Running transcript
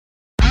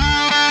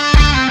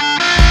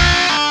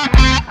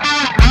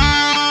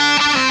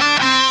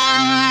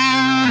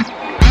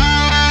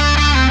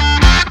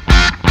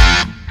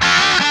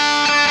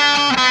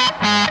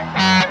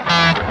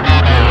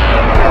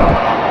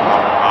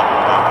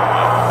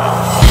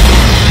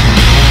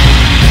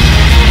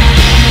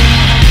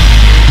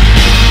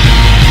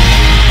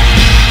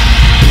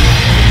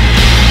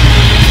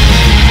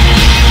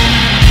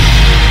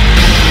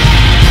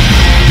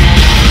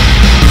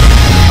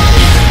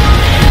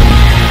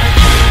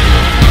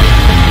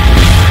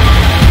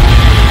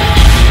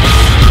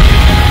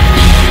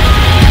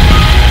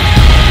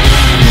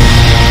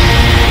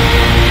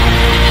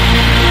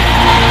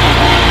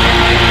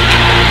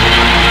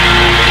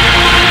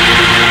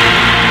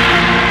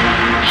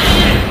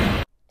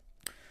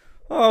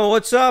Oh,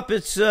 what's up?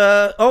 It's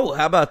oh,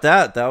 how about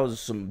that? That was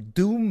some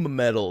doom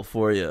metal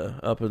for you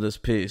up in this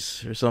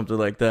piece or something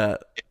like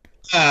that.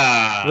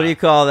 What do you Ah,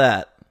 call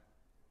that?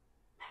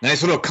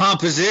 nice little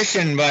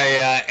composition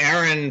by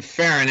Aaron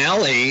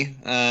Farinelli,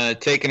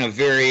 taking a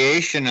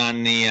variation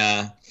on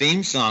the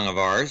theme song of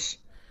ours.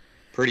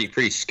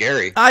 Pretty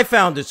scary. I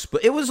found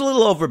it was a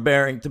little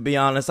overbearing, to be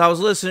honest. I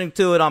was listening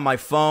to it on my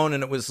phone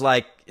and it was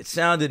like it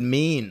sounded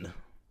mean,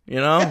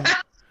 you know?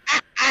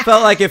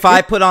 Felt like if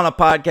I put on a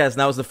podcast and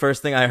that was the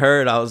first thing I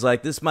heard, I was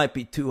like, this might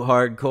be too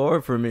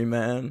hardcore for me,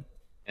 man.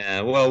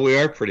 Yeah, well, we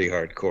are pretty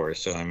hardcore,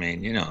 so I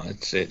mean, I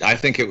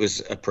think it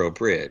was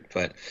appropriate,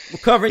 but We're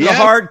covering the yeah,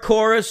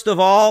 hardcorest of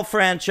all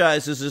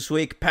franchises this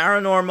week,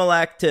 Paranormal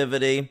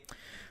Activity.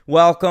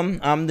 Welcome.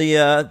 I'm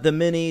the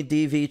mini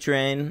DV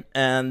train,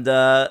 and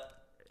Daniel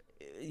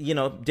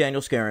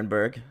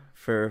Scarenberg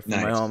for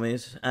my nice.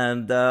 homies,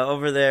 and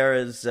over there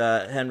is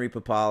Henry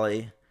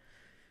Papali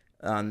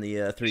on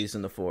the threes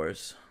and the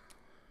fours.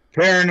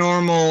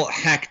 Paranormal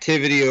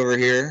activity over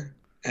here,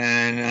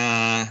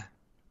 and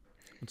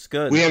It's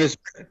good. we have a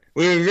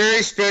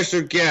very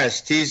special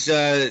guest. He's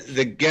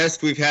the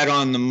guest we've had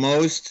on the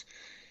most.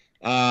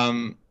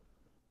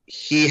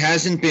 He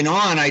hasn't been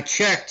on. I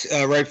checked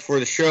right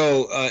before the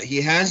show.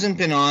 He hasn't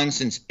been on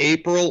since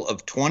April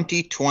of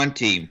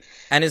 2020.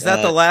 And is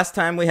that the last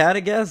time we had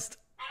a guest?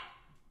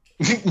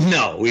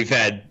 No, we've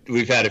had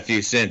a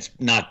few since,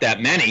 not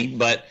that many,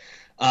 but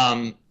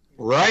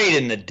right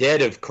in the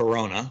dead of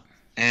Corona,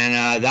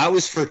 and that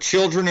was for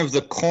Children of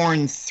the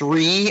Corn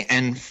 3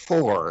 and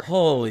 4.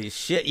 Holy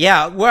shit.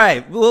 Yeah,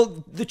 right.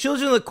 Well, the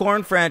Children of the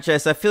Corn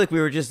franchise, I feel like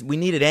we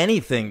needed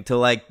anything to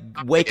like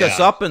wake us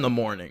Yeah, up in the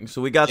morning.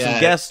 So we got some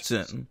yeah, guests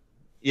in.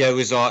 yeah. It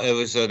was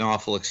an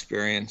awful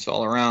experience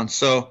all around.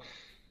 So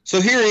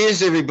here he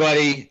is,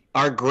 everybody.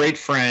 Our great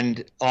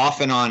friend,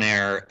 off and on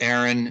air,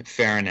 Aaron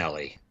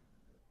Farinelli.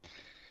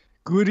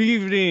 Good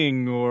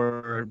evening,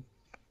 or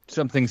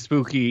something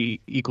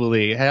spooky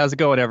equally. How's it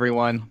going,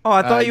 everyone? Oh,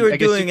 I thought you were I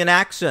guess doing an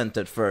accent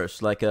at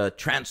first, like a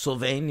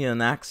Transylvanian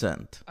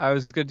accent. I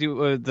was gonna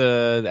do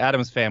the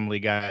Addams Family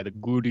guy, the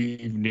good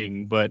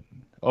evening,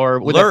 or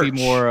would that Lurch. be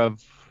more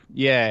of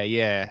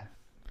yeah,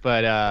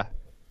 but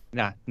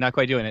nah, not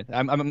quite doing it.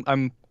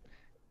 I'm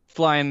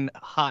flying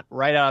hot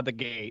right out of the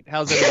gate.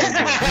 How's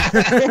everyone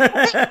doing?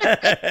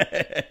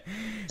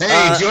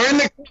 Hey, join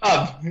the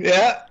club.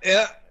 Yeah,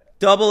 yeah.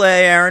 Double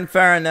A Aaron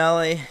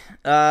Farinelli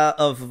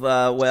of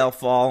Whale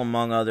Fall,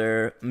 among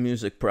other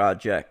music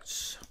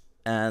projects,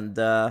 and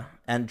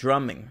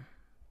drumming.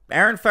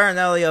 Aaron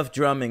Farinelli of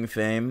drumming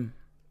fame.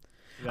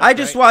 I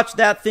That's just right. watched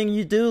That Thing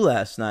You Do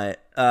last night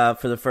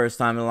for the first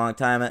time in a long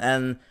time,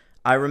 and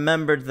I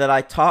remembered that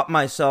I taught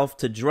myself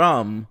to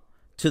drum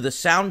to the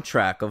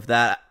soundtrack of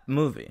that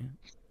movie.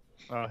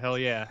 Oh hell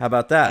yeah! How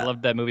about I that?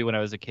 loved that movie when I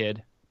was a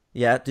kid.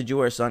 Yeah, did you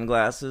wear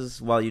sunglasses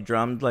while you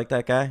drummed like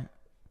that guy?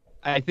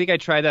 I think I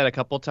tried that a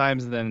couple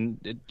times, and then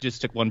it just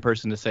took one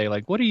person to say,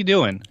 like, "What are you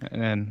doing?"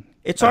 And then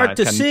It's hard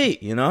to kinda- see,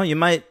 you know?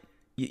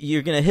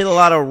 You're going to hit a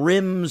lot of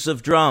rims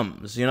of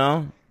drums, you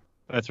know?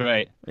 That's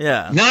right.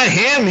 Yeah. Not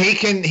him.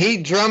 He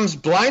drums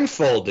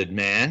blindfolded,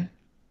 man.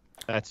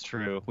 That's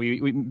true.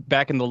 We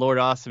back in the Lord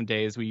Awesome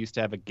days, we used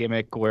to have a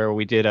gimmick where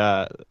we did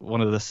one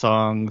of the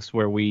songs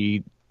where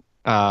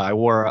I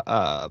wore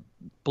a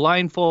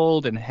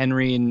blindfold, and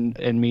Henry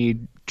and me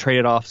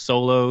traded off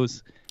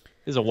solos.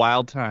 It was a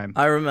wild time.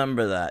 I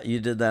remember that. You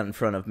did that in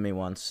front of me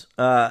once.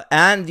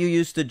 And you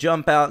used to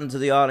jump out into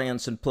the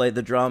audience and play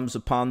the drums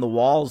upon the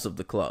walls of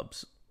the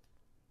clubs.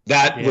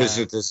 That Yeah. was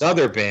with this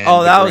other band.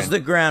 Oh, that was Grand- the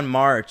Grand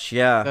March,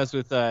 yeah. That was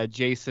with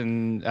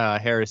Jason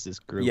Harris's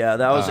group. Yeah,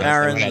 that was we got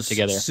Aaron's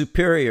together.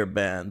 superior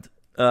band.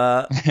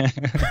 Oh,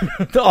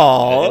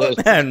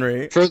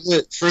 Henry. for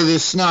the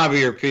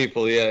snobbier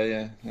people.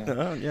 Yeah.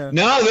 Yeah.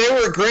 No,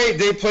 they were great.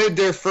 They played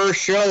their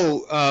first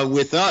show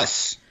with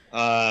us.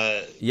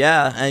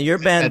 Yeah, and your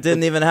band At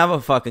didn't even have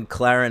a fucking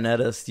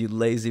clarinetist, you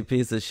lazy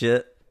piece of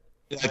shit.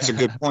 That's a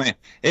good point.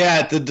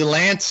 Yeah, at the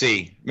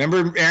Delancey.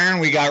 Remember, Aaron?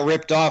 We got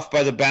ripped off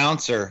by the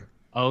bouncer.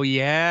 Oh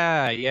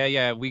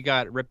yeah. We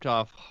got ripped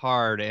off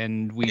hard,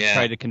 and we Yeah.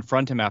 tried to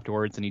confront him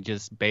afterwards, and he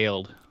just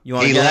bailed. You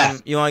want He to get him?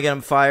 left. You want to get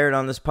him fired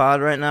on this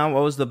pod right now?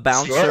 What was the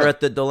bouncer Sure. at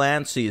the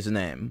Delancey's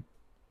name?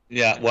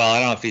 Yeah, well, I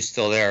don't know if he's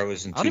still there. It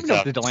was in I don't even know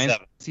if the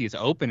 2007. Delancey is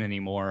open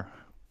anymore.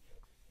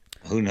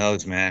 Who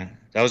knows, man?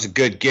 That was a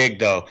good gig,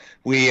 though.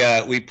 We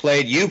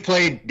played. You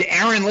played.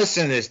 Aaron,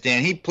 listen to this,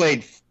 Dan. He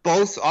played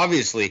both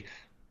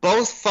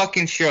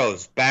fucking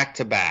shows back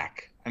to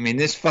back. I mean,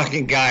 this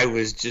fucking guy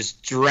was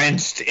just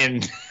drenched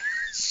in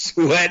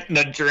sweat and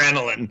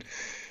adrenaline.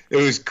 It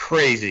was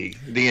crazy.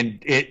 The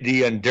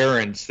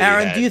endurance. That he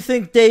Aaron, had. do you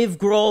think Dave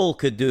Grohl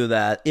could do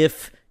that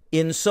if,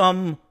 in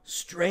some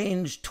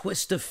strange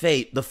twist of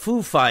fate, the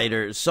Foo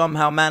Fighters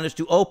somehow managed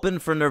to open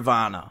for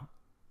Nirvana?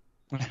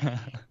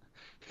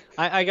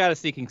 I got a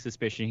sneaking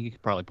suspicion he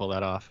could probably pull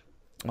that off.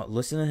 Well,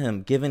 listen to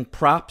him giving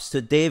props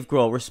to Dave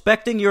Grohl,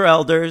 respecting your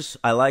elders.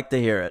 I like to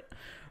hear it.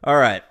 All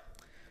right.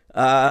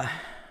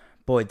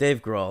 Boy,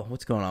 Dave Grohl,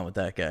 what's going on with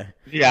that guy?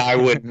 Yeah, I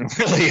wouldn't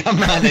really. I'm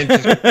not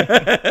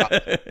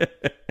interested.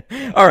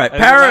 All right, The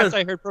last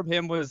I heard from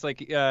him was like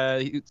he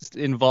was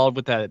involved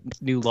with that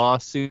new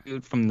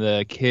lawsuit from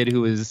the kid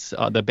who was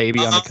the baby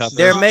on the cover.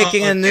 They're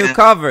making a new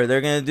cover.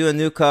 They're going to do a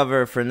new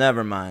cover for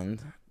Nevermind.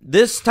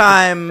 This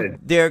time,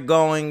 they're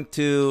going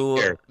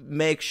to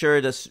make sure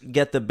to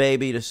get the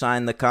baby to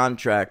sign the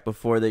contract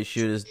before they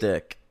shoot his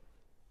dick.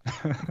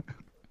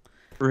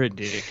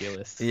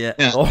 Ridiculous. Yeah.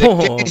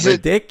 Oh,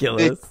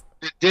 ridiculous.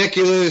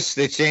 Ridiculous.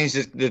 They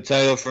changed the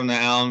title from the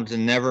album to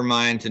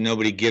Nevermind to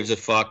Nobody Gives a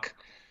Fuck.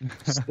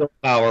 Still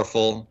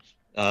powerful.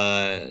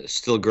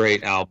 Still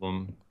great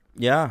album.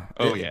 Yeah.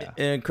 Oh, yeah.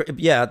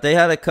 Yeah, they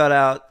had to cut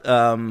out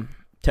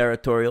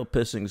territorial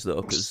pissings,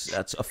 though, because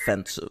that's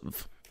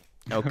offensive.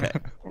 Okay.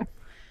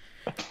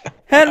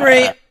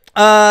 Henry,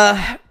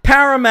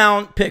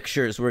 Paramount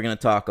Pictures we're going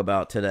to talk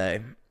about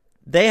today.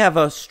 They have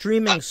a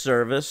streaming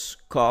service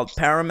called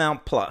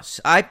Paramount Plus.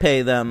 I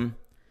pay them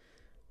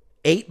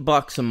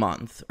 $8 a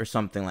month or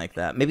something like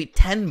that. Maybe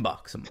 $10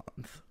 a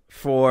month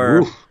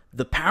for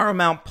the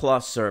Paramount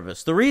Plus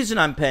service. The reason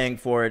I'm paying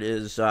for it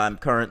is I'm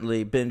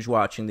currently binge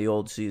watching the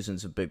old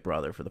seasons of Big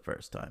Brother for the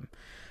first time.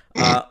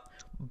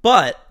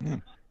 But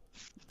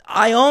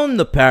I own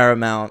the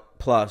Paramount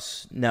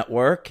Plus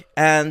network,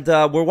 and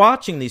we're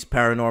watching these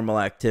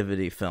Paranormal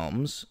Activity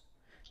films.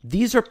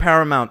 These are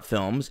Paramount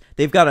films.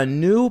 They've got a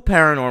new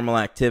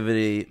Paranormal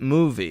Activity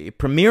movie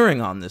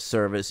premiering on this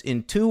service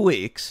in 2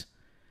 weeks.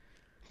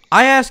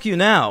 I ask you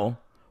now,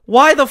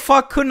 why the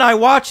fuck couldn't I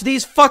watch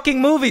these fucking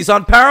movies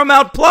on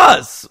Paramount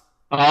Plus?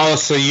 Oh,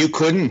 so you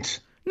couldn't?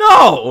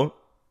 No!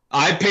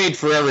 I paid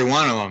for every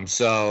one of them,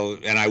 so,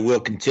 and I will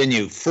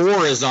continue.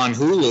 4 is on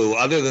Hulu.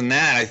 Other than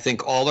that, I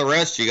think all the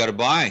rest you got to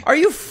buy. Are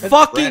you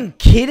fucking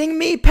kidding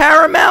me,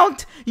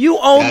 Paramount? You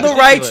own the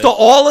rights to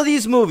all of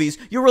these movies.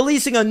 You're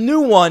releasing a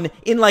new one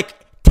in like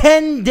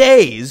 10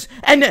 days,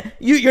 and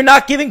you're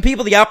not giving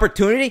people the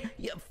opportunity?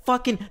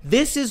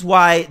 This is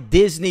why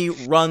Disney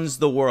runs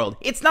the world.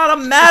 It's not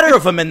a matter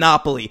of a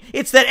monopoly.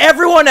 It's that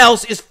everyone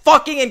else is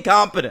fucking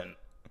incompetent.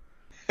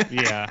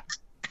 Yeah.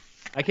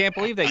 I can't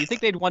believe that. You think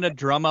they'd want to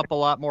drum up a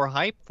lot more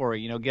hype for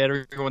it, get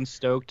everyone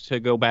stoked to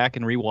go back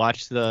and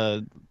rewatch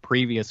the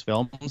previous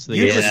films.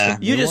 You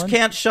just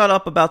can't shut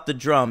up about the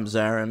drums,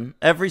 Aaron.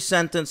 Every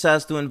sentence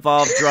has to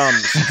involve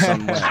drums in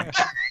some way.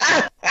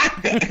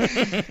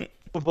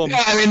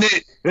 Yeah, I mean,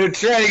 they're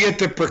trying to get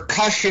the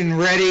percussion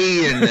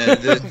ready and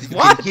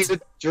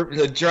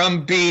the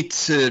drum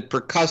beats,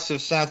 percussive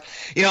sounds.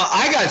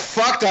 I got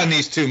fucked on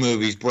these 2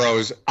 movies,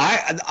 bros.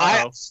 I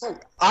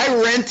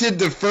rented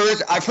the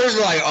first. First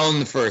of all, I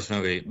owned the first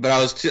movie, but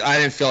I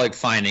didn't feel like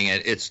finding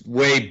it. It's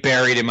way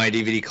buried in my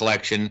DVD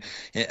collection.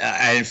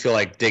 I didn't feel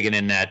like digging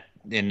in that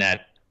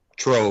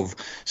trove,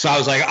 so I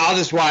was like, I'll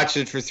just watch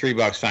it for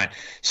 $3. Fine.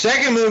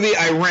 Second movie,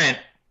 I rent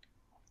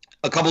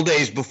a couple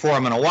days before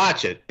I'm going to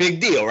watch it. Big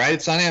deal, right?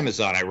 It's on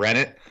Amazon. I rent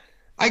it.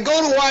 I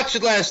go to watch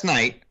it last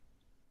night.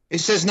 It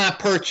says not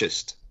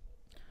purchased.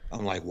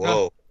 I'm like,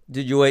 whoa.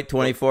 Did you wait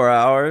 24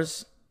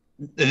 hours?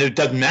 It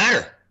doesn't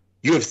matter.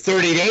 You have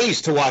 30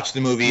 days to watch the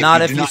movie.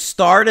 Not if you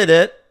started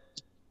it.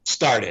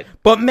 Started.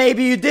 But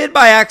maybe you did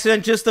by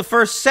accident just the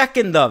first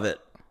second of it.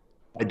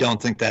 I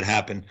don't think that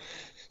happened.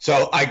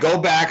 So I go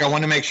back. I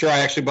want to make sure I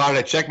actually bought it.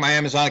 I checked my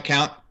Amazon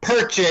account.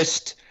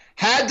 Purchased.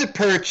 Had to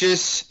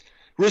purchase.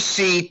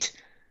 Receipt.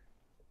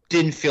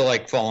 Didn't feel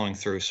like following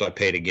through, so I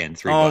paid again.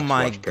 $3. Oh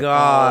my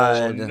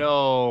god! Oh,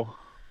 no.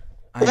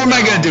 What am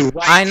I gonna do?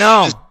 I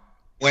know. Just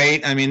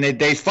wait. I mean,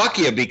 they fuck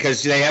you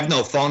because they have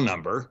no phone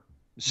number.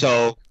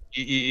 So what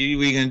are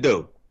you gonna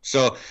do?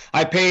 So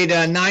I paid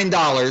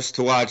 $9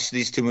 to watch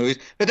these 2 movies,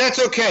 but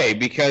that's okay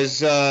because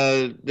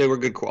they were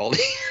good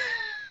quality,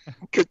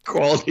 good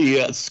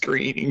quality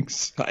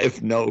screenings. I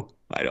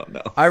don't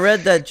know. I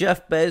read that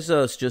Jeff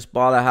Bezos just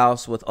bought a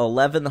house with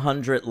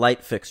 1,100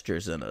 light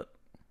fixtures in it.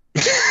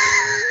 Is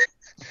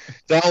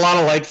that a lot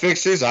of light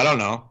fixtures? I don't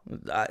know.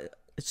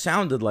 It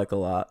sounded like a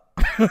lot.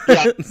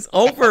 Yeah. It's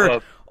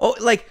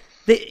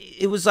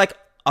it was like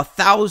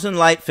 1,000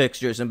 light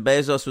fixtures, and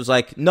Bezos was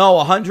like, no,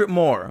 100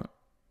 more.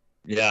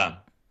 Yeah.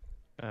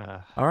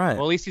 All right.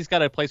 Well, at least he's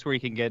got a place where he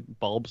can get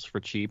bulbs for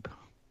cheap.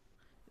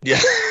 Yeah.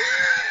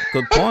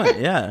 Good point.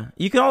 Yeah.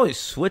 You can always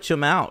switch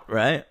them out,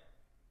 right?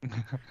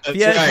 That's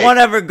right. If one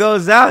ever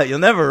goes out, you'll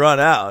never run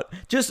out.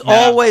 Just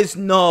always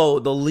know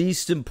the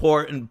least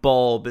important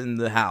bulb in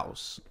the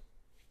house.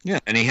 Yeah,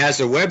 and he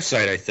has a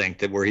website, I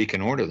think, where he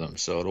can order them,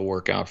 so it'll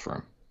work out for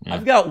him. Yeah.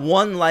 I've got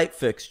one light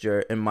fixture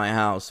in my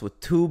house with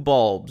 2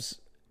 bulbs,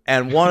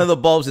 and one of the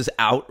bulbs is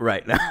out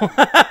right now.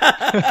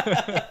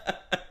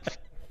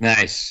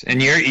 Nice.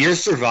 And you're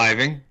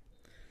surviving.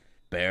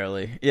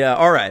 Barely. Yeah,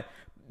 all right.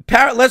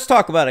 Let's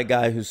talk about a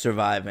guy who's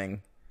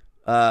surviving.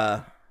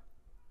 Well,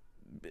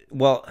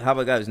 how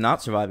about a guy who's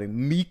not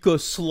surviving? Mika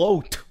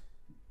Sloat.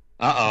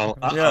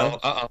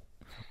 Uh-oh.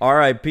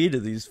 R.I.P. to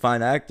these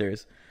fine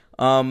actors.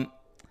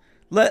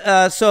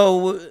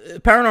 So,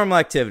 Paranormal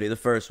Activity, the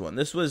first one.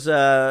 This was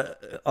a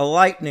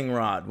lightning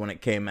rod when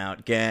it came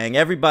out, gang.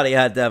 Everybody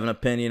had to have an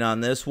opinion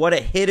on this. What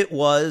a hit it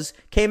was.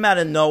 Came out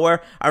of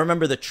nowhere. I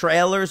remember the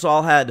trailers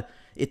all had...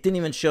 It didn't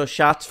even show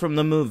shots from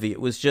the movie.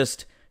 It was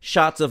just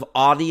shots of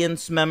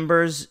audience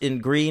members in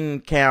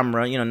green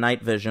camera,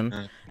 night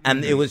vision.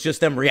 And it was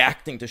just them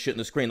reacting to shit in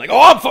the screen. Like,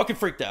 oh, I'm fucking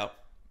freaked out.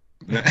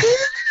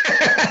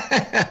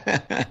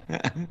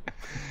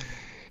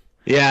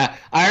 Yeah,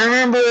 I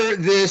remember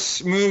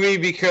this movie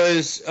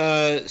because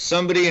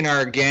somebody in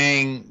our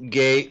gang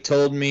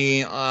told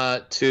me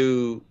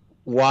to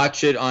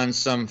watch it on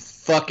some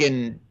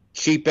fucking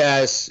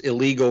cheap-ass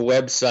illegal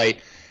website,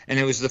 and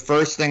it was the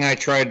first thing I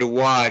tried to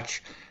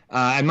watch.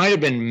 I might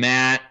have been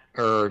Matt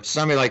or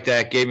somebody like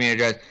that gave me an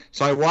address.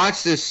 So I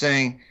watched this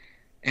thing,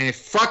 and it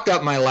fucked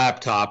up my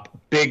laptop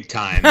big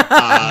time.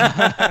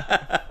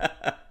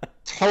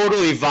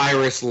 Totally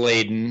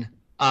virus-laden.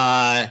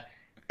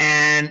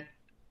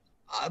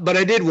 But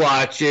I did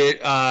watch it,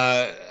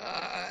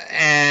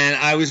 and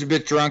I was a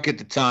bit drunk at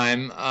the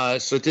time,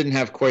 so it didn't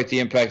have quite the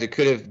impact it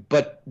could have.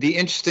 But the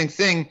interesting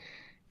thing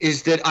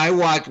is that I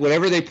watched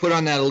whatever they put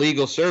on that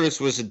illegal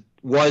service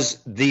was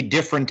the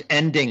different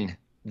ending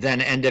than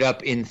ended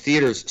up in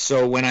theaters.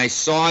 So when I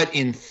saw it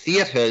in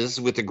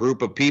theaters with a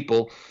group of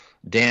people,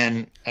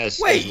 Dan,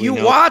 you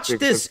watched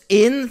this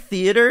in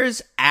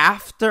theaters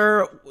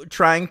after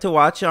trying to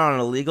watch it on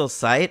an illegal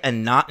site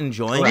and not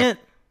enjoying it?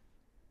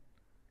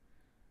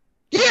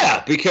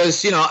 Yeah,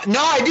 because no,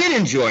 I did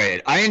enjoy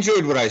it. I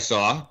enjoyed what I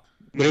saw,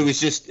 but it was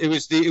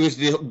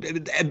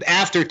the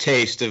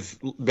aftertaste of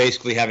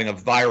basically having a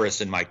virus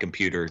in my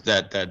computer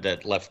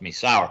that left me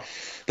sour.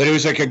 But it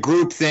was like a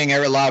group thing.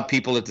 A lot of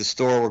people at the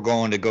store were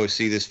going to go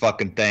see this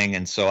fucking thing,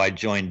 and so I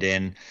joined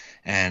in.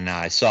 And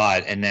I saw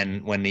it, and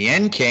then when the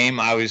end came,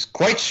 I was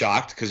quite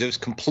shocked because it was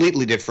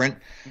completely different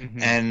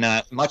and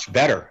much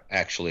better,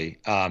 actually.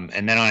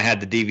 And then I had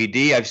the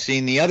DVD. I've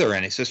seen the other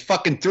endings. There's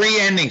fucking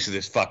 3 endings to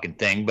this fucking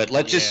thing, but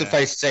let's just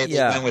suffice to say they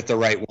went with the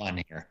right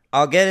one here.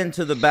 I'll get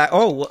into the back.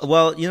 Oh,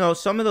 well,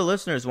 some of the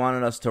listeners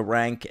wanted us to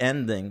rank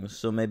endings,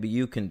 so maybe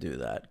you can do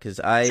that because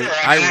I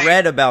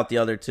read about the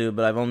other 2,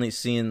 but I've only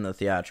seen the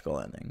theatrical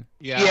ending.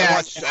 Yeah, I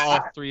watched all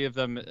 3 of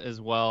them as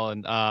well,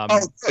 and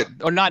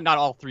or not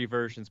all 3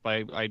 versions, but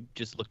I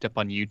just looked up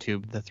on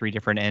YouTube the 3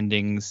 different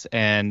endings,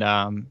 and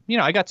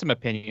I got some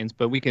opinions,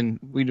 but we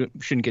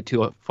shouldn't get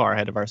too far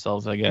ahead of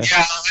ourselves, I guess.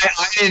 Yeah,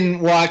 I didn't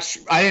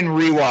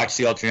rewatch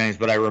the alternate endings,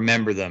 but I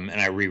remember them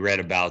and I reread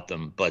about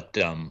them. But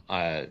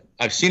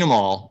I've seen them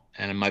all,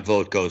 and my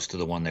vote goes to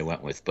the one they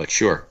went with. But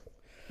sure,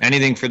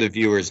 anything for the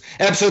viewers.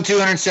 Episode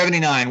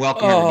 279.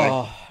 Welcome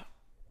everybody.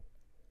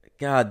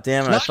 God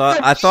damn it!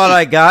 I thought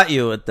I got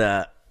you at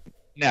that.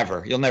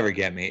 Never. You'll never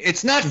get me.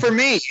 It's not for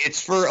me.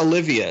 It's for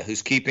Olivia,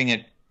 who's keeping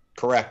it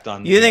correct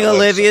on. You think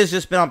Olivia's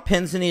just been on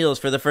pins and needles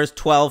for the first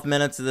 12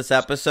 minutes of this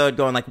episode,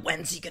 going like,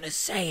 "When's he gonna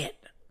say it?"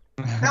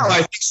 No, I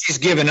think she's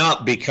given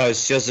up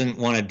because she doesn't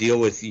want to deal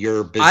with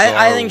your bizarre...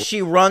 I think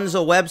she runs a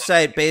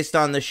website based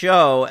on the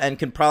show and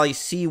can probably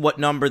see what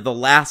number the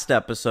last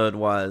episode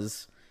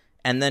was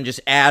and then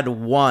just add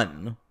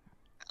 1.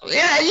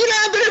 Yeah,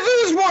 but if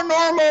it was more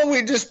normal,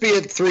 we'd just be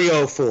at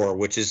 304,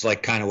 which is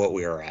like kind of what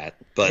we were at.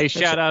 But hey,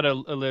 shout out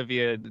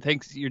Olivia.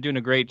 Thanks, you're doing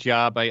a great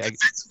job. You've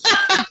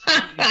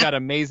got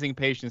amazing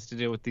patience to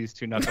deal with these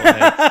 2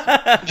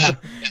 knuckleheads.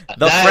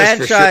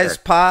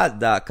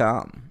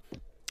 TheFranchisePod.com.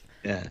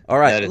 Yeah. All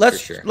right,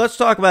 let's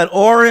talk about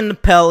Oren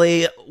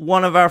Peli,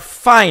 one of our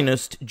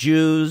finest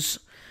Jews,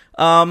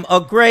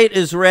 a great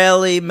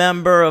Israeli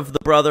member of the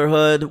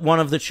Brotherhood,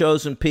 one of the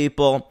chosen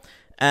people,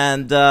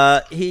 and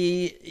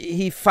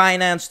he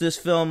financed this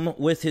film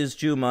with his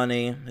Jew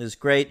money, his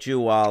great Jew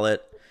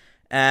wallet,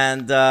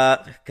 and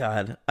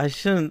God, I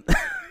shouldn't.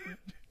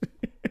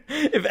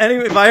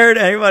 If I heard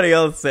anybody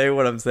else say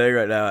what I'm saying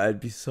right now, I'd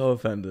be so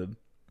offended.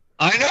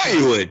 I know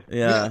you would.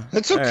 Yeah.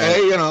 That's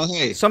okay. Right.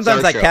 Hey.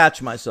 Sometimes I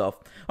catch myself.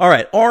 All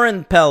right.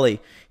 Oren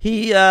Peli.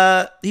 He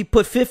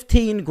put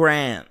 15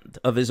 grand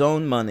of his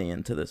own money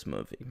into this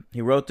movie.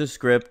 He wrote the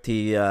script.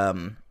 He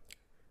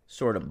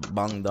sort of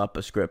bunged up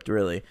a script,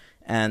 really.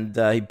 And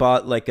he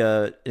bought like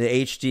an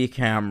HD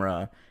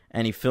camera,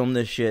 and he filmed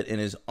this shit in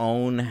his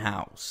own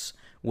house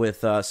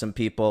with some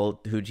people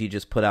who he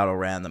just put out a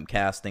random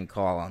casting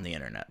call on the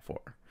internet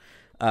for.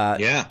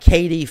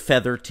 Katie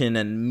Featherton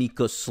and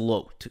Mika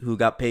Sloat, who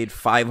got paid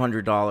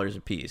 $500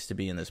 a piece to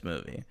be in this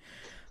movie.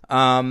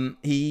 So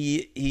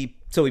he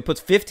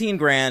puts 15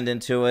 grand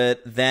into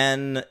it.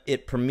 Then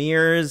it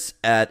premieres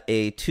at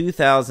a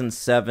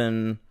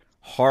 2007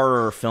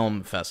 horror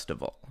film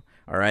festival.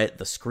 All right,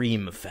 the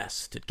Scream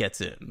Fest. It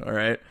gets in. All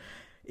right,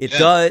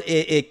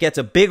 it gets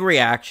a big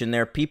reaction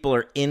there. People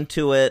are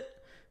into it,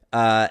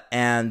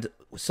 and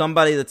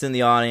somebody that's in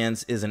the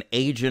audience is an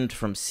agent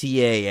from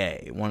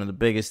CAA, one of the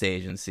biggest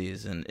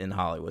agencies in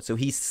Hollywood. So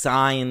he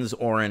signs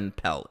Oren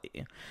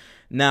Peli.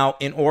 Now,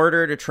 in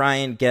order to try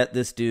and get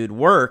this dude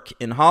work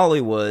in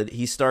Hollywood,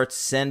 he starts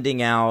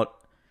sending out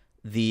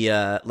the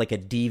like a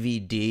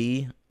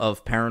DVD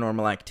of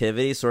Paranormal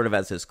Activity, sort of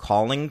as his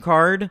calling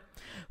card.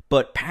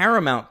 But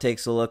Paramount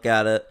takes a look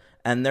at it,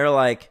 and they're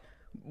like,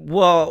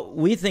 well,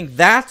 we think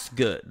that's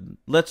good.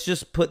 Let's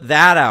just put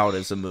that out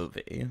as a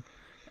movie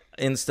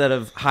instead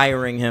of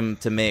hiring him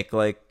to make,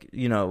 like,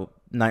 you know,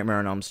 Nightmare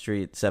on Elm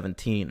Street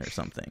 17 or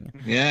something.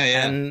 Yeah,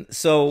 yeah. And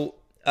so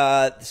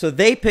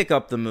they pick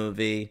up the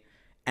movie,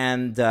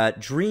 and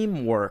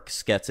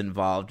DreamWorks gets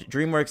involved.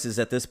 DreamWorks is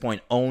at this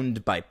point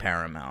owned by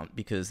Paramount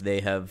because they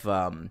have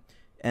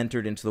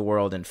entered into the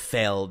world and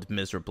failed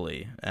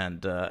miserably,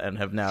 and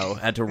have now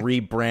had to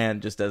rebrand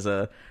just as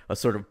a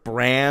sort of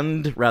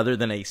brand rather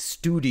than a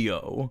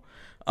studio.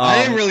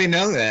 I didn't really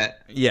know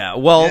that. Yeah,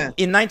 well,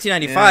 in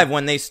 1995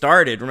 when they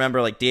started,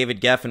 remember, like,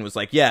 David Geffen was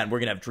like, yeah, we're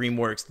gonna have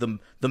DreamWorks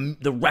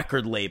the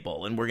record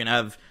label, and we're gonna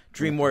have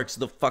DreamWorks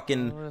the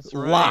fucking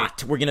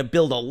lot. We're gonna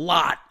build a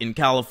lot in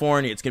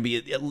California. It's gonna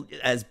be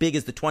as big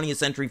as the 20th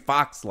Century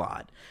Fox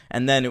lot.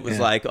 And then it was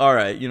like, all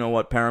right, you know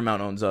what?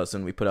 Paramount owns us,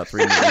 and we put out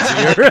 3 movies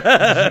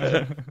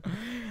a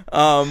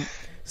year.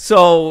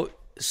 So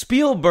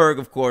Spielberg,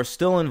 of course,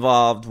 still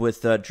involved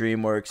with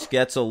DreamWorks,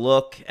 gets a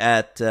look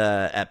at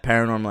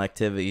Paranormal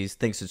Activity. He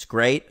thinks it's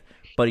great,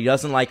 but he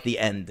doesn't like the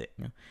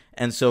ending.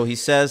 And so he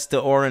says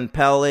to Oren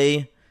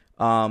Peli,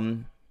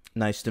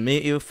 nice to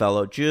meet you,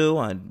 fellow Jew.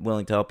 I'm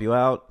willing to help you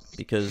out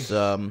because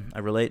I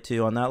relate to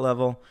you on that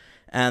level.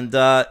 And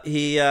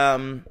he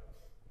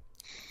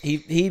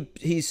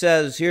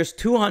says, here's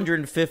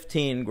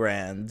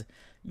 $215,000.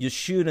 You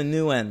shoot a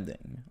new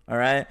ending, all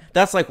right?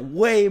 That's like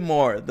way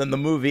more than the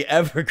movie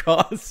ever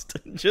cost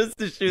just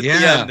to shoot the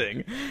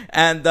ending.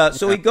 And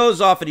so he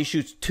goes off and he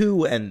shoots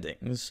 2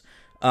 endings.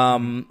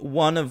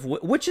 One of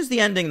which is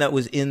the ending that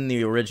was in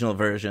the original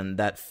version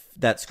that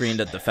screened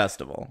at the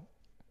festival.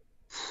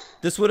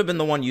 This would have been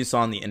the one you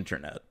saw on the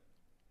internet.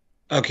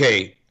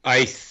 Okay,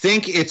 I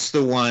think it's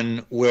the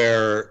one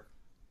where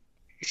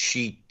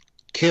she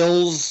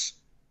kills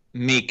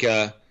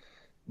Mika,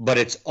 but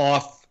it's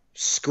off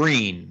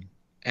screen.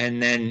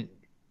 And then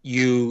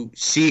you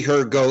see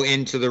her go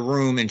into the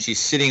room, and she's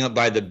sitting up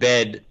by the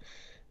bed,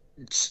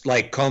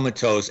 like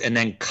comatose, and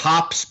then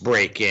cops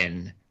break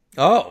in.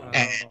 Oh.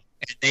 And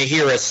they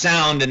hear a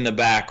sound in the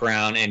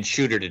background and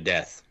shoot her to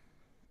death.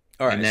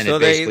 All right, so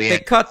they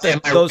cut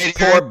those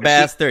poor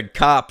bastard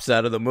cops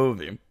out of the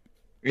movie.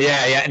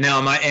 Yeah, yeah.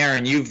 Now,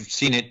 Aaron, you've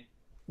seen it,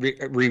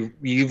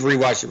 you've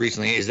rewatched it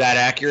recently. Is that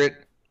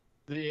accurate?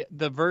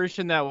 The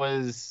version that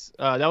was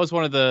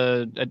one of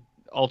the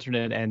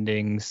alternate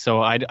endings,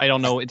 so I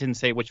don't know, it didn't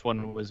say which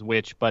one was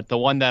which, but the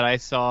one that I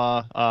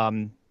saw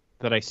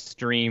that I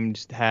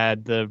streamed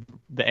had the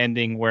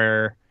ending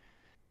where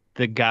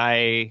the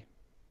guy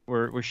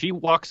where she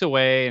walks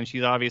away and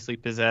she's obviously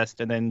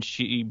possessed, and then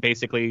she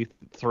basically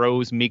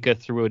throws Mika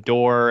through a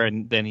door,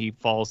 and then he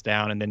falls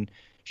down, and then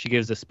she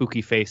gives a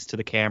spooky face to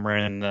the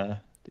camera, and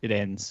it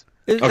ends.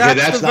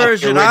 That's the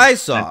version I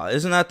saw.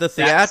 Isn't that the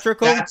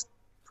theatrical? That's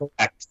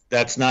correct.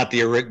 That's not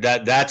the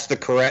that's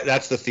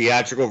the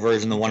theatrical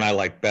version, the one I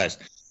like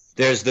best.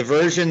 There's the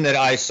version that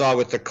I saw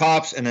with the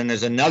cops, and then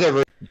there's another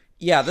version.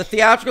 Yeah, the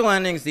theatrical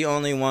ending's the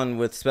only one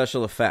with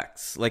special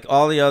effects. Like,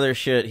 all the other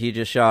shit he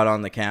just shot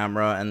on the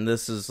camera, and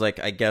this is, like,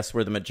 I guess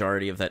where the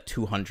majority of that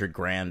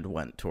 $200,000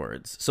 went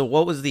towards. So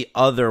what was the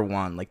other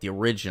one, like the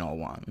original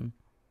one?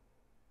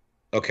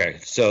 Okay,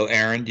 so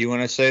Aaron, do you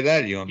want to say that,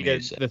 or do you want me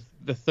to say?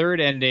 The third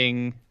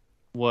ending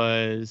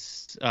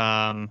was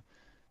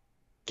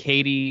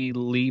Katie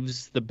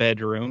leaves the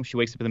bedroom. She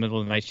wakes up in the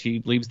middle of the night.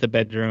 She leaves the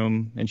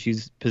bedroom, and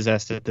she's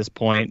possessed at this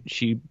point.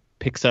 She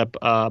picks up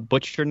a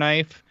butcher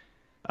knife,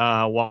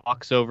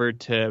 walks over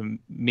to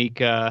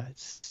Mika,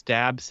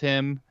 stabs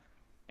him,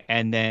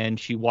 and then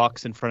she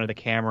walks in front of the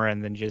camera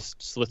and then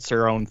just slits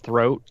her own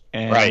throat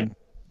and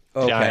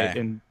dies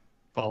and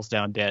falls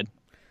down dead.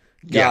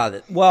 Got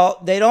it. Well,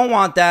 they don't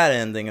want that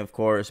ending, of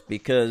course,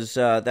 because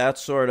that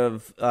sort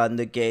of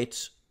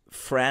negates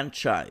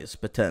franchise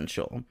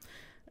potential.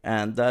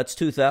 And that's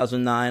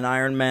 2009.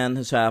 Iron Man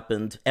has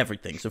happened.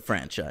 Everything's a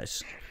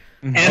franchise.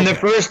 And the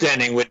first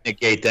ending would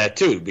negate that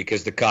too,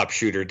 because the cops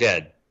shoot her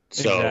dead.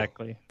 So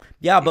exactly.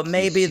 Yeah, but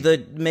maybe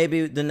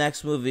the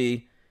next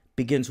movie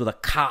begins with a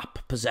cop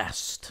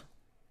possessed.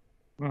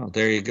 Well,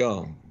 there you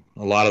go.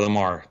 A lot of them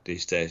are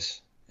these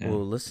days. Yeah.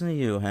 Well, listen to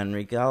you,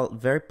 Henry. Got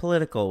very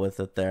political with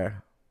it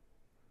there.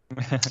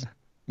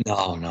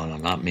 No,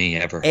 not me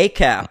ever.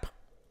 ACAP,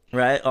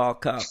 right? All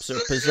cops are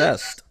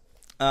possessed.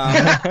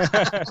 Yeah,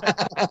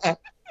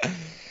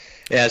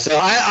 so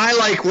I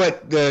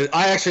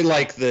actually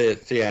like the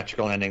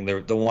theatrical ending,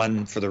 the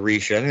one for the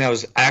reshoot. I think that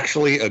was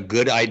actually a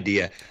good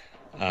idea.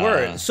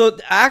 Word. So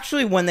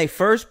actually, when they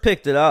first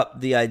picked it up,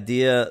 the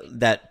idea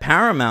that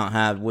Paramount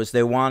had was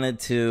they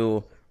wanted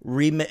to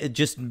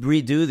just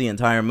redo the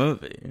entire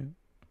movie.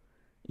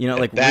 You know,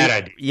 like bad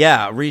idea.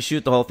 Yeah,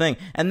 reshoot the whole thing.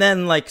 And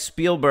then, like,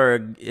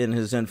 Spielberg, in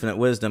his infinite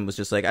wisdom, was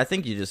just like, I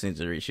think you just need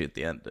to reshoot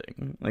the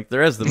ending. Like, the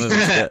rest of the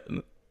movie's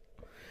good.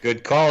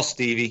 Good call,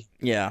 Stevie.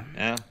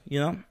 Yeah. You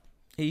know,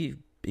 he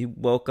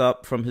woke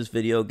up from his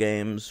video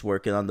games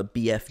working on the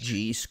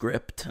BFG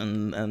script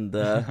and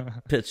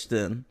pitched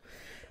in.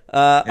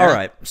 All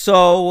right.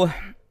 So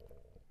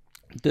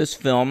This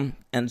film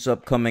ends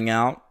up coming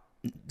out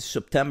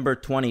September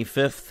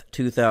 25th,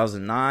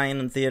 2009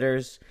 in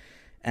theaters,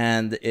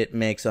 and it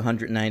makes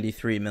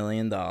 $193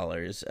 million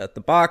at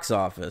the box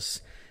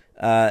office,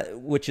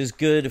 which is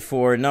good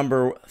for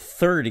number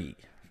 30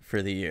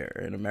 for the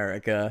year in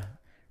America.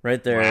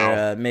 Right there,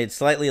 Wow. made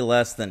slightly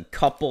less than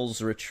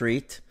Couples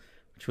Retreat,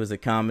 which was a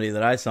comedy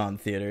that I saw in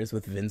theaters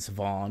with Vince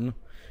Vaughn.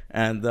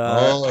 And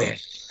Oh,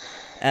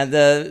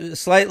 and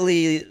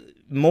slightly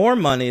more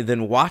money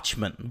than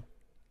Watchmen.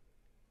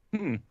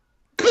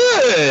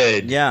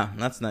 good. Yeah,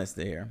 that's nice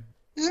to hear.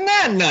 Isn't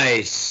that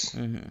nice?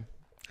 A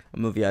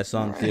movie I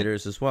saw in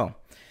theaters as well.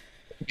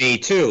 Me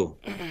too.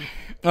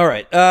 All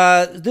right,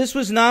 this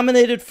was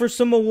nominated for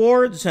some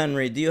awards,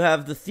 Henry. Do you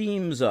have the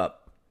themes up?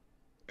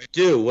 I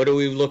do. What are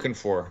we looking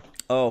for?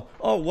 Oh,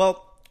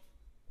 well,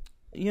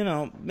 you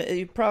know,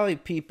 probably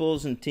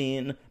People's and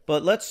Teen,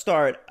 but let's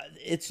start.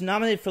 It's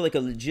nominated for like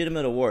a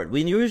legitimate award.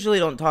 We usually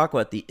don't talk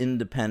about the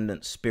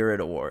Independent Spirit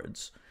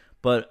Awards,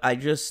 but I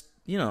just,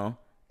 you know,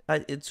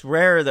 it's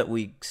rare that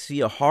we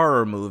see a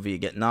horror movie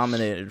get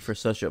nominated for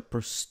such a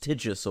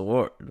prestigious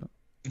award.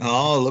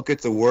 Oh, look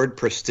at the word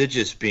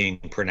prestigious being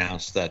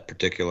pronounced that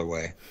particular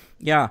way.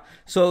 Yeah,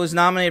 so it was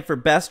nominated for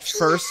Best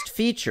First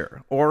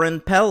Feature,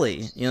 Oren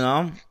Peli, you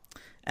know?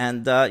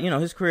 And, you know,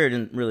 his career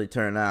didn't really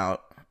turn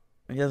out.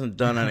 He hasn't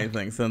done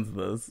anything since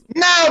this.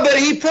 No, but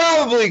he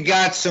probably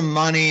got some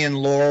money and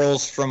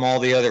laurels from all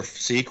the other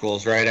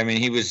sequels, right? I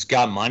mean,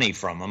 got money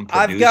from them.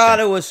 I've got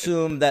to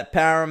assume that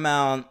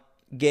Paramount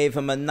gave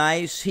him a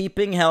nice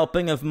heaping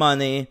helping of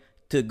money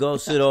to go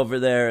sit over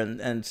there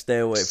and stay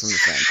away from the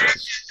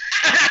franchise.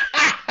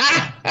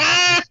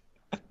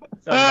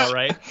 Sounds about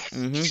right.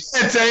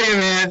 I tell you,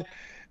 man,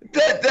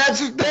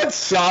 that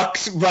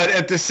sucks. But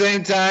at the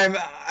same time,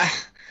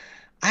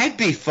 I'd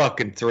be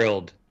fucking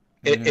thrilled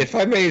if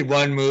I made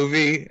one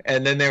movie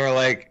and then they were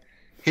like,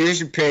 "Here's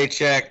your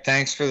paycheck.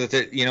 Thanks for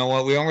you know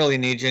what? We don't really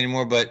need you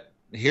anymore, but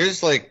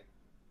here's like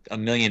 $1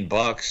 million.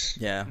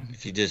 Yeah.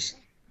 If you just,"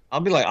 I'll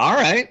be like, "All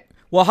right."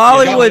 Well,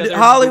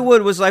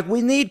 Hollywood was like,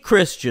 we need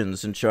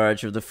Christians in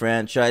charge of the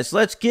franchise.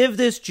 Let's give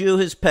this Jew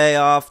his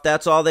payoff.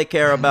 That's all they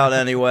care about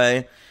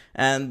anyway.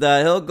 And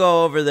he'll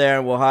go over there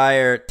and we'll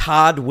hire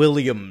Todd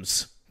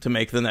Williams to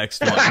make the next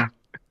one.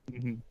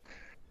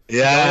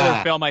 The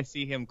other film I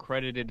see him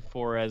credited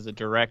for as a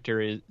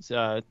director is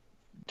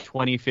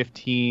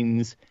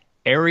 2015's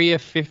Area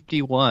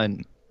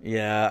 51.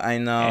 Yeah, I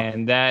know.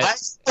 And that I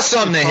saw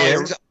something of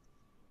his.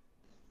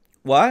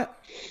 What?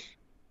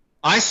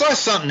 I saw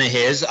something of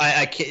his.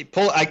 I can't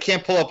pull up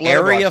Letterboxd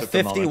Area at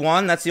the moment.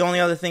 51? That's the only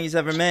other thing he's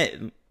ever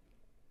made.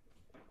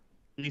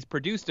 he's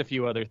produced a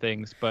few other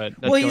things, but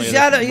that's well, he's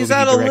had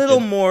a little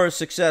more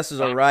success as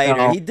a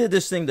writer. He did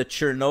this thing, the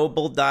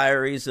Chernobyl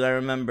Diaries, that I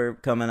remember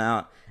coming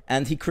out,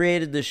 and he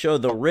created the show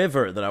The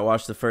River that I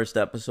watched the first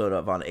episode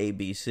of on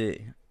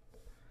ABC.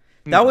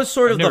 That was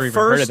sort of the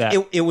first.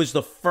 It was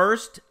the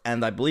first,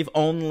 and I believe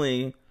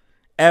only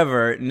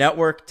ever,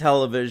 network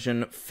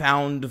television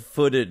found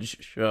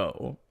footage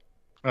show.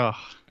 Oh,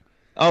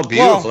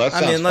 beautiful! Well, that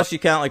I mean, unless you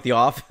count like The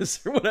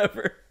Office or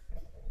whatever.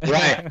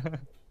 Right.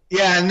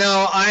 Yeah,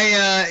 no,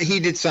 he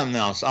did something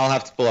else. I'll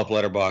have to pull up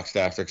Letterboxd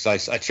after,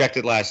 because I checked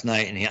it last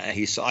night and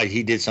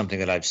he did something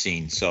that I've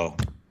seen. So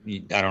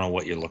I don't know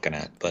what you're looking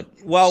at, but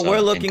we're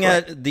looking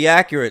at the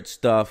accurate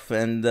stuff,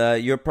 and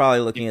you're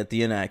probably looking at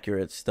the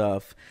inaccurate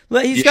stuff.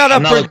 He's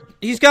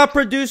got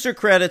producer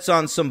credits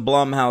on some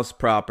Blumhouse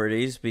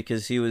properties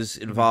because he was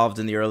involved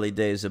in the early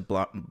days of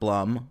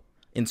Blum.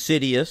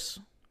 Insidious.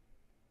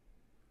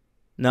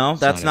 No,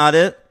 that's not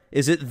it.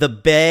 Is it The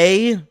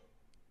Bay?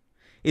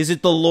 Is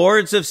it The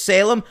Lords of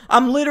Salem?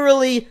 I'm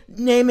literally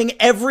naming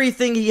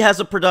everything he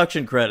has a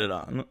production credit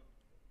on.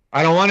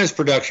 I don't want his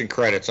production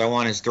credits. I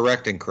want his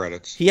directing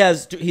credits.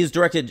 He's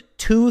directed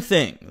two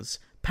things: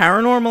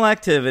 Paranormal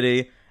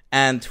Activity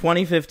and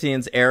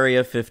 2015's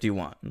Area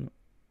 51.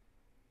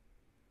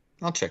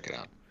 I'll check it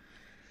out.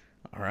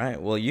 All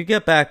right. Well, you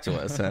get back to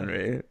us,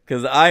 Henry,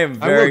 because I am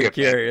very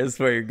curious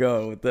where you're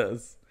going with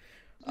this.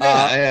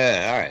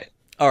 Yeah, all right.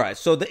 All right,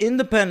 so the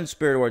Independent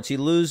Spirit Awards, he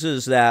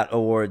loses that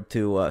award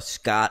to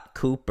Scott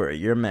Cooper,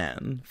 your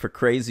man, for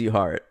Crazy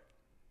Heart.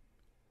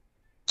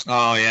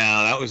 Oh,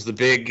 yeah, that was the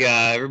big,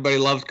 everybody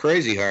loved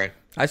Crazy Heart.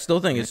 I still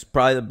think it's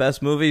probably the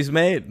best movie he's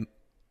made.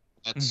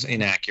 That's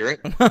inaccurate.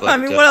 But, I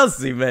mean, what else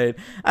has he made?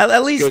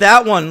 At least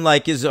that one,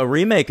 like, is a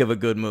remake of a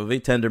good movie,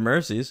 Tender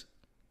Mercies.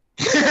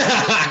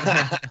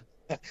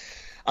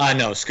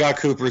 No, Scott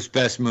Cooper's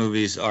best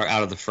movies are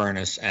Out of the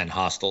Furnace and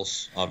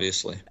Hostels,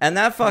 obviously. And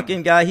that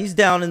fucking guy, he's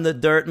down in the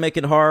dirt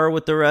making horror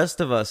with the rest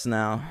of us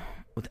now.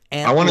 With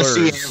Antlers. I want to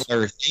see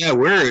Antlers. Yeah,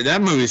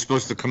 that movie's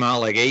supposed to come out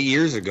like 8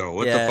 years ago.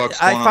 What the fuck's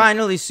going on? I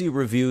finally see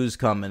reviews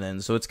coming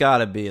in, so it's got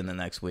to be in the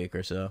next week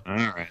or so.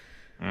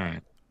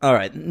 All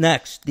right.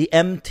 Next, the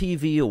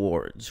MTV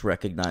Awards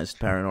recognized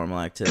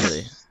Paranormal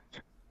Activity.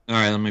 All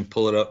right, let me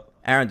pull it up.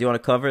 Aaron, do you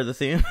want to cover the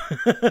theme?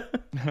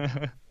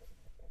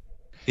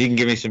 You can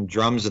give me some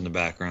drums in the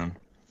background.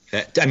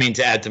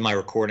 To add to my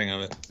recording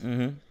of it.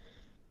 Mm-hmm.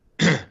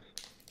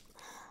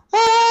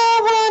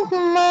 I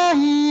want my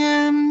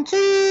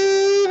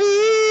MTV.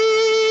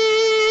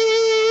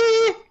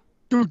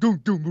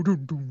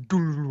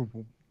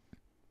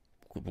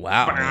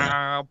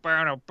 Wow.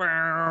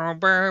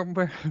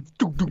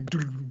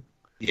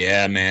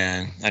 Yeah,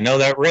 man. I know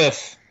that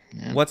riff.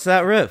 Yeah. What's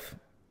that riff?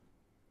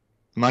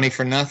 Money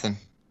for Nothing.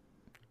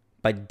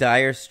 By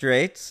Dire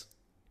Straits?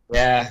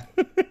 Yeah.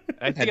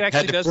 I think it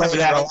actually does play have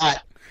that a a drum, lot. does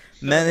have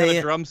Many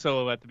a drum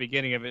solo at the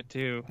beginning of it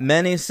too.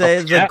 many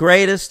say the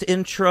greatest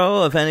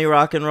intro of any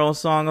rock and roll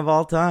song of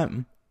all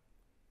time.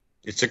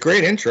 It's a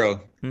great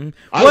intro. Hmm?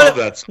 I love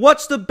that song.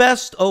 What's the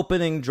best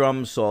opening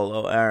drum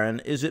solo, Aaron?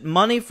 Is it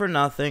Money for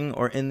Nothing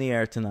or In the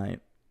Air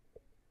Tonight?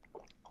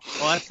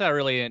 Well, that's not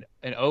really an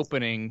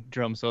opening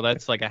drum solo.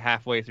 That's like a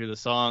halfway through the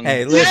song.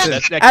 Hey, listen,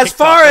 That as kicks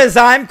far off- as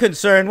I'm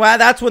concerned, well,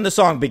 that's when the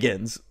song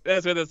begins.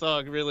 that's when the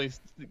song really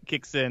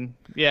kicks in.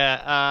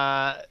 Yeah,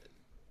 I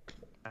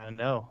don't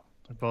know.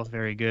 They're both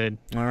very good.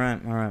 All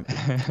right.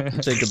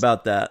 Think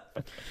about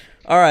that.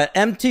 All right,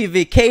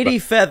 MTV, Katie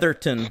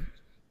Featherton,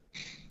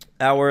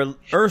 our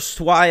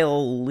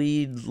erstwhile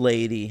lead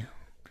lady.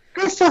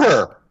 Good for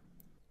her.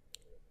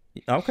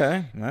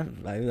 Okay, I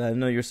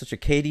know you're such a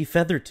Katie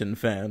Featherton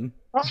fan.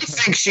 I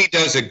think she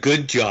does a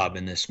good job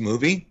in this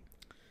movie.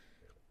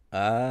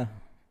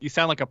 You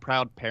sound like a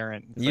proud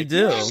parent. It's You like,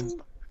 do.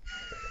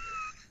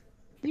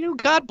 You know,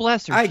 God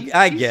bless her. I She's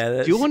get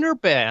it. Doing her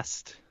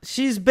best.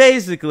 She's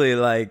basically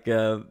like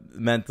a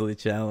mentally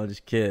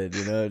challenged kid,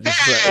 you know.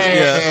 Just like,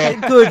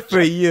 yeah, good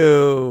for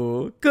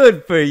you.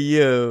 Good for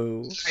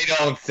you. I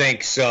don't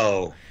think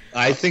so.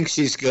 I think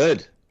she's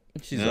good.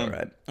 She's all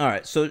right. All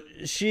right. So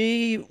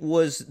she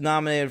was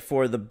nominated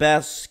for the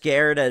best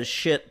scared as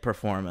shit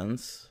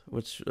performance,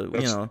 which you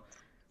know,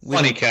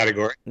 Funny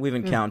category. we've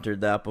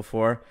encountered that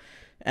before,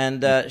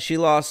 and she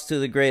lost to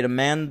the great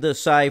Amanda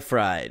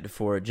Seyfried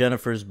for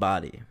Jennifer's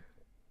Body,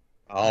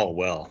 Oh,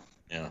 well.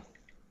 Yeah.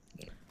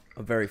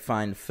 a very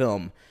fine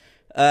film.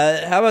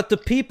 How about the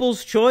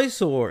People's Choice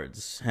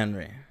Awards,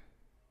 Henry?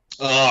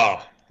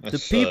 Oh. The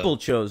that's, people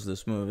chose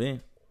this movie.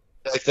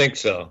 I think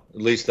so.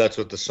 At least that's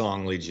what the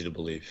song leads you to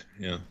believe.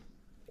 Yeah.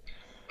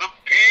 The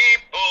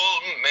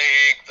people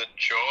make the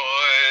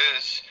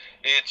choice.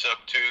 It's up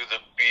to the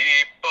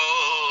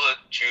people that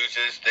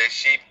chooses they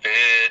see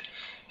fit.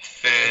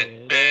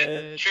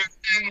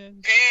 Choosing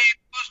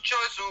People's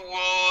Choice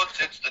Awards.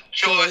 It's the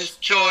choice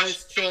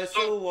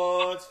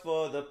Awards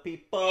for the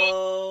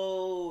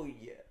people.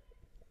 Yeah.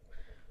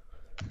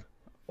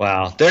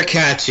 Wow. They're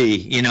catchy.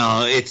 You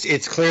know,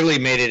 it's clearly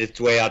made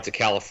its way out to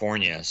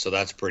California, so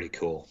that's pretty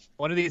cool.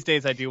 One of these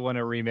days, I do want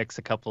to remix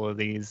a couple of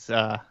these.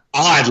 Oh,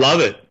 I'd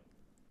love it.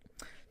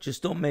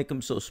 Just don't make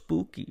them so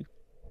spooky.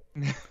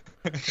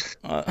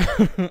 All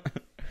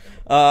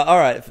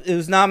right. It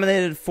was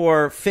nominated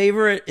for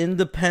Favorite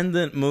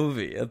Independent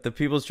Movie at the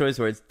People's Choice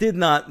Awards.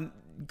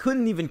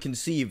 Couldn't even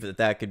conceive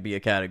that could be a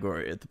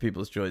category at the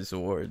People's Choice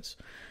Awards.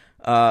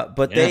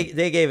 But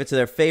they gave it to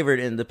their favorite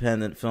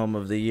independent film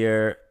of the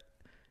year,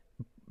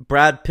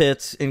 Brad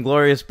Pitt's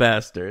Inglourious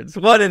Bastards.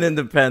 What an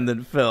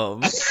independent film.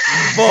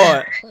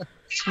 Boy,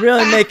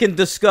 really making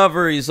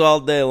discoveries all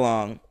day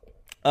long.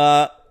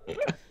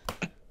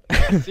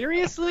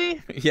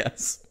 Seriously?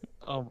 Yes.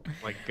 Oh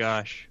my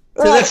gosh.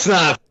 That's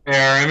not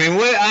fair. I mean,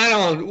 what? I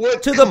don't.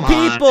 What? To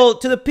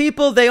the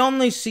people, they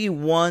only see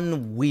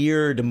one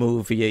weird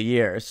movie a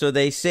year, so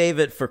they save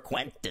it for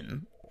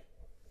Quentin.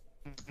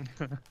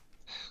 Yeah.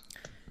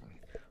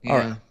 All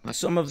right.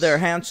 Some of their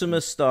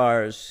handsomest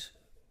stars,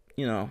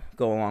 you know,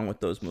 go along with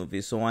those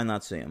movies, so why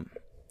not see them?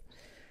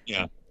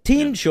 Yeah.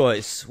 Teen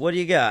Choice, what do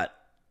you got?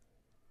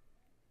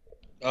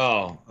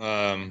 Oh.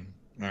 All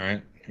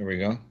right. Here we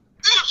go.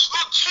 It's the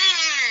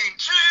teen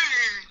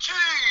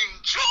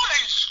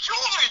choice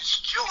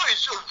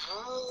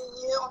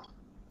award.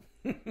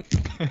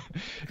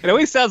 It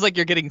always sounds like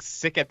you're getting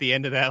sick at the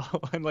end of that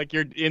one, like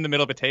you're in the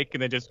middle of a take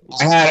and then just.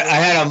 I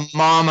had a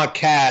Mama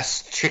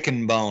Cass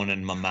chicken bone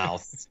in my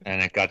mouth,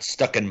 and it got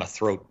stuck in my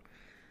throat.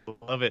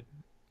 Love it.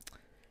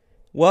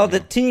 Well, the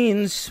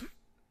teens,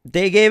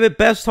 they gave it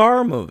Best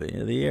Horror Movie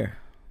of the Year.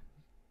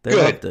 They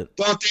loved Good. it.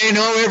 Don't they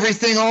know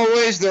everything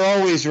always? They're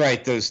always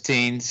right, those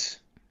teens.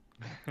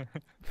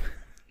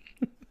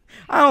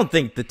 I don't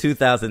think the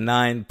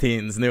 2009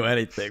 teens knew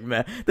anything,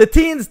 man. The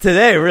teens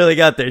today really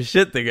got their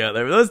shit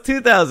together. Those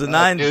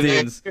 2009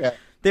 teens,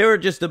 they were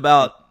just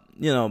about,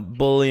 you know,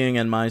 bullying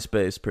and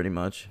MySpace, pretty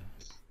much.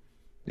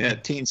 Yeah,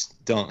 teens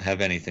don't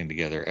have anything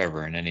together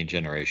ever in any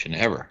generation,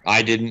 ever.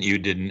 I didn't, you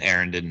didn't,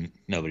 Aaron didn't,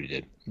 nobody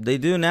did. They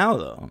do now,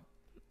 though.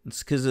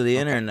 It's because of the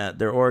internet.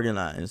 They're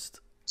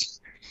organized.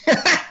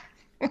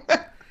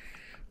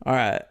 All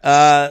right.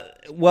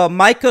 Well,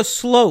 Micah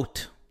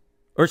Sloat.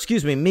 Or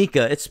excuse me,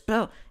 Mika.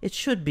 It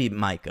should be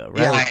Micah,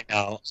 right? Yeah, I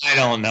know. I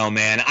don't know,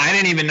 man. I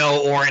didn't even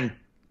know Oren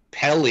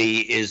Peli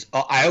is.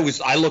 I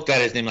looked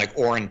at his name like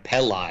Oren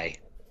Peli.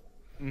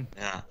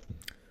 Yeah.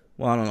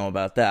 Well, I don't know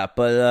about that,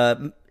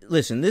 but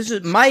listen, this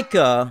is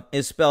Micah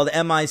is spelled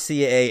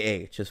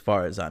Micah as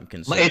far as I'm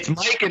concerned. It's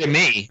Micah to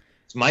me.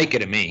 It's Micah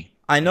to me.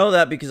 I know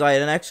that because I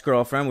had an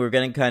ex-girlfriend. We were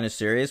getting kind of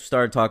serious.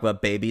 Started talking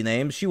about baby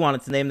names. She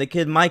wanted to name the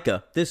kid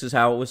Micah. This is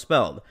how it was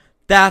spelled.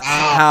 That's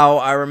how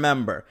I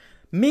remember.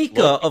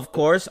 Mika, of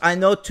course, I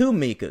know two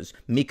Mikas.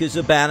 Mika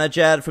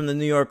Zibanejad from the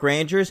New York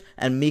Rangers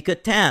and Mika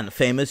Tan,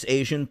 famous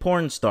Asian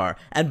porn star.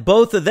 And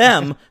both of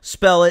them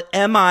spell it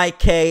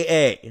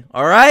M-I-K-A.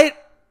 All right?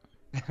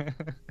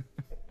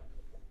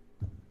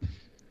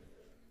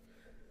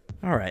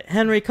 All right.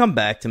 Henry, come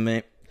back to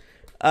me.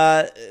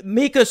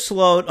 Mika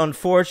Sloat,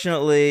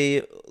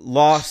 unfortunately,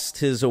 lost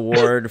his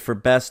award for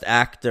Best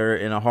Actor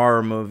in a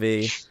horror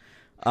movie.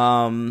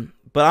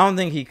 But I don't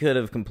think he could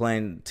have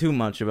complained too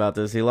much about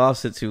this. He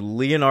lost it to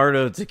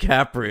Leonardo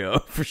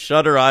DiCaprio for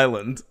Shutter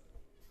Island.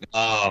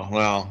 Oh,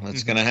 well,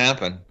 that's going to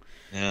happen.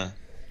 Yeah.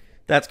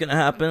 That's going to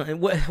happen?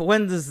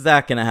 When is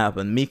that going to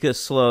happen? Mika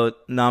Sloat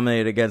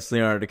nominated against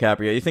Leonardo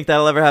DiCaprio. You think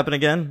that'll ever happen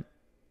again?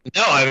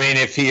 No, I mean,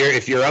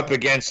 if you're up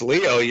against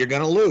Leo, you're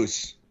going to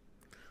lose.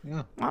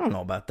 Yeah. I don't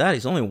know about that.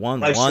 He's only won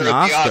Let's one look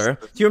at the Oscar.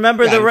 Oscars. Do you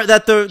remember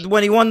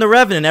when he won The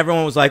Revenant,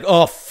 everyone was like,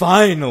 "Oh,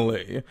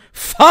 finally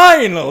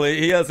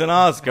he has an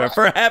Oscar,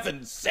 for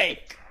heaven's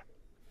sake."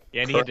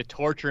 Yeah, and he had to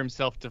torture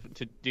himself to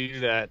do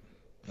that.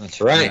 That's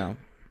right. Yeah.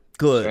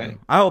 Good. That's right.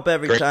 I hope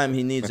every Great. time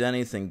he needs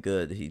anything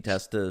good, he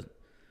has to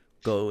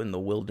go in the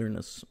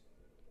wilderness.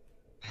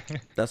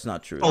 That's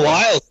not true. A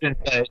while since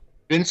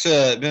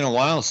been a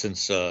while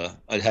since I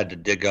had to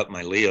dig up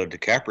my Leo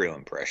DiCaprio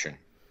impression.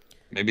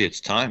 Maybe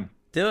it's time.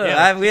 Dude,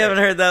 Yeah, we haven't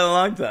heard that in a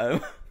long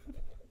time.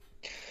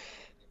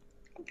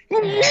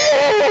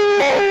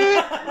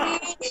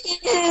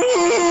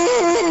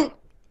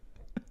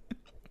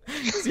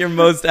 It's your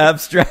most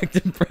abstract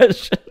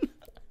impression.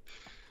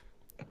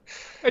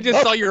 I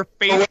just saw your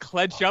face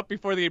clench up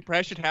before the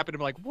impression happened.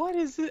 I'm like, what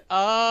is it?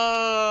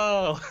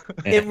 Oh.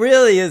 It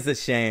really is a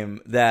shame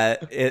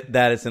that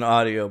it's an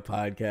audio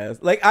podcast.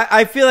 Like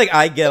I feel like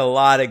I get a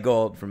lot of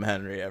gold from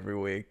Henry every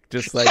week.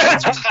 Just like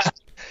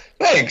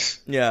Thanks.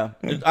 yeah,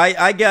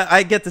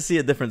 I get to see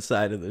a different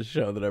side of this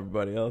show than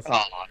everybody else.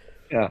 Oh,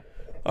 yeah.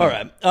 All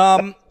right.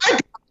 I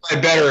got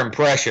my better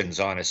impressions,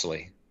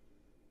 honestly.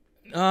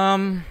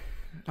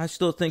 I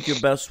still think your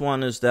best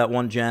one is that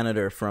one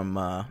janitor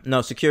from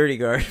security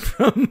guard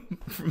from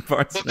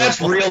Barnes. Well, that's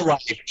real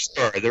life,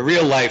 sure. The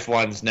real life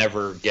ones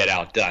never get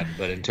outdone,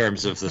 but in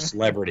terms of the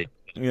celebrity,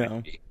 Yeah,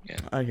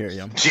 I hear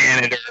you.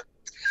 janitor.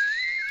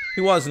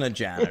 He wasn't a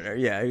janitor.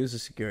 Yeah, he was a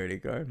security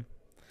guard.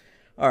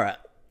 All right.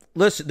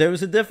 Listen, there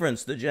was a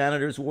difference. The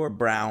janitors wore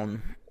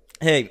brown.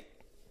 Hey.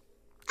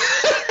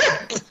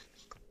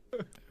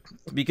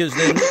 Because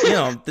they,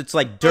 it's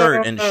like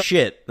dirt and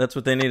shit. That's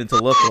what they needed to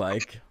look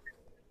like.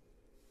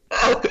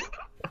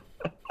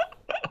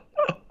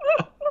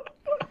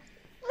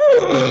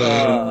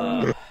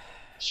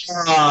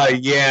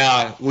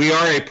 Yeah, we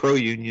are a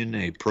pro-union,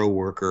 a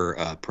pro-worker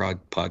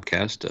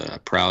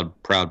podcast, proud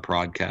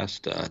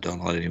podcast.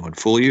 Don't let anyone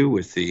fool you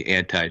with the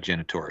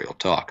anti-janitorial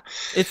talk.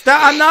 It's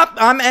that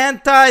I'm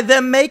anti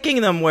them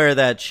making them wear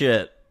that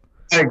shit.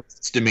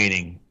 It's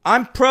demeaning.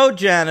 I'm pro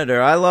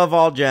janitor. I love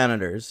all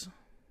janitors.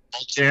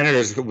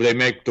 Janitors, they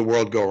make the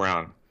world go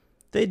round.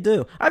 They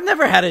do. I've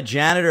never had a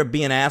janitor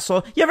be an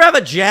asshole. You ever have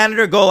a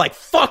janitor go like,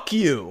 "Fuck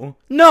you"?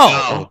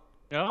 No.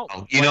 No.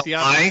 You know What's the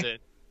why?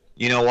 opposite?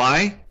 You know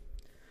why?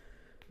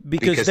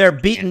 Because they're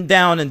beaten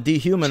down and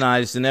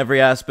dehumanized in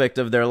every aspect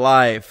of their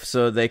life,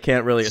 so they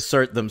can't really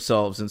assert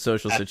themselves in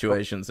social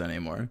situations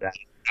anymore. That's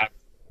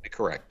absolutely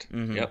correct.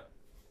 Mhm. Yep.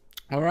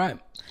 All right.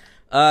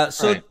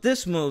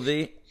 This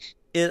movie,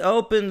 it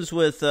opens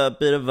with a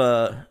bit of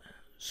a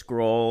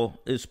scroll.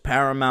 Is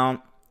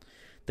Paramount.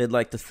 They'd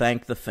like to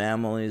thank the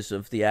families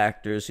of the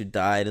actors who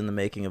died in the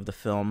making of the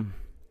film.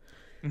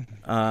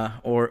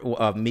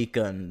 Or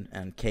Mika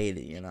and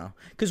Katie,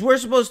 because we're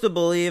supposed to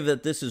believe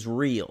that this is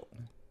real.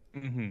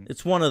 Mm-hmm.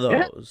 It's one of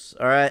those.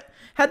 All right.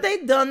 Had they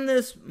done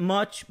this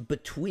much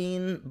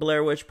between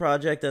Blair Witch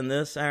Project and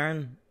this,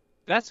 Aaron?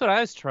 That's what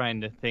I was trying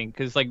to think,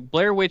 because like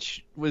Blair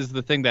Witch was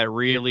the thing that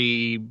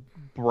really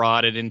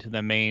brought it into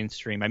the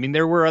mainstream. I mean,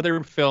 there were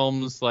other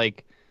films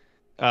like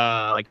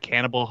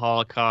Cannibal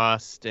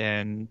Holocaust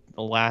and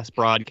The Last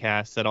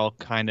Broadcast that all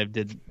kind of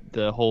did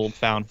the whole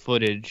found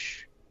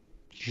footage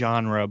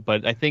genre,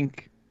 but I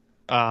think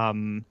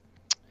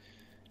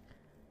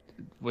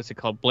what's it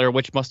called? Blair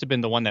Witch must have been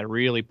the one that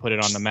really put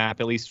it on the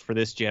map, at least for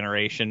this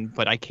generation.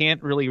 But I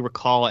can't really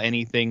recall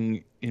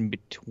anything in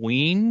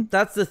between.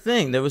 That's the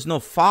thing. There was no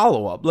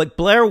follow-up. Like,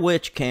 Blair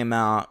Witch came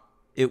out.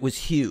 It was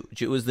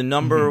huge. It was the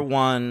number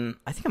one.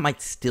 I think it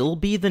might still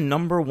be the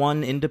number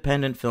one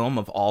independent film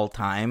of all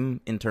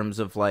time in terms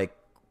of, like...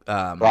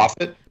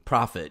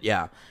 Profit,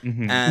 yeah.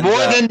 Mm-hmm. And,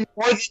 More than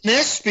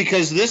this,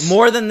 because this...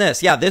 More than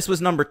this. Yeah, this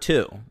was number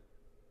 2.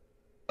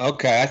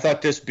 Okay, I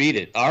thought this beat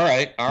it. All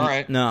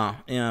right. No,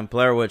 yeah,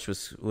 Blair Witch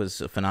was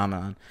a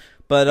phenomenon.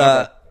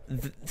 But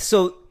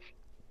so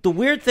the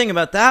weird thing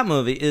about that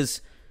movie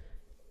is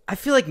I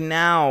feel like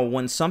now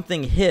when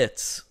something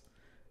hits,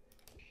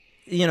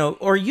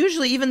 or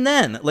usually even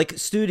then, like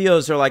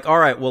studios are like, all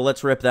right, well,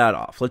 let's rip that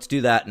off. Let's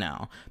do that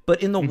now.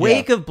 But in the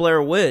wake of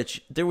Blair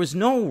Witch, there was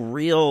no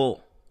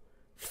real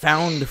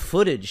found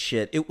footage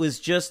shit. It was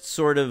just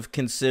sort of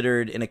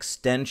considered an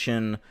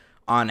extension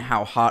on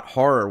how hot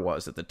horror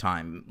was at the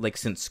time, like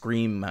since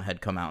Scream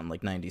had come out in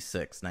like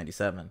 96,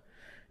 97.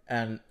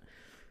 And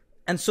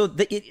so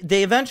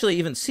they eventually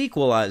even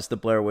sequelized the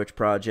Blair Witch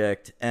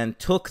Project and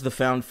took the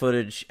found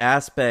footage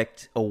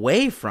aspect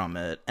away from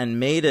it and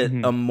made it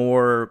a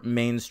more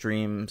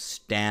mainstream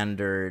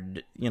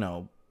standard,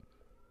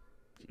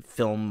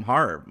 film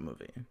horror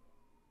movie.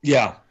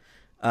 Yeah.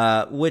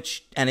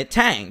 And it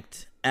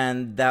tanked,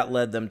 and that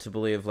led them to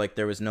believe like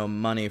there was no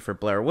money for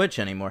Blair Witch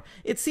anymore.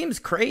 It seems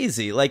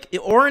crazy. Like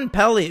Oren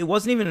Peli, it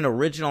wasn't even an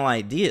original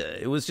idea.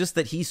 It was just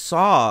that he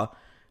saw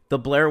the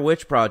Blair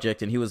Witch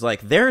Project and he was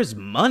like, "There's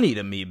money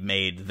to be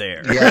made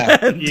there."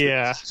 Yeah,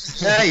 Yeah.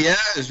 yeah.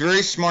 It's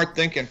very smart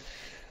thinking.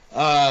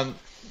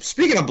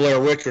 Speaking of Blair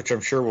Witch, which I'm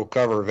sure we'll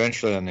cover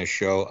eventually on this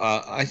show,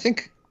 I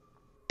think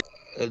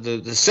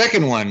the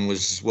second one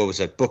was, what was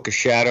that? Book of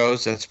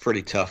Shadows. That's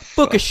pretty tough.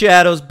 Book of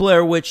Shadows,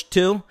 Blair Witch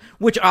 2,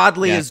 which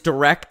oddly is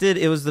directed.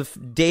 It was the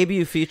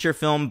debut feature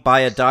film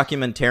by a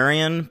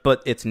documentarian,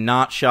 but it's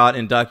not shot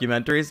in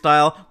documentary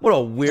style. What a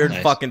weird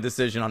fucking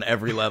decision on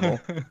every level.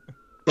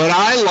 But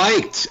I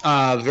liked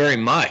very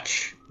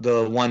much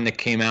the one that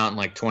came out in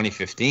like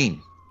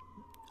 2015.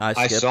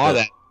 I saw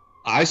that.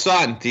 I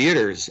saw it in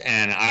theaters,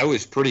 and I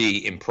was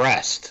pretty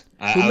impressed.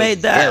 Who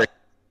made that?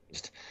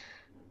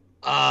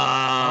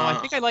 I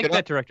think I like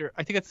that director.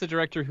 I think that's the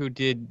director who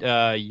did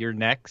You're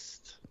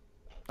Next.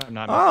 I'm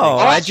not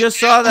mistaken. I just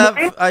saw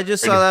that. I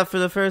just saw that for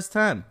the first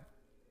time.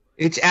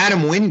 It's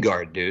Adam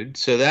Wingard, dude.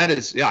 So that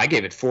is, I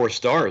gave it 4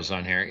 stars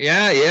on here.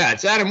 Yeah,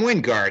 it's Adam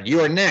Wingard.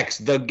 You're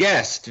Next, The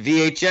Guest,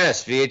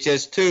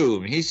 VHS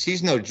 2.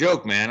 He's no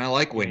joke, man. I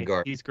like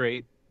Wingard. He's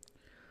great.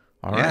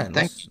 All right,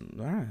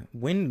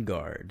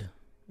 Wingard.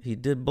 He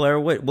did Blair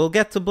Witch. We'll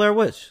get to Blair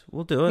Witch.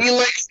 We'll do it. He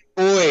likes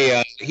your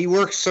boy. He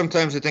works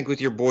sometimes, I think,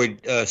 with your boy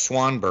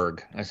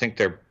Swanberg. I think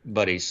they're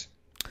buddies.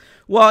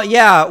 Well,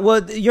 yeah.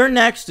 Well, Your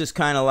Next is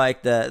kind of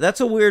like that. That's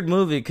a weird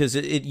movie because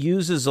it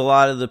uses a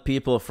lot of the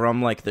people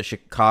from like the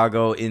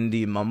Chicago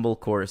indie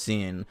mumblecore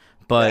scene,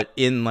 but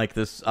in like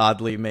this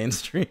oddly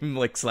mainstream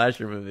like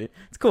slasher movie.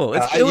 It's cool.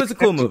 It was a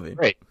cool movie.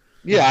 Great.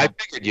 Yeah, I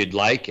figured you'd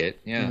like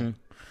it. Yeah. Mm-hmm.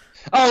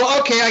 Oh,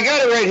 okay. I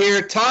got it right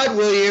here. Todd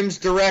Williams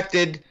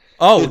directed.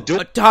 Oh,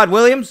 Todd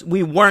Williams?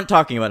 We weren't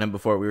talking about him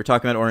before. We were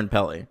talking about Oren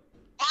Peli.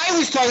 I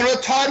was talking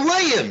about Todd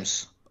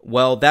Williams.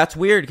 Well, that's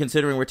weird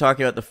considering we're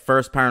talking about the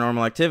first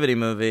Paranormal Activity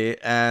movie,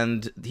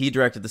 and he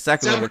directed the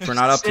second one, which we're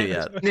not up to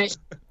yet.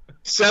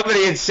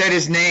 Somebody had said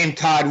his name,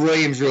 Todd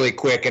Williams, really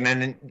quick, and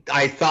then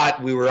I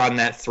thought we were on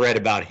that thread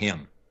about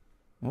him.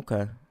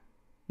 Okay.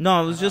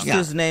 No, it was just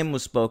his name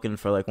was spoken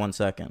for like 1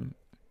 second.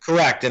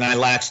 Correct, and I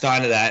latched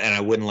onto that, and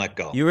I wouldn't let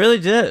go. You really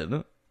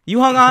did. You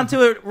hung on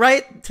to it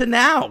right to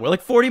now. We're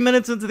like 40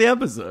 minutes into the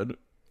episode.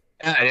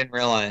 Yeah, I didn't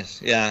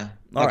realize. Yeah.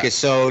 All okay, right.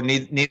 So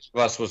neither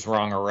of us was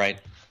wrong or right.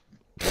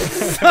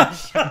 Shut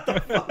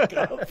the fuck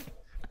up.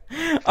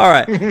 All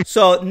right.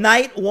 So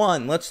night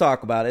one, let's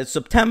talk about it. It's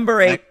September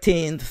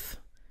 18th,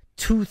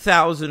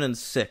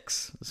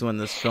 2006 is when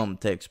this film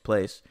takes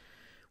place.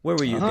 Where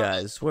were you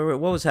guys? What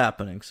was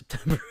happening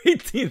September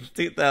 18th,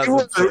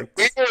 2006? We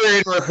were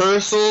in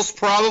rehearsals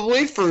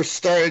probably for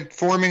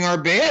forming our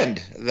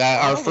band.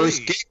 Our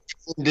first gig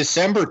was in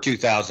December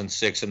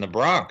 2006 in the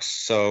Bronx.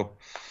 So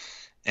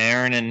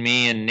Aaron and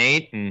me and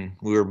Nate, and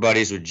we were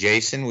buddies with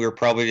Jason. We were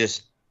probably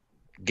just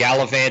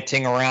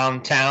gallivanting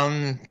around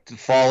town the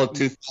fall of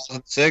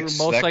 2006.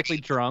 We were most likely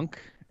drunk.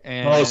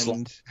 And...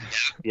 Mostly.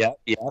 Yeah,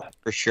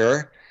 for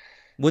sure.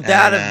 Would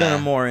that have been a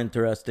more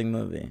interesting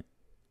movie?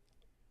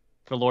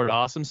 The Lord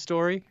Awesome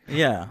story?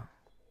 Yeah.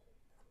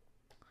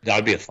 That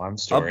would be a fun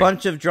story. A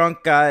bunch of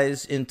drunk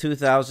guys in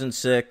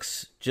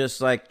 2006 just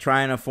like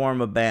trying to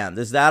form a band.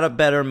 Is that a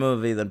better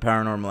movie than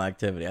Paranormal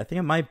Activity? I think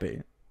it might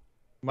be.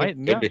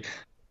 Could be.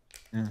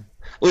 Yeah.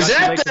 Was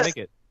that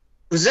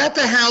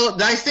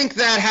the I think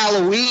that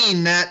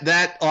Halloween,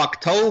 that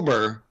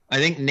October, I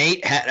think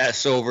Nate had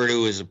us over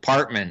to his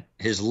apartment,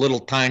 his little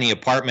tiny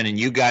apartment, and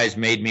you guys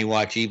made me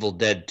watch Evil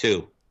Dead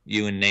 2,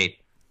 you and Nate.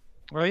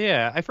 Oh,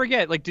 yeah. I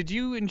forget. Like, did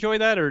you enjoy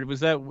that, or was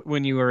that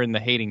when you were in the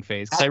hating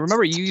phase? Because I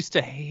remember you used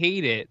to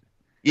hate it.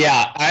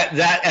 Yeah,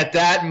 at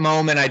that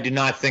moment, I do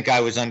not think I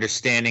was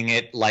understanding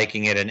it,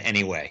 liking it in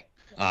any way.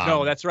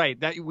 No, that's right.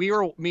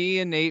 Me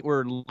and Nate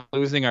were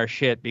losing our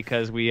shit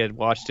because we had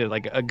watched it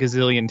like a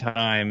gazillion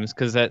times.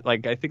 Because I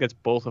think that's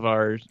both of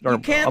ours, or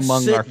among our favorite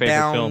films. You can't sit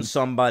down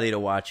somebody to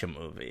watch a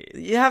movie.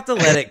 You have to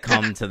let it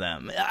come to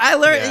them. I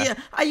learned. Yeah,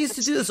 I used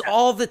to do this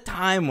all the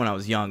time when I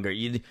was younger.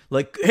 You'd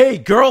like, hey,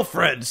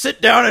 girlfriend,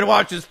 sit down and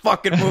watch this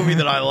fucking movie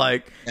that I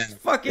like.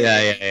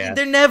 Yeah.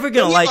 They're never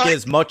gonna like it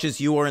as much as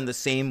you or in the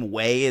same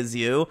way as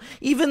you.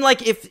 Even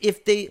like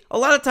if they, a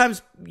lot of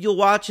times you'll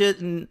watch it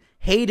and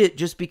hate it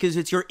just because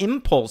it's your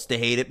impulse to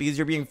hate it because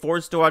you're being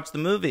forced to watch the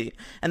movie.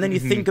 And then you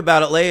think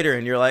about it later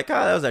and you're like, oh,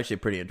 that was actually a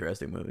pretty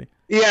interesting movie.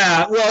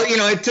 Yeah, well,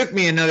 it took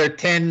me another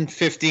 10,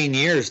 15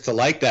 years to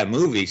like that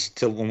movie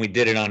till when we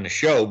did it on the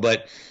show.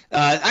 But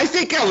I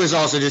think I was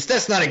also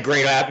that's not a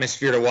great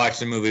atmosphere to watch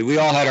the movie. We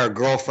all had our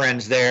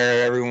girlfriends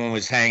there. Everyone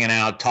was hanging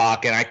out,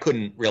 talking. I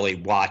couldn't really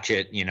watch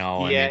it,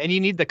 Yeah, and you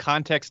need the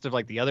context of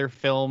like the other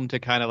film to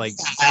kind of like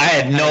I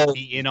had no.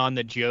 be in on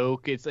the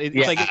joke. It's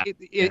Yeah. like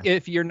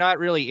if you're not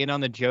really in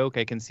on the joke,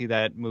 I can see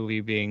that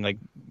movie being like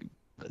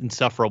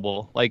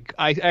insufferable. Like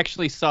I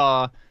actually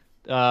saw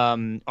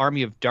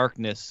Army of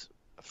Darkness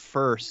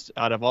first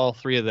out of all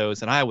three of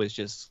those, and I was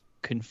just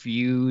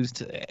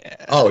confused.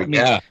 Oh,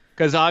 yeah.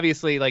 Because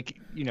obviously, like,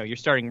 you're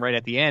starting right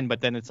at the end,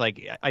 but then it's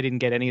like I didn't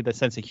get any of the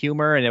sense of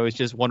humor, and I was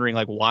just wondering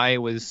like why it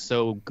was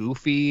so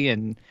goofy.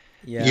 And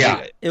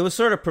yeah, it was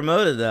sort of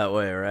promoted that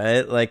way,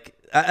 right? Like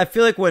I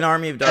feel like when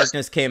Army of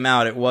Darkness came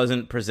out, it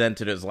wasn't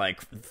presented as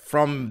like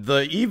from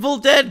the Evil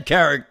Dead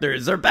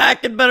characters, they're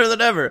back and better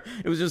than ever.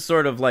 It was just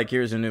sort of like,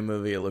 here's a new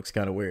movie, it looks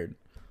kind of weird.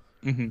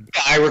 Mm-hmm.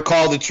 I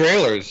recall the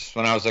trailers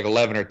when I was like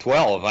 11 or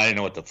 12. I didn't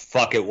know what the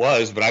fuck it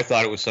was, but I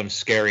thought it was some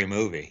scary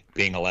movie.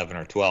 Being 11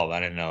 or 12,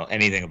 I didn't know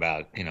anything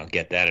about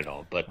get that at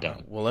all. But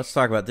well, let's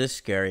talk about this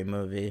scary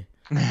movie.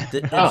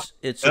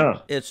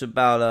 It's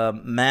about a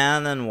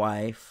man and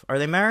wife. Are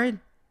they married?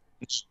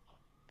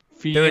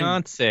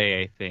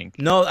 Fiance, I think.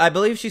 No, I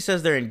believe she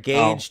says they're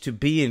engaged to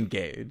be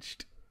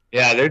engaged.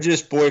 Yeah, they're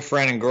just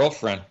boyfriend and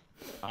girlfriend.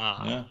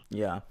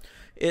 Yeah.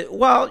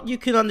 Well, you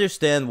can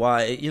understand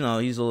why,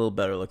 he's a little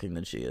better looking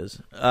than she is.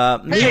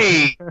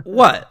 Hey,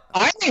 what?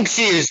 I think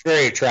she is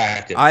very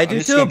attractive. I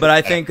do too, but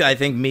I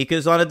think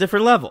Mika's on a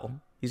different level.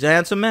 He's a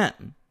handsome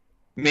man.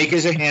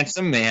 Mika's a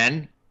handsome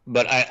man,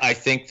 but I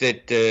think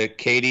that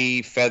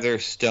Katie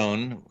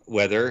Featherstone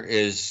Weather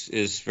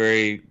is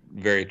very,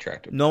 very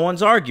attractive. No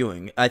one's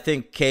arguing. I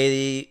think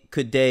Katie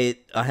could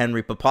date a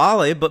Henry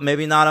Papali, but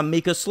maybe not a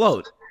Mika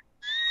Sloat.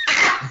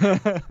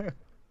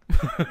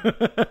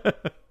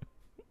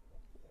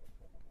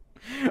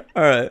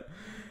 All right.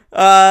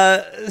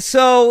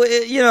 So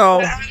I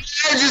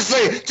just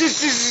say,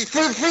 just for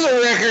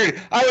the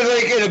record, I would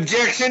like an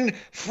objection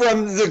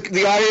from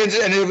the audience,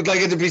 and I would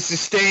like it to be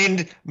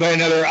sustained by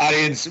another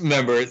audience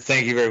member.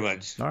 Thank you very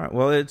much. All right.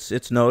 Well,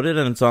 it's noted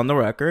and it's on the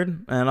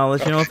record, and I'll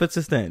let you know if it's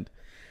sustained.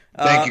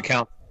 Thank you,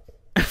 Count.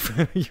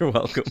 You're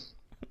welcome.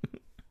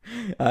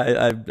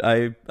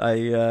 I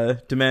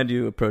demand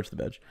you approach the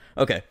bench.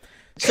 Okay.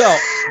 So.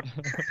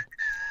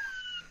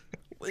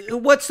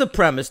 What's the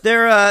premise?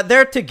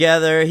 They're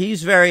together.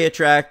 He's very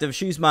attractive.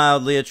 She's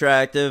mildly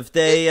attractive.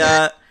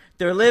 They're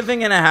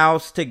living in a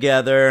house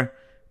together,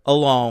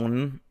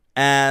 alone,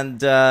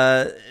 and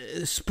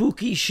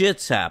spooky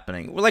shit's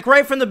happening. Like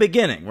right from the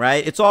beginning,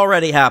 right? It's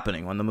already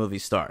happening when the movie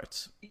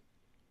starts.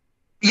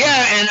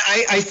 Yeah, and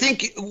I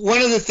think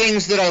one of the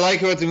things that I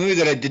like about the movie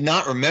that I did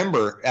not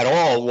remember at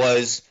all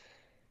was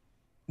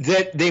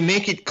that they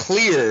make it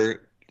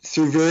clear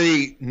through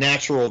very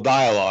natural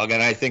dialogue,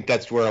 and I think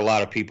that's where a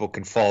lot of people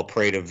can fall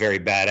prey to very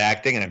bad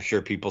acting, and I'm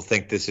sure people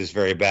think this is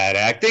very bad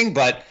acting,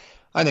 but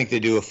I think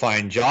they do a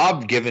fine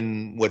job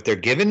given what they're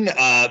given.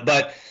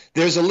 But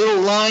there's a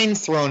little line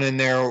thrown in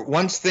there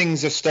once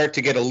things start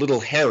to get a little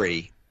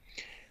hairy,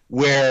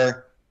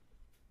 where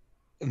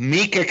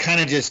Mika kind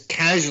of just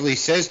casually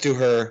says to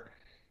her,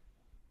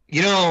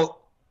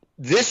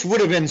 this would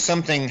have been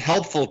something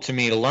helpful to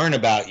me to learn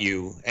about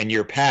you and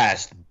your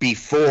past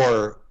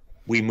before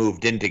we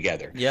moved in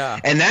together. Yeah.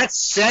 And that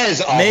says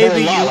a whole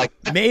lot.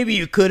 Maybe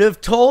you could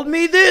have told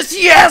me this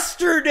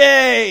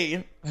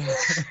yesterday.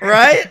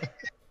 Right?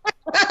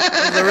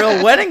 It's a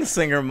real wedding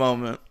singer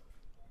moment.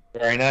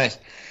 Very nice.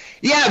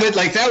 Yeah, but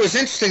that was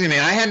interesting to me.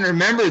 I hadn't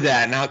remembered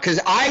that now, because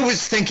I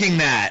was thinking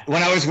that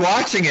when I was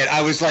watching it.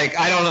 I was like,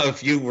 I don't know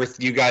if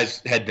you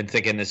guys had been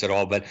thinking this at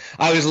all, but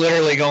I was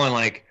literally going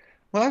like,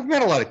 well, I've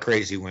met a lot of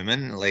crazy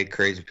women,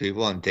 crazy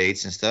people on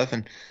dates and stuff,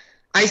 and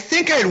I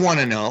think I'd want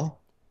to know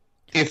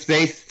if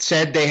they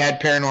said they had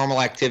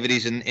paranormal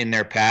activities in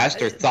their past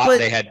or thought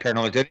they had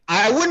paranormal activity.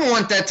 I wouldn't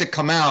want that to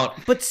come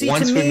out. But see,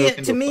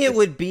 to me, it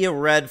would be a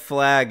red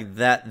flag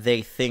that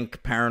they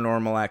think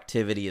paranormal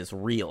activity is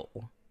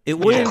real. It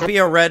wouldn't be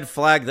a red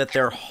flag that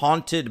they're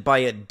haunted by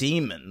a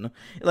demon.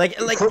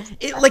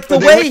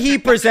 The way he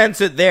presents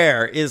it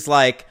there is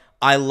like,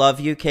 I love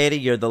you, Katie.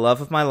 You're the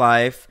love of my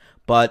life.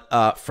 But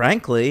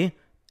frankly,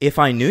 if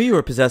I knew you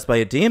were possessed by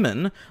a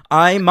demon,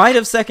 I might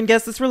have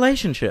second-guessed this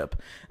relationship.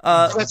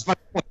 That's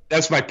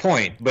my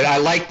point. But I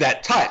like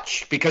that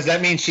touch because that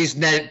means she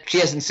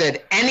hasn't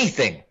said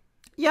anything.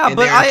 Yeah,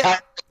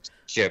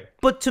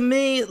 but to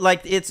me,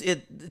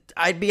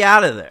 I'd be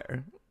out of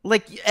there.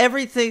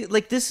 Everything,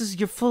 this is,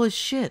 you're full of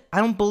shit.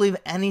 I don't believe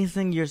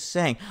anything you're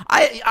saying.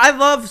 I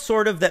love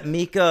sort of that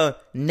Mika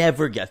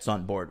never gets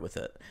on board with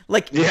it.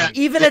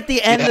 Even at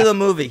the end of the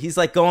movie, he's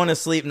going to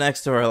sleep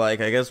next to her. I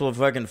guess we'll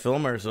fucking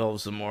film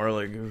ourselves some more.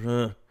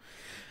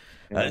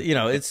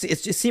 It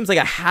just seems like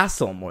a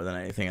hassle more than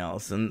anything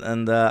else,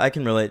 and I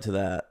can relate to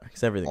that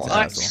because everything's a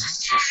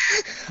hassle.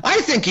 I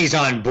think he's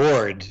on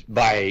board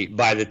by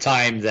the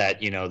time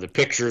that the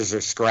pictures are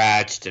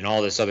scratched and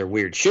all this other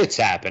weird shit's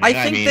happening.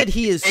 I think that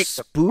he is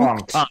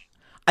spooked.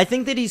 I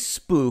think that he's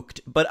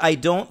spooked, but I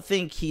don't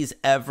think he's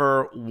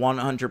ever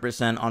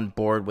 100% on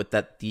board with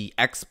that the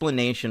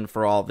explanation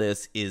for all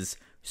this is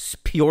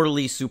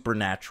purely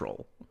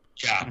supernatural.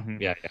 Yeah,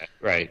 yeah,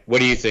 right. What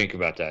do you think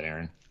about that,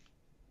 Aaron?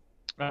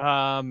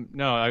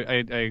 No,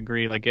 I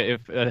agree. Like,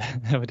 if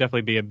that would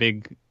definitely be a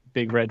big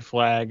red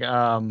flag.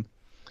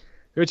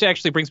 Which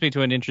actually brings me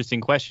to an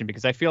interesting question,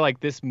 because I feel like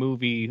this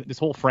movie, this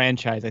whole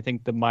franchise, I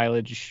think the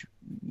mileage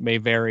may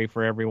vary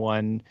for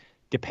everyone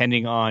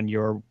depending on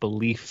your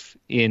belief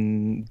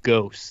in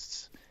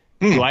ghosts.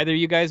 Do either of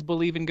you guys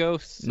believe in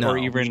ghosts? No. Or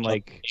even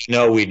like...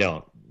 No, we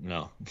don't.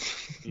 No.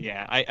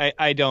 Yeah,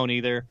 I don't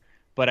either.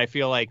 But I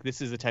feel like this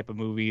is the type of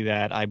movie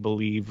that I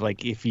believe,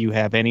 like, if you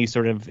have any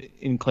sort of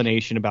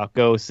inclination about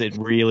ghosts, it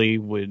really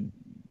would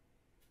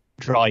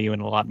draw you in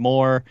a lot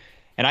more.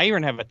 And I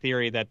even have a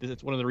theory that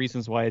it's one of the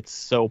reasons why it's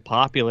so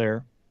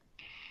popular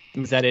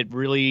is that it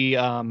really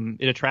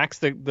it attracts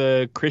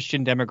the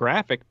Christian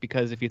demographic,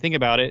 because if you think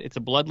about it, it's a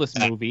bloodless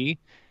movie.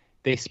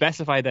 They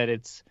specify that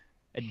it's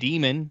a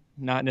demon,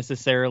 not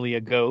necessarily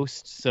a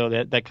ghost, so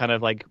that kind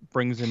of like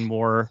brings in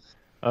more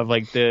of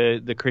like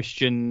the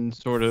Christian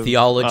sort of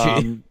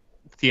theology.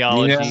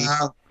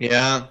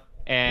 Yeah.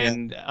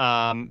 And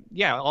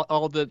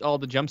all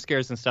the jump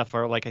scares and stuff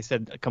are, like I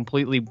said,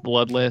 completely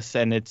bloodless,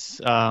 and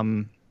it's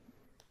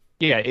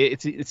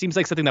it seems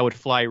like something that would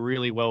fly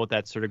really well with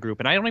that sort of group.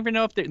 And I don't even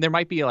know if there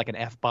might be like an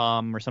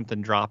F-bomb or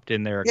something dropped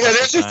in there. Yeah,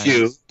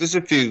 there's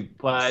a few.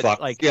 But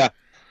like, yeah,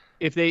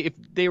 if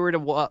they were to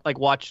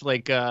watch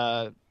like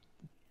a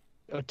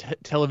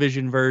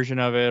television version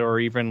of it, or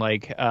even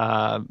like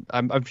I'm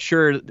not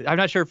sure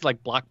if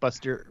like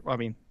Blockbuster, I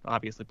mean,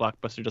 obviously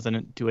Blockbuster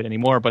doesn't do it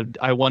anymore, but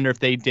I wonder if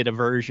they did a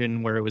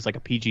version where it was like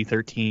a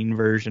PG-13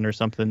 version or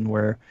something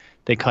where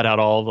they cut out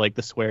all of like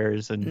the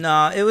swears. And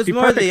no, it was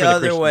more the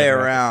other way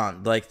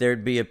around. Like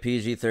there'd be a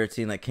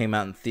PG-13 that came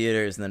out in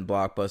theaters, and then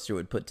Blockbuster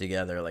would put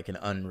together like an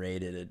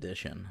unrated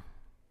edition.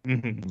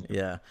 Mm-hmm.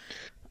 Yeah.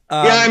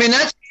 I mean,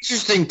 that's an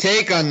interesting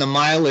take on the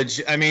mileage.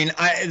 I mean,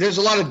 there's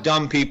a lot of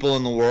dumb people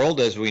in the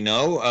world, as we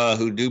know,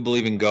 who do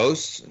believe in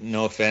ghosts.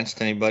 No offense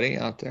to anybody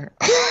out there.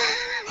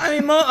 I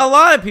mean, a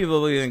lot of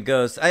people believe in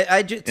ghosts.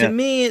 To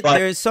me,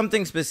 there's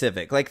something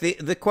specific. Like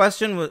the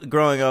question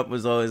growing up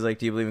was always like,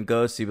 do you believe in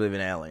ghosts? Do you believe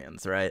in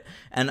aliens? Right?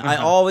 And I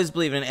always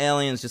believed in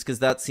aliens just because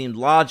that seemed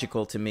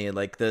logical to me.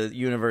 Like the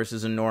universe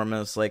is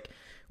enormous. Like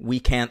we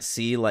can't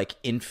see like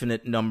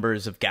infinite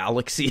numbers of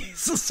galaxies.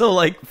 So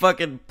like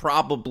fucking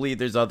probably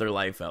there's other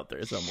life out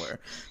there somewhere.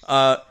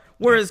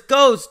 Whereas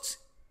ghosts,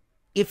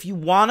 if you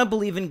want to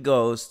believe in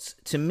ghosts,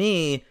 to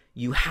me,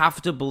 you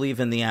have to believe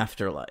in the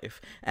afterlife.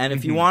 And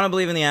if you want to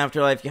believe in the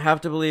afterlife, you have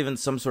to believe in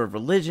some sort of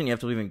religion. You have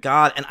to believe in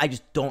God. And I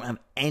just don't have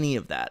any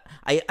of that.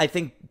 I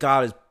think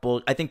God is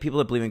I think people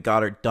that believe in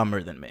God are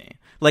dumber than me.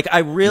 Like I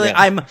really,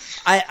 I'm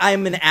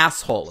an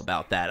asshole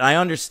about that. I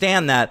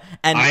understand that,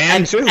 and I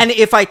am too. And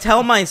if I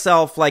tell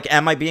myself like,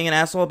 am I being an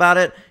asshole about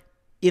it?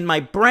 In my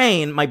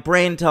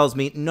brain tells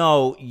me,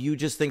 no, you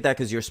just think that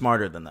because you're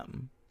smarter than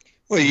them.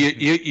 Well,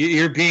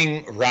 you're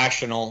being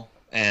rational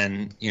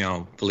and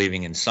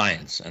believing in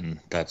science, and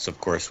that's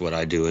of course what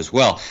I do as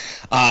well.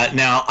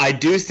 Now, I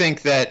do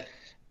think that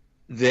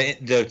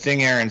the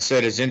thing Aaron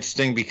said is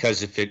interesting,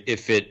 because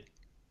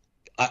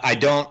I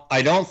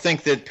don't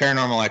think that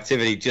Paranormal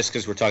Activity, just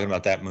because we're talking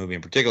about that movie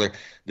in particular,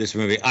 this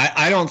movie,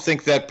 I don't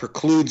think that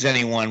precludes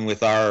anyone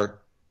with our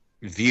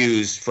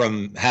views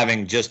from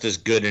having just as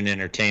good an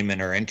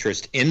entertainment or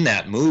interest in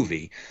that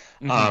movie.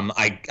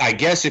 I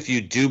guess if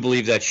you do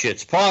believe that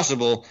shit's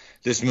possible,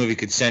 this movie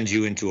could send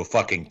you into a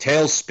fucking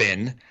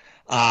tailspin.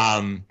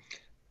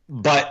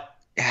 But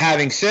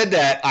having said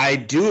that, I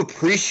do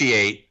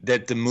appreciate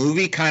that the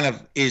movie kind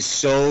of is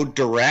so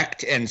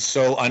direct and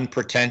so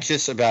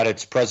unpretentious about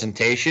its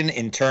presentation,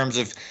 in terms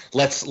of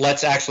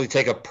let's actually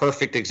take a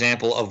perfect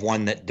example of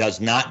one that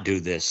does not do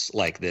this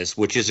like this,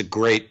 which is a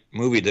great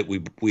movie that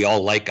we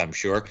all like, I'm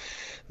sure.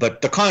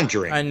 But The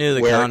Conjuring. I knew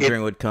The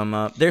Conjuring would come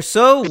up. They're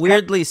so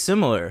weirdly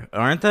similar,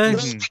 aren't they?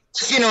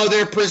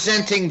 They're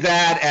presenting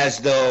that as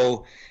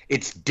though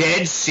it's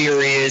dead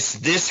serious.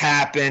 This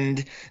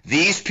happened.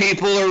 These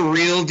people are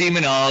real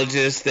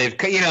demonologists. They've,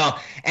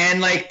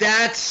 and like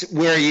that's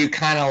where you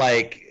kind of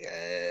like,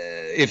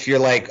 if you're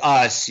like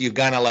us, you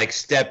gotta like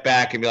step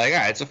back and be like, all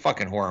right, it's a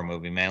fucking horror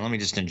movie, man. Let me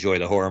just enjoy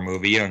the horror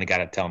movie. You don't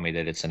gotta tell me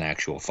that it's an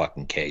actual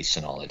fucking case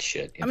and all that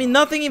shit. I mean,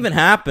 nothing even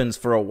happens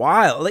for a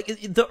while. Like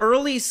the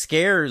early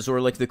scares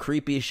or like the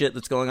creepy shit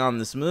that's going on in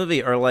this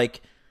movie are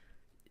like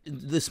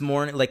this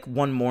morning. Like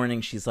one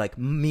morning, she's like,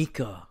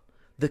 Mika,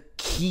 the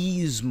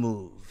keys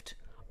moved.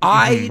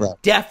 I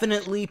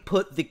definitely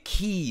put the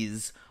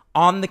keys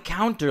on the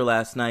counter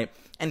last night,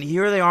 and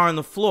here they are on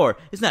the floor.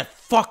 Isn't that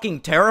fucking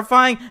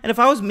terrifying? And if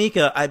I was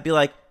Mika, I'd be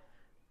like,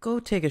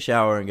 go take a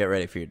shower and get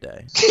ready for your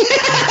day.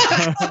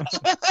 All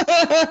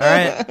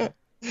right?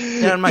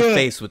 Get out of my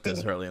face with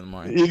this early in the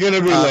morning. You're going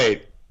to be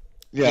late.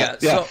 Yeah.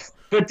 So,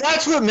 but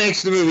that's what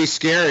makes the movie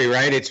scary,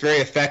 right? It's very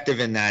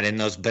effective in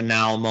those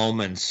banal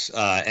moments,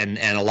 and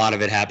a lot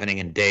of it happening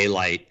in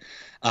daylight.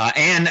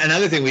 And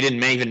another thing we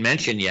didn't even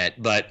mention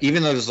yet, but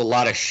even though there's a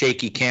lot of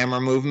shaky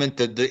camera movement,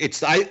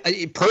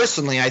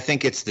 personally I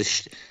think it's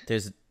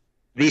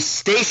the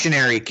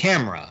stationary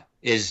camera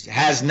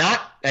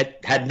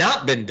had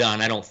not been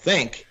done, I don't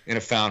think, in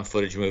a found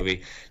footage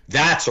movie.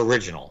 That's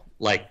original,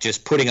 like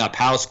just putting up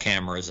house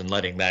cameras and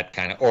letting that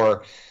kind of,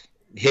 or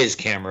his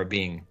camera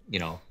being,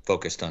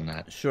 focused on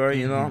that. Sure,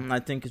 I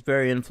think it's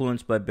very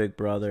influenced by Big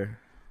Brother.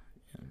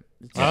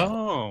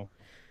 Oh.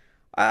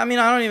 I mean,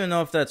 I don't even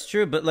know if that's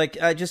true, but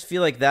like, I just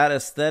feel like that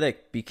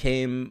aesthetic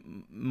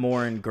became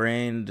more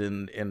ingrained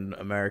in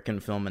American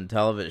film and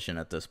television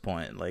at this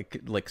point,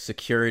 like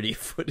security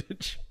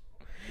footage.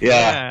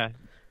 Yeah.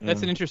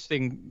 That's an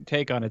interesting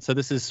take on it. So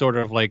this is sort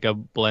of like a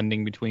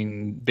blending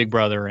between Big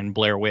Brother and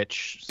Blair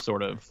Witch,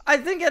 sort of. I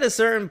think at a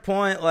certain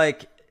point,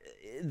 like,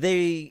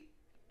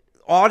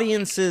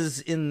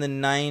 audiences in the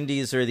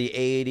 90s or the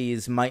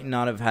 80s might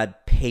not have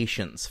had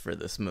patience for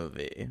this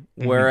movie.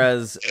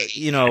 Whereas,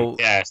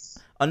 Yes.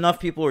 enough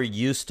people are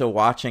used to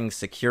watching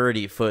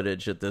security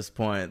footage at this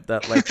point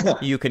that, like,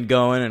 you can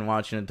go in and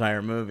watch an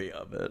entire movie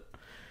of it.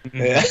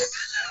 Yeah.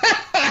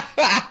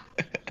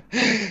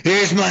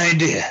 Here's my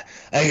idea.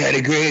 I got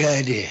a great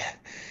idea.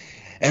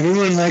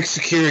 Everyone likes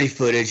security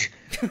footage.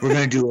 We're going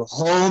to do a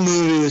whole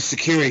movie with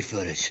security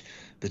footage.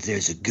 But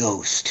there's a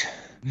ghost.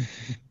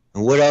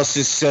 And what else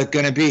is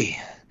going to be?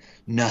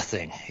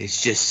 Nothing.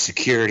 It's just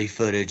security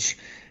footage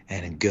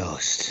and a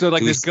ghost. So,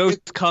 like, this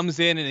ghost comes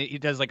in and he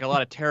does, like, a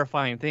lot of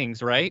terrifying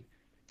things, right?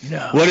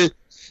 No.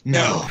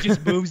 No. He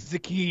just moves the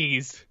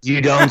keys. You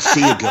don't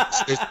see a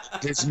ghost.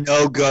 There's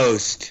no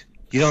ghost.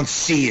 You don't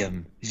see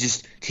him. He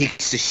just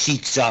takes the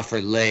sheets off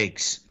her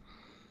legs.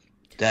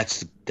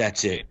 That's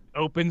it.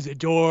 Opens a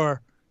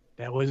door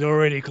that was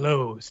already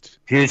closed.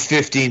 Here's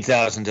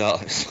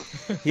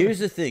 $15,000. Here's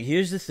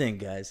the thing,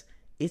 guys.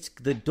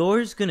 The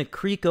door's gonna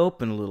creak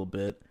open a little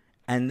bit,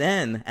 and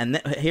then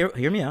hear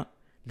me out.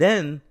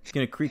 Then it's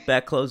gonna creak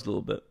back closed a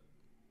little bit.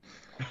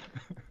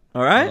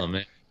 All right. Oh,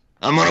 man.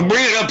 I'm gonna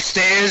bring it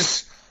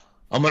upstairs.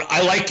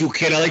 I like you,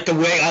 kid. I like the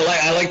way.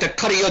 I like the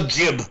cut of your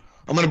jib.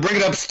 I'm going to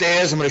bring it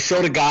upstairs. I'm going to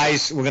show the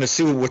guys. We're going to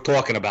see what we're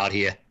talking about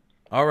here.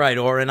 All right,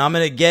 Oren. I'm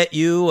going to get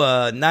you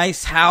a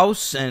nice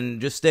house and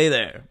just stay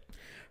there.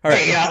 All right.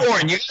 Hey,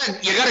 Oren, you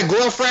got a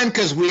girlfriend?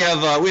 Because we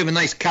have a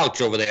nice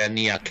couch over there in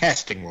the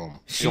casting room.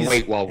 You can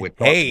wait while we're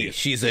talking. Hey,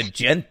 she's a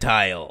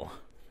Gentile.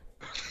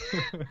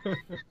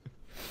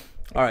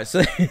 All right,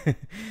 so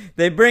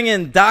they bring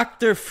in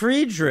Dr.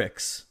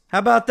 Friedrichs. How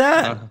about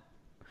that?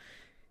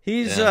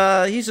 He's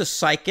a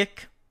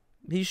psychic.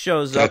 He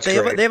shows up.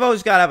 They've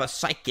always got to have a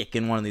psychic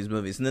in one of these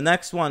movies. In the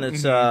next one,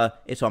 it's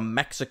a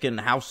Mexican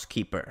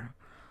housekeeper.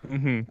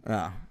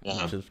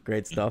 Which is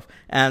great stuff.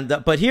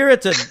 And but here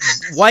it's a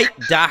white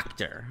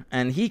doctor,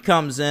 and he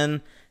comes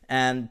in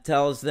and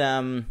tells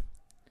them,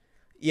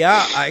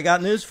 "Yeah, I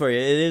got news for you.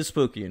 It is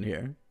spooky in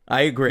here.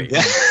 I agree."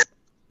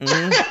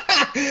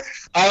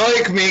 I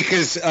like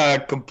Mika's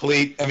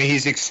complete. I mean,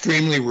 he's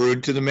extremely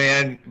rude to the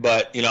man,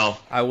 but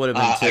I would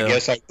have been too. I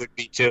guess I would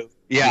be too.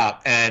 Yeah,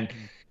 and.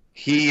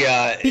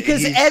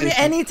 Because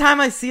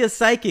anytime I see a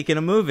psychic in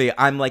a movie,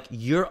 I'm like,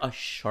 you're a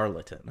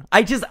charlatan.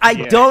 I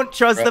don't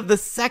trust them the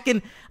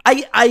second.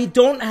 I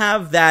don't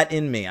have that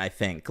in me, I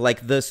think.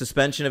 Like, the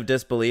suspension of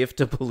disbelief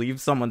to believe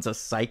someone's a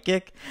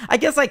psychic. I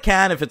guess I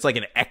can if it's like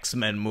an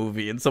X-Men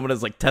movie and someone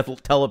has like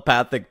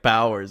telepathic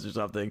powers or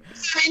something.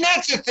 I mean,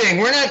 that's the thing.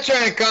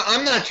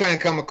 I'm not trying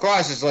to come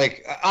across as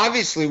like,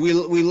 obviously we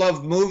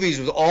love movies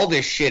with all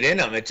this shit in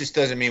them. It just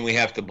doesn't mean we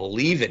have to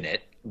believe in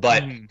it.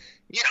 But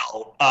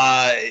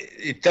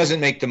it doesn't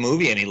make the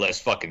movie any less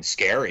fucking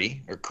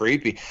scary or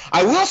creepy.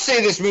 I will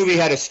say this movie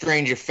had a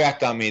strange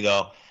effect on me,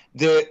 though.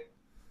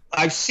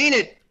 I've seen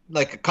it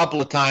like a couple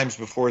of times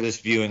before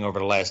this viewing over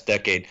the last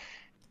decade,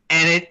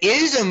 and it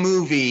is a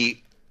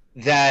movie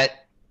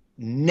that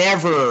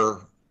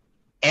never,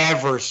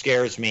 ever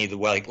scares me the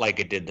way like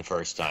it did the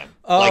first time.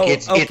 Oh, like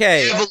it's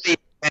okay. It's heavily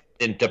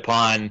dependent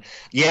upon,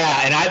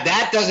 and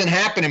that doesn't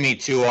happen to me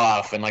too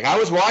often. Like, I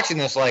was watching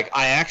this, like,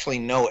 I actually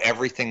know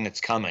everything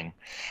that's coming,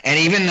 and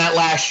even that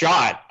last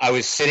shot, I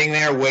was sitting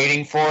there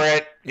waiting for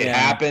it. It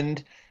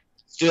happened,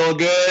 still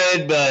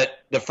good, but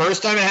the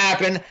first time it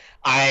happened,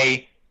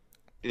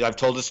 I've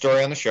told the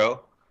story on the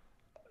show.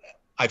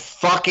 I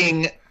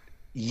fucking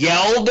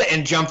yelled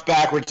and jumped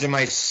backwards in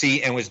my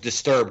seat and was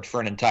disturbed for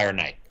an entire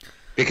night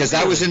because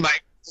that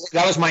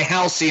was my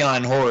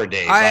halcyon horror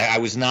days. I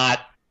was not.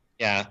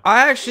 Yeah,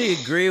 I actually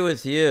agree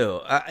with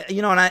you.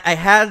 And I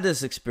had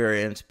this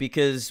experience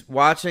because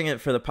watching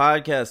it for the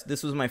podcast,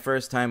 this was my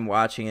first time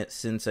watching it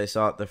since I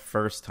saw it the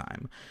first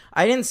time.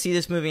 I didn't see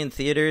this movie in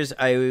theaters.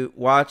 I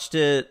watched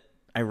it.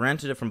 I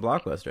rented it from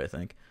Blockbuster, I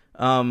think.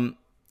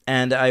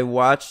 And I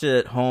watched it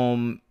at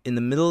home in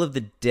the middle of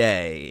the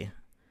day,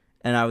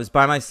 and I was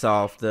by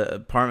myself. The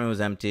apartment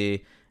was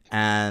empty,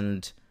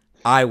 and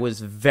I was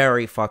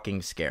very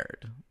fucking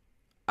scared.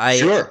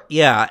 Sure.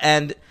 Yeah,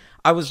 and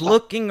I was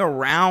looking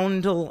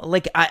around,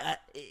 like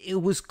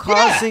it was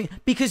causing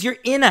because you're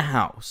in a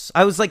house.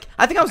 I think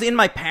I was in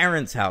my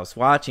parents' house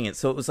watching it,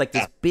 so it was like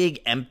this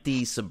big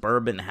empty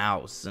suburban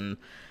house, and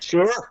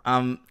Sure.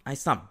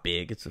 it's not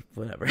big, it's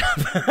whatever,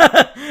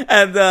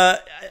 and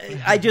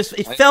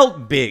it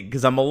felt big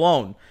because I'm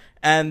alone,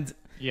 and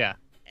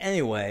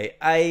anyway,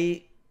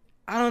 I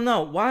don't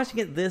know, watching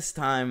it this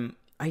time,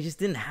 I just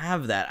didn't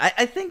have that.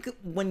 I think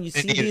when you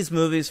see these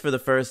movies for the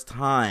first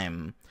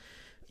time,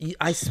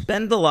 I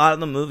spend a lot of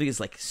the movies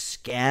like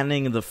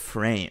scanning the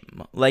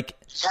frame. Like,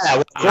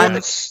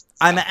 I'm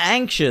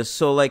anxious,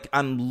 so like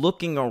I'm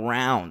looking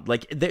around.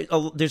 Like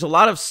there's a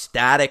lot of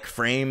static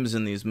frames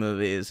in these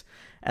movies.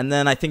 And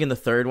then I think in the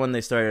third one they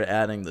started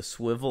adding the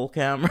swivel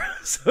camera,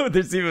 so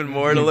there's even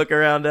more to look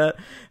around at.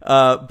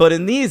 But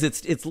in these,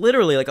 it's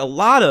literally like a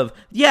lot of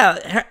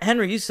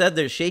Henry, you said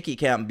there's shaky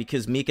cam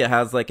because Mika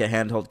has like a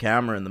handheld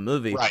camera in the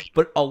movie, right?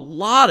 But a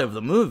lot of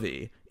the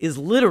movie is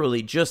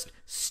literally just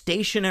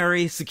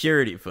stationary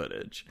security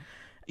footage.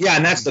 Yeah,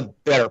 and that's the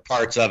better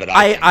parts of it.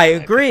 I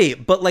agree,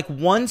 but like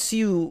once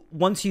you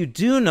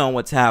do know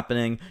what's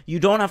happening, you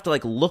don't have to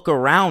like look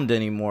around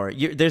anymore.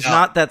 There's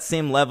not that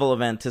same level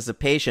of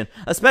anticipation,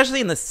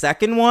 especially in the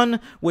second one,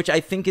 which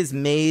I think is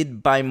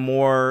made by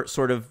more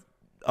sort of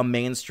a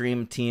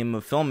mainstream team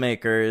of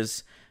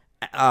filmmakers,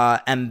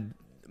 and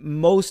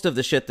most of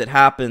the shit that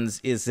happens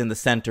is in the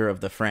center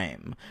of the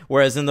frame,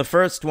 whereas in the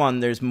first one,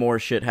 there's more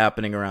shit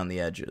happening around the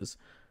edges.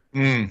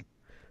 Yeah,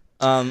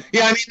 I mean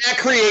that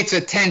creates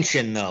a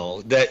tension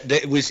though.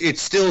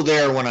 It's still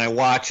there when I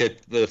watch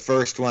it. The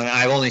first one,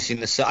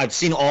 I've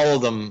seen all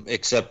of them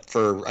except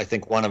for I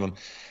think one of them.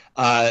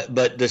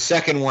 But the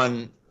second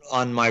one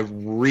on my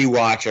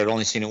rewatch, I'd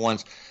only seen it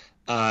once.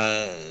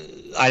 I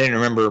didn't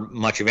remember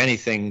much of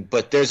anything,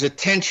 but there's a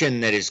tension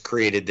that is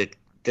created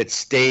that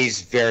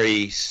stays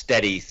very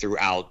steady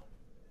throughout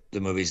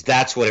the movies.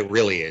 That's what it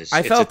really is.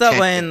 I felt that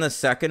way in the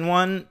second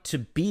one. To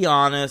be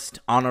honest,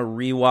 on a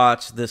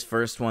rewatch, this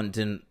first one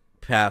didn't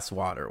pass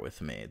water with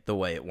me the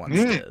way it once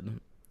did.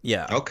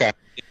 Yeah. Okay.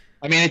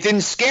 I mean, it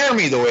didn't scare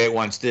me the way it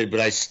once did, but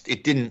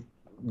it didn't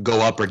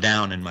go up or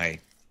down in my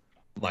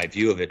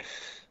view of it.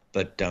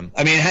 But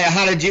I mean,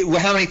 how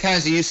many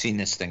times have you seen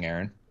this thing,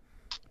 Aaron?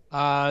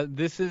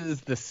 This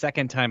is the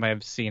second time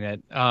I've seen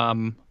it.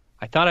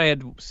 I thought I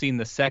had seen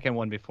the second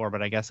one before,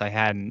 but I guess I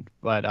hadn't.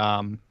 But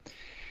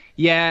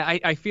yeah,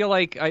 I feel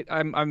like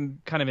I'm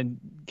kind of in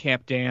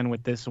Camp Dan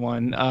with this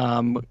one.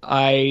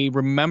 I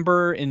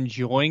remember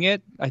enjoying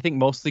it. I think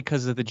mostly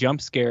because of the jump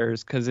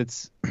scares, because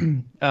it's,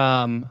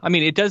 I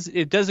mean, it does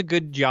a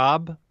good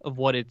job of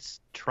what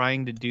it's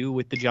trying to do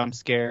with the jump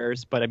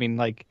scares. But I mean,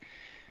 like,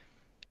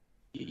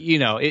 you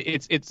know,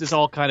 it's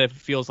all kind of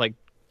feels like,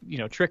 you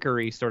know,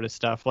 trickery sort of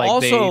stuff. Like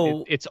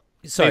also,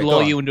 they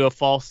lull you into a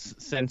false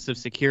sense of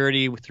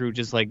security through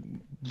just like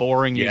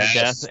boring you to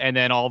death, and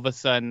then all of a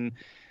sudden,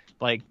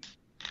 like,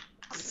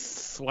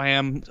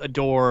 slam a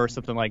door or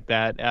something like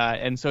that,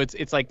 and so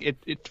it's like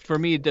it for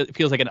me it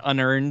feels like an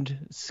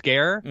unearned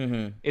scare.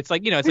 It's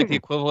like, you know, it's like the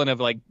equivalent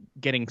of like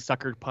getting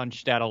sucker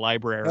punched at a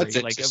library.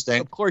 That's like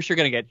of course you're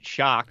gonna get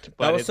shocked,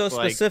 but that was so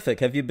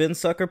specific. Have you been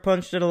sucker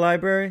punched at a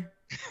library?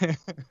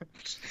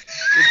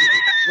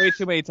 Way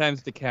too many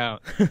times to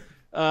count.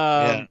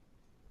 But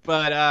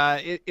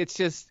it's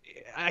just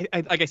I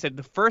like I said,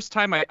 the first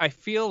time I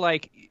feel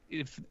like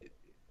if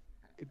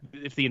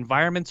the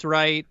environment's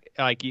right,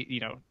 like,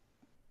 you know,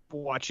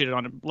 watch it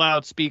on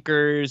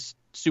loudspeakers,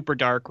 super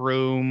dark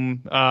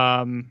room,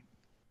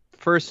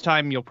 first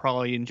time you'll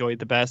probably enjoy it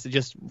the best.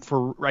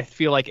 I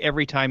feel like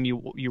every time you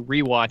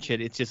rewatch it,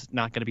 it's just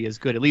not going to be as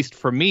good, at least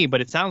for me. But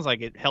it sounds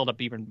like it held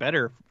up even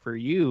better for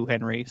you,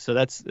 Henry. So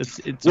it's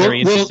very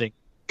interesting.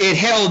 It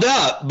held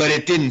up, but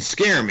it didn't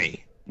scare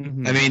me.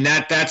 I mean,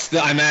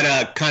 I'm at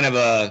a kind of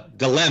a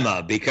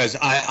dilemma because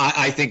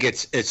I think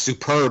it's a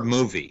superb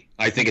movie.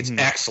 I think it's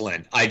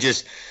excellent.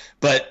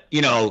 But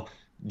you know,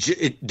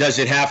 does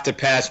it have to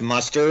pass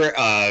muster?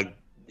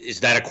 Is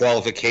that a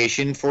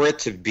qualification for it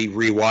to be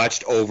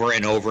rewatched over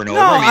and over and over?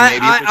 I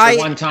mean, maybe it's a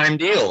one-time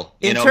deal.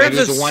 Maybe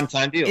it's a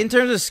one-time deal. In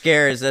terms of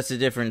scares, that's a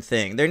different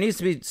thing. There needs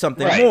to be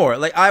something more.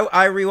 Like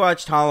I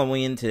rewatched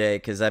Halloween today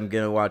because I'm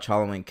gonna watch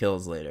Halloween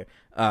Kills later.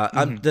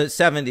 The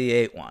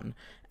 '78 one,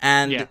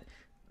 and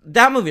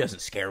that movie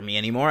doesn't scare me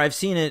anymore. I've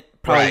seen it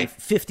probably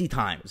 50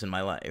 times in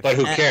my life. But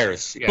who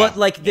cares? Yeah. But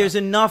like, there's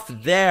enough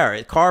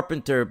there.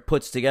 Carpenter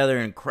puts together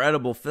an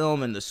incredible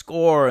film, and the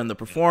score and the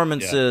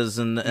performances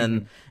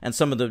and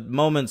some of the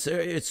moments.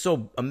 It's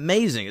so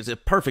amazing. It's a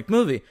perfect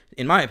movie,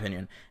 in my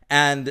opinion.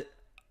 And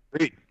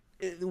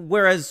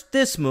whereas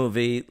this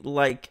movie,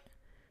 like,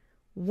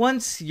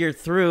 once you're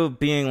through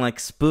being like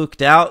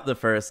spooked out the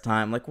first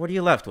time, like, what are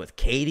you left with?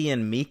 Katie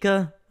and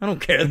Mika? I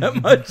don't care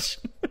that much.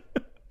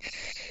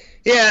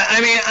 Yeah, I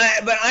mean,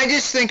 but I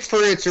just think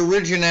for its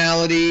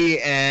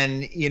originality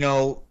and, you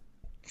know,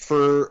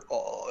 for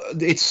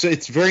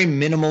it's very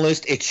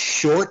minimalist. It's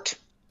short.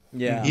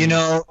 Yeah. You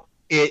know,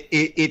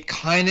 it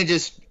kind of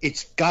just,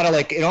 it's got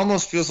it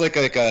almost feels like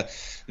a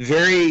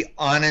very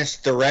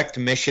honest, direct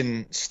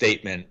mission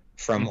statement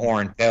from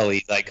Oren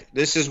Peli. Like,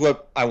 this is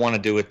what I want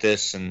to do with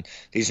this, and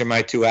these are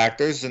my two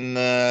actors, and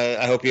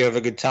I hope you have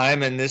a good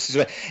time. And this is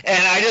what,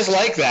 and I just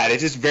like that.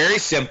 It's just very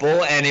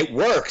simple, and it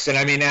works. And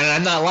I mean, and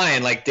I'm not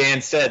lying. Like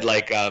Dan said,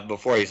 like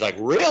before, he's like,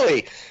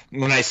 really?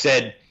 When I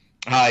said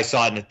how I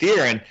saw it in the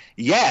theater, and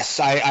yes,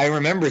 I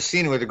remember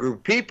seeing it with a group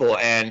of people,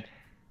 and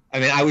I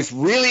mean, I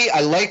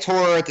liked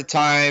horror at the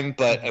time,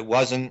 but I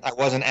wasn't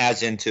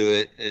as into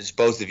it as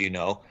both of you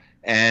know,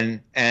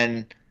 and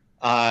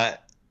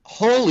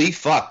holy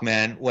fuck,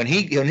 man! When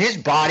his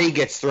body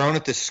gets thrown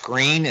at the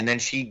screen and then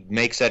she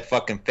makes that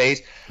fucking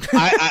face,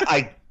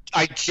 I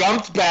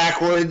jumped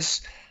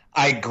backwards.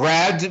 I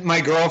grabbed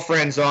my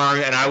girlfriend's arm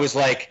and I was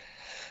like,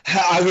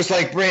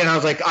 Brian, I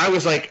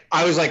was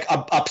like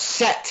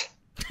upset.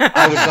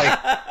 I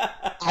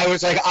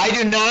was like,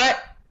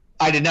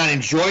 I did not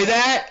enjoy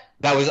that.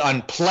 That was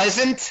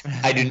unpleasant.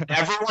 I don't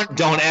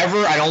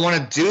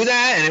want to do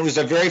that. And it was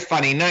a very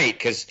funny night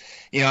because,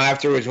 you know,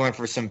 afterwards we went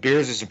for some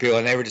beers with some people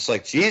and they were just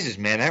like, Jesus,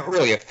 man, that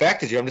really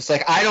affected you. I'm just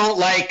like, I don't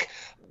like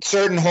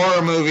certain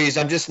horror movies.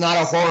 I'm just not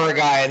a horror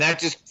guy. And that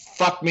just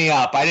fucked me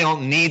up. I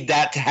don't need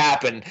that to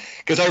happen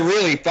because I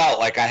really felt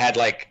like I had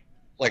like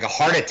a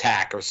heart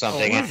attack or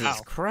something. Oh,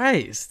 Jesus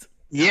Christ.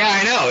 Yeah,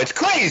 I know. It's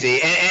crazy.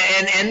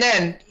 And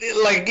then,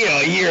 like, you know,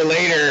 a year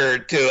later or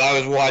two, I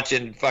was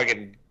watching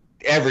fucking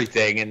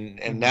everything,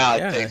 and now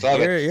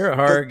you're a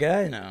horror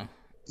guy now.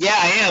 Yeah,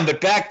 I am. But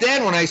back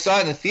then, when I saw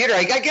it in the theater,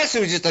 I guess it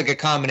was just like a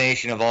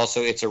combination of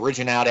also its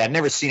originality. I'd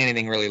never seen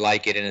anything really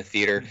like it in a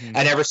theater.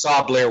 I never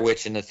saw Blair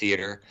Witch in the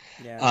theater.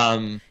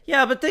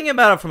 Yeah, but thinking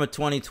about it from a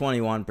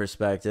 2021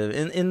 perspective,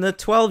 in the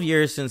 12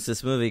 years since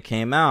this movie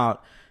came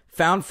out,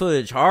 found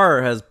footage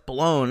horror has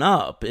blown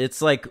up.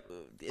 It's like,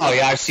 oh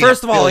yeah, I've seen.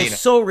 First of all, it's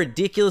so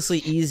ridiculously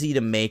easy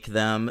to make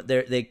them.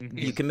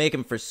 You can make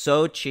them for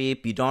so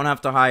cheap. You don't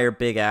have to hire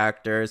big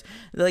actors.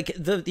 Like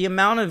the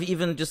amount of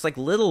even just like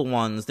little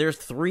ones. There's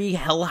 3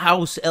 Hell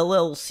House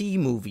LLC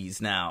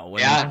movies now.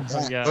 Yeah,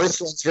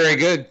 first one's very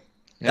good.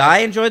 Yeah. I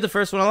enjoyed the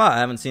first one a lot. I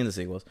haven't seen the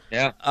sequels.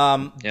 Yeah.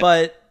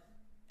 But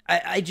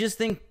I just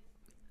think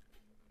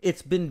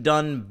it's been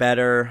done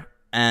better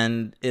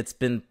and it's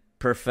been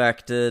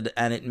perfected,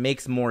 and it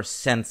makes more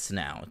sense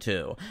now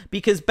too,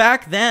 because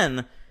back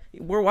then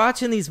we're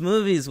watching these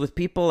movies with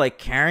people like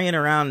carrying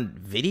around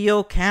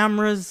video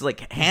cameras,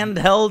 like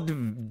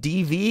handheld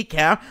DV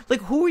cam.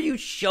 Like, who are you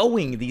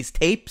showing these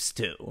tapes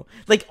to?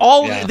 Like,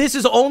 this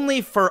is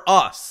only for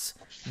us,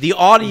 the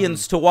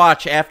audience, to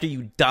watch after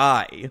you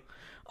die.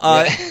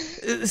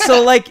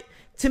 So like,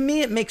 to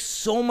me, it makes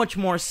so much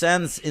more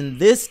sense in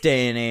this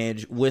day and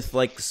age with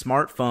like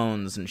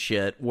smartphones and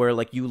shit, where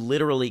like you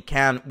literally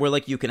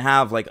you can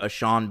have like a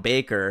Sean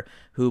Baker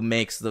who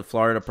makes the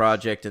Florida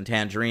Project and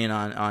Tangerine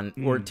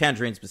or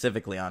Tangerine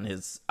specifically on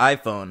his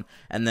iPhone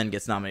and then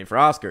gets nominated for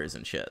Oscars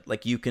and shit.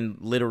 Like, you can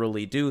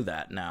literally do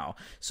that now.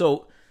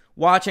 So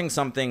watching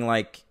something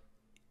like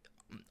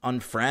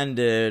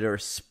Unfriended or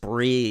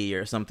Spree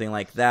or something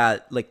like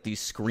that, like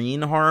these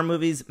screen horror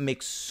movies,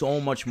 make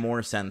so much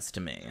more sense to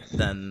me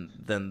than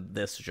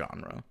this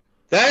genre.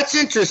 That's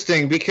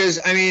interesting because,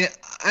 I mean,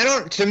 I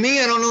don't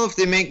know if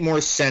they make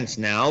more sense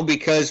now,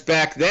 because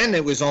back then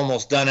it was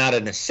almost done out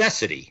of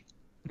necessity.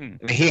 I mean,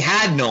 he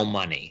had no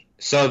money,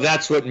 so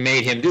that's what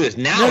made him do this.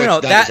 Now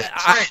it's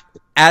done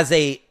as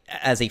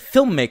a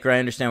filmmaker, I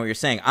understand what you're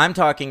saying. I'm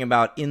talking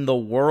about in the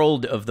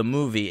world of the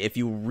movie. If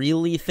you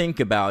really think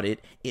about it,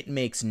 it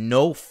makes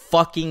no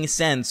fucking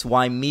sense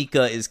why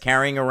Mika is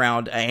carrying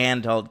around a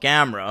handheld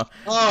camera.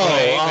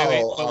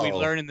 Wait. But we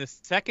learn in the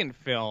second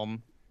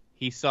film,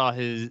 he saw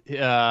his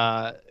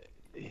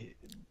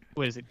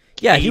what is it?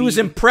 Yeah, he was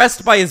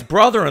impressed by his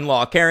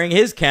brother-in-law carrying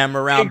his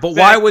camera around, but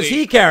why was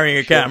he carrying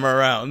a camera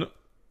around?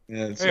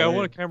 Yeah, I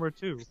want a camera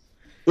too.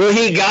 Well,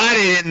 he got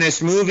it in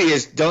this movie.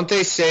 Don't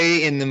they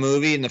say in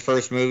the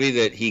first movie,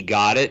 that he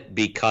got it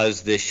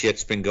because this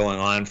shit's been going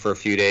on for a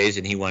few days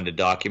and he wanted to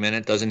document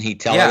it? Doesn't he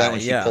tell her that when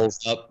she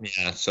pulls up?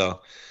 Yeah,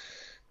 so,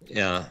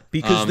 yeah.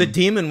 Because the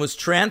demon was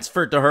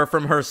transferred to her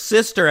from her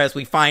sister, as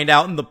we find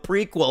out in the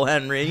prequel,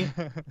 Henry.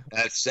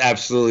 That's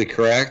absolutely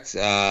correct.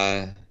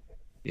 Yeah,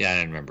 I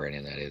didn't remember any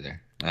of that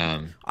either.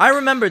 I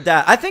remembered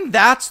that. I think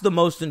that's the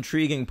most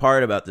intriguing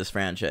part about this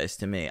franchise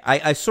to me.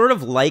 I sort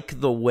of like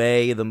the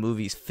way the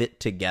movies fit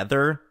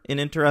together in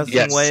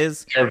interesting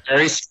ways. They're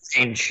very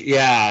strange.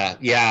 Yeah.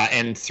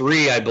 And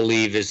 3, I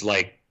believe, is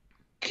like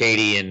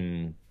Katie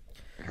and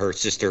her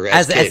sister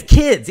as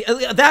kids.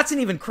 That's an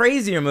even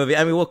crazier movie.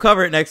 I mean, we'll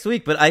cover it next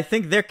week, but I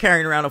think they're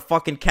carrying around a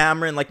fucking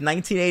camera in like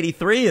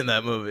 1983 in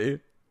that movie.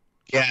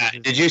 Yeah.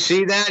 Did you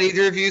see that,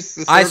 either of you?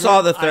 I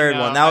saw the third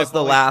one. That was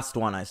the last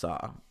one I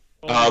saw.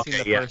 I've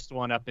seen the first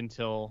one up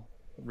until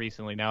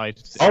recently. Now I've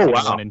seen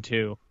 1 and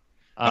 2.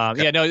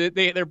 Yeah, no,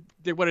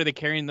 they're what are they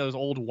carrying, those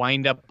old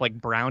wind up like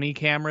brownie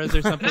cameras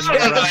or something?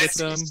 With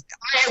them?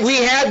 We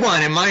had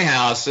one in my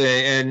house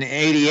in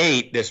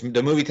 '88.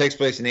 The movie takes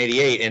place in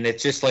 '88, and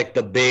it's just like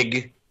the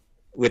big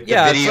with the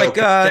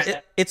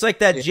video. It's like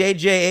that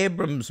J.J.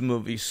 Abrams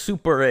movie,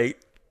 Super 8.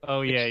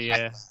 Oh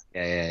yeah.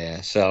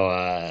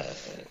 So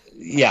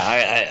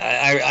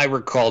yeah, I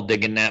recall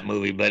digging that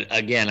movie, but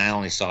again, I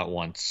only saw it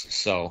once.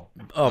 So,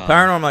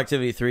 Paranormal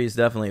Activity 3 is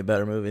definitely a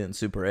better movie than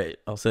Super 8.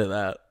 I'll say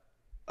that.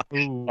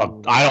 Ooh. I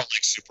don't like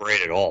Super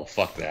 8 at all.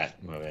 Fuck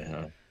that movie.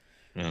 Huh?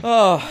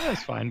 Oh, I was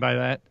fine by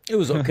that. it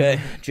was okay.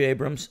 J.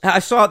 Abrams. I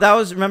saw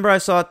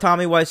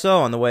Tommy Wiseau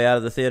on the way out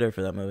of the theater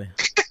for that movie.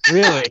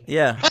 Really?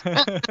 Yeah.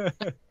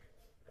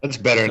 That's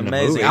better than the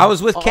Amazing. movie. I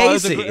was with Oh, it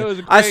was a Casey. gr- it was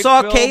a I great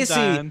saw film, Casey.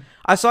 Dan.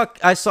 I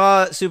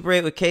saw Super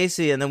 8 with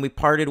Casey, and then we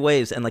parted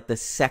ways. And like the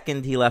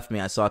second he left me,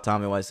 I saw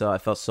Tommy Wiseau. I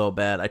felt so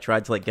bad. I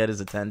tried to like get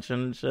his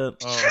attention and shit.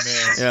 Oh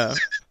man.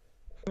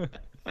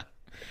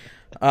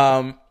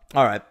 Yeah.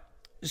 All right.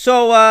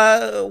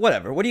 So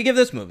whatever. What do you give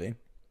this movie?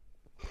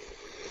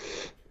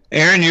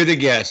 Aaron, you're the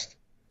guest.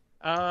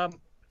 I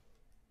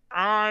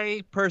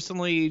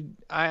personally,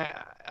 I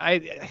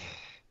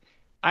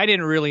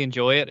didn't really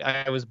enjoy it.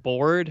 I was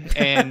bored,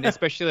 and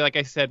especially like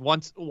I said,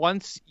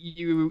 once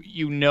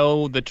you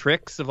know the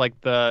tricks of like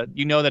that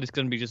it's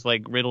going to be just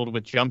like riddled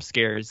with jump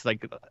scares.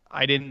 Like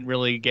I didn't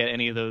really get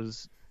any of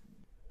those.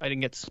 I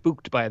didn't get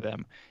spooked by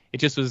them. It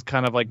just was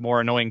kind of like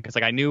more annoying because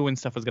like I knew when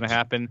stuff was going to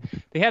happen.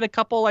 They had a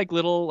couple like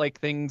little like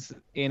things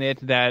in it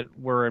that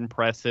were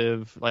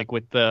impressive. Like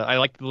I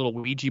liked the little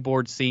Ouija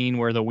board scene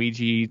where the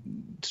Ouija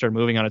started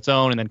moving on its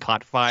own and then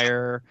caught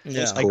fire.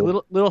 Yeah. Like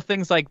little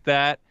things like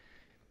that.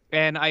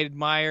 And I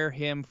admire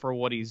him for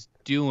what he's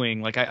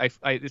doing. Like I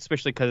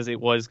especially because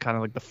it was kind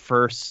of like the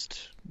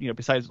first,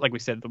 besides like we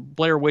said, the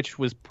Blair Witch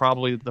was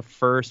probably the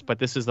first, but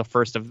this is the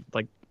first of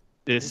like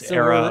this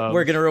era.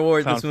 We're gonna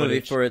reward found this movie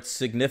footage. for its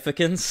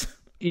significance.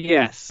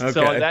 Yes. Okay.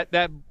 So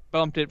that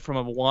bumped it from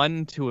a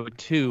 1 to a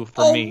 2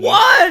 for A me.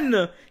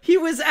 1. He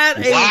was at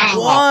a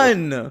Wow.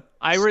 1.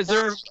 I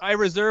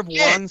reserve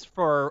ones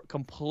for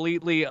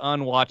completely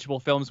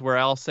unwatchable films where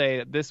I'll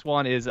say this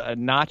one is a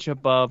notch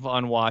above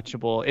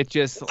unwatchable. It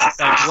just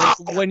like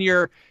when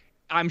you're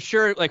I'm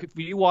sure like if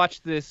you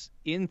watch this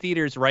in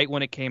theaters right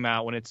when it came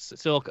out, when it's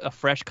still a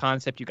fresh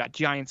concept, you got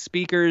giant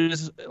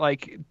speakers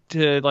like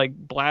to like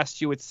blast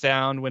you with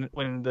sound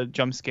when the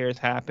jump scares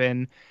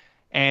happen,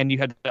 and you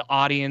had the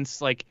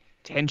audience like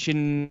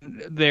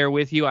tension there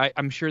with you.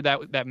 I'm sure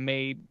that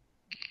may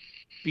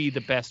be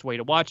the best way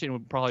to watch it,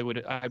 and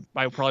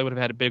I probably would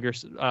have had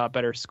a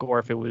better score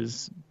if it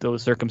was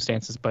those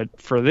circumstances. But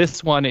for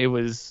this one, it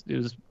was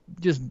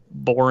just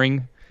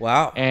boring.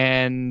 Wow.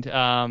 And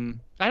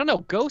I don't know,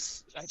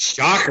 ghosts.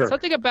 Shocker.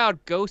 Something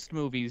about ghost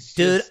movies.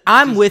 Dude, just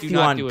I'm with do you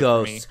not on do it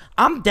for me. ghosts.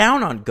 I'm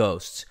down on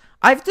ghosts.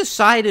 I've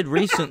decided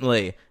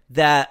recently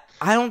that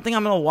I don't think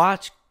I'm going to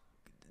watch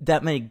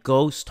that many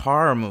ghost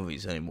horror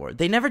movies anymore.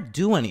 They never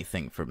do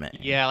anything for me.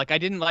 Yeah, like I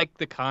didn't like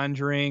The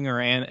Conjuring or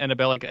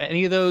Annabelle, like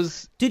any of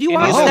those. Did you any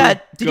watch of those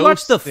that? Did you watch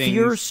ghost the things.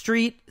 Fear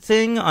Street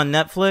thing on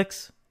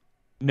Netflix?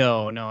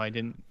 No, I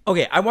didn't.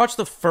 Okay, I watched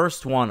the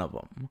first one of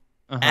them.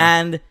 Uh-huh.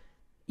 And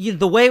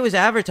the way it was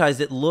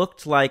advertised, it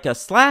looked like a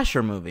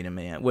slasher movie to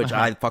me, which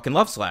I fucking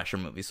love slasher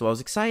movies, so I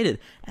was excited.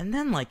 And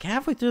then, like,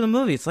 halfway through the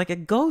movie, it's like a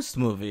ghost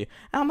movie.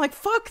 And I'm like,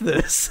 fuck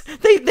this.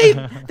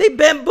 They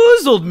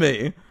bamboozled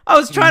me. I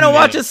was trying to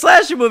watch a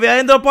slasher movie. I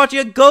ended up watching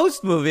a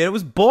ghost movie, and it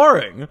was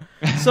boring.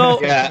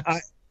 So, Yeah,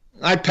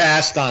 I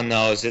passed on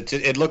those.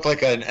 It looked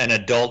like an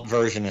adult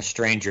version of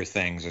Stranger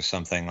Things or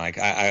something. Like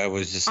I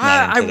was just.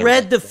 Not I into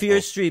read the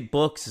Fear Street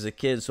books as a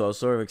kid, so I was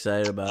sort of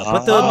excited about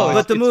it.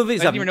 But the movies,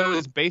 I didn't even know it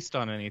was based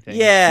on anything.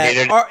 yeah,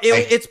 Neither did I.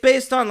 it's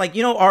based on like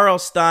R.L.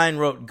 Stein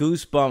wrote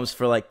Goosebumps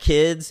for like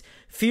kids.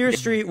 Fear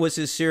Street was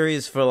his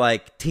series for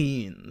like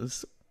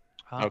teens.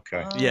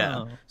 Okay.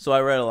 Yeah, so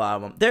I read a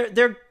lot of them.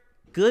 They're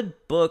good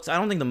books. I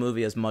don't think the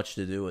movie has much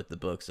to do with the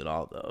books at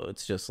all, though.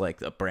 It's just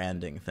like a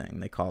branding thing.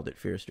 They called it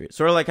Fear Street,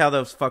 sort of like how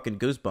those fucking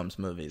Goosebumps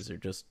movies are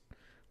just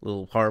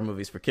little horror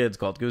movies for kids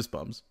called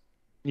Goosebumps.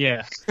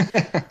 Yeah.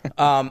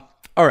 All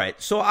right,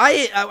 so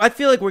I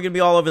feel like we're gonna be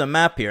all over the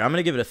map here. I'm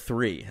gonna give it a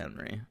 3,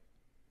 Henry.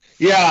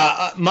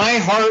 Yeah, my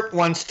heart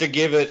wants to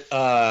give it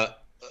a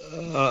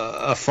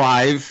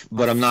 5,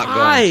 but I'm not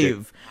going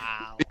to. 5.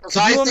 Because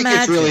Could I you think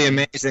it's really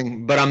imagine?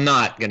 amazing, but I'm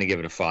not going to give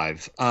it a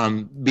 5.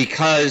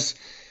 Because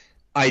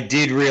I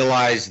did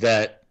realize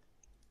that,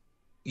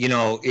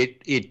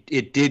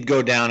 it did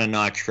go down a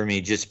notch for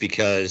me just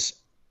because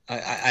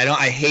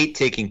I hate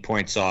taking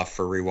points off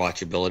for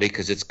rewatchability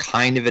because it's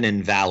kind of an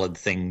invalid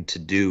thing to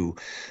do.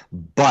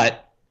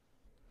 But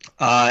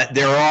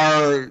there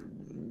are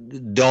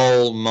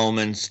dull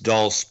moments,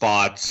 dull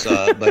spots,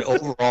 but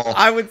overall,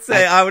 I would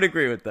say I would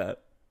agree with that.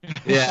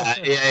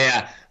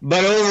 yeah.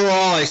 But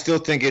overall, I still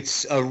think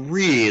it's a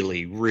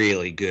really,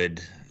 really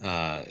good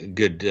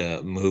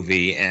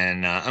movie,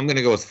 and I'm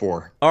gonna go with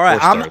 4. All right,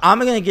 4 stars. I'm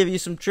going to give you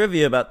some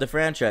trivia about the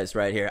franchise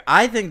right here.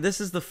 I think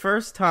this is the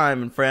first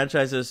time in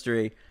franchise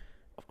history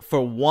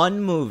for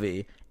one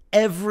movie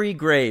every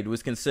grade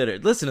was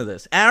considered. Listen to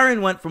this.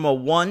 Aaron went from a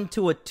 1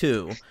 to a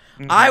 2.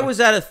 I was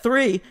at a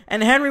 3,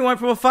 and Henry went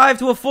from a 5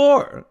 to a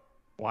 4.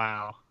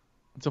 Wow.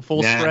 It's a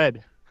full Nah.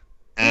 spread.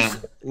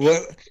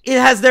 What-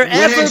 Has there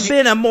ever has-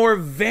 been a more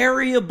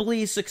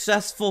variably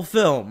successful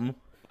film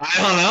I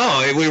don't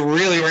know. We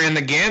really ran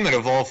the gamut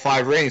of all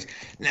 5 ratings.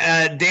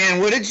 Dan,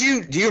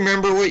 do you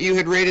remember what you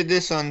had rated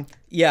this on?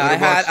 Yeah,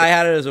 I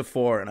had it as a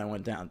 4, and I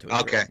went down to a 3.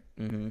 Okay.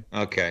 Mm-hmm.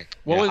 Okay.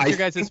 What was your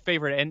guys'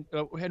 favorite end?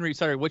 Henry,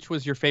 sorry, which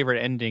was your favorite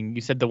ending?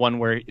 You said the one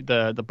where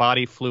the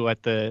body flew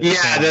at the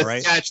camera,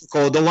 right?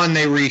 Theatrical, the one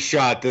they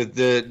reshot,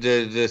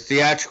 the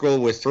theatrical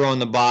with throwing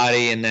the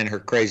body and then her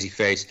crazy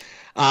face.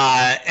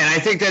 And I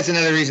think that's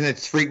another reason it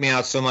freaked me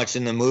out so much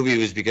in the movie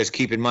was because,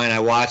 keep in mind, I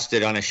watched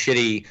it on a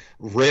shitty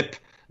rip,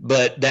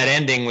 but that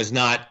ending was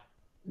not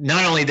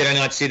only did I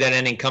not see that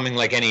ending coming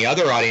like any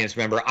other audience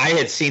member, I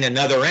had seen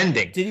another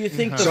ending. Did you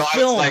think the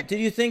film, did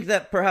you think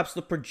that perhaps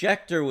the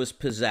projector was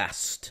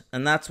possessed,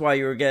 and that's why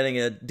you were getting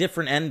a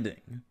different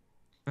ending?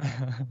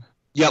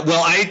 Yeah,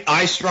 well,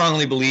 I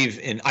strongly believe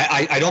in,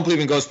 I don't believe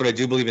in ghosts, but I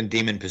do believe in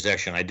demon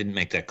possession. I didn't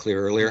make that clear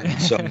earlier.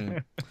 So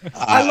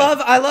I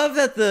love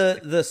that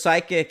the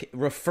psychic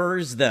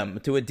refers them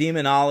to a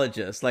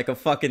demonologist like a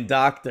fucking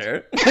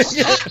doctor.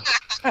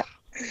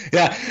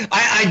 Yeah,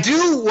 I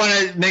do want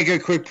to make a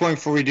quick point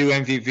before we do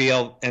MVP,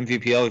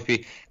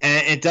 LVP,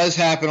 and it does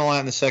happen a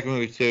lot in the second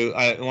movie too.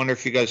 I wonder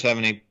if you guys have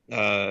any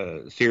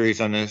theories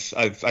on this.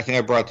 I think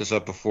I brought this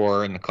up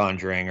before in The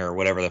Conjuring or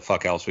whatever the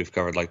fuck else we've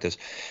covered like this.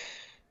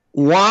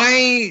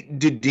 Why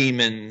do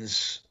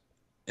demons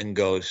and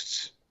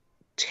ghosts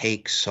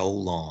take so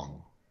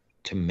long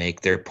to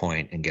make their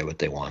point and get what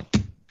they want?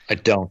 I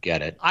don't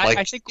get it.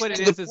 I think what it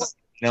is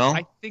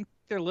I think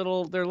they're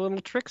little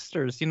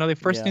tricksters. You know, they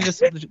first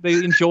they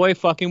enjoy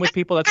fucking with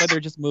people. That's why they're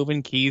just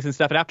moving keys and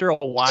stuff. And after a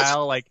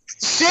while, like,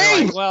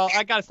 well,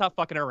 I gotta stop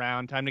fucking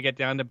around. Time to get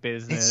down to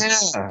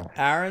business. Yeah.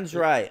 Aaron's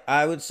right.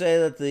 I would say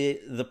that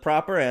the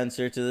proper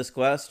answer to this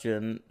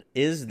question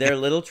is they're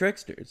little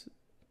tricksters.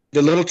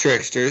 The little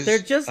tricksters. They're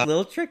just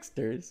little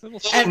tricksters.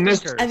 And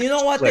you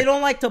know what? They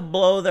don't like to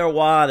blow their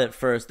wad at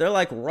first. They're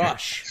like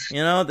Rush.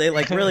 You know, they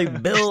like really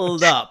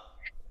build up.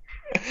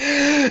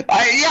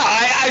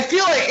 I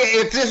feel like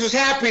if this was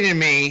happening to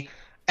me,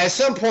 at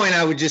some point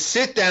I would just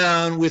sit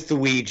down with the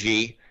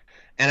Ouija,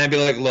 and I'd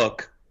be like,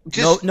 "Look,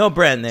 no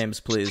brand names,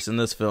 please, in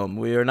this film.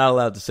 We are not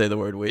allowed to say the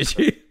word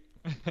Ouija."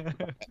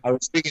 I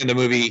was speaking of the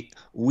movie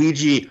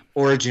Ouija: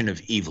 Origin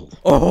of Evil.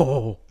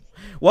 Oh,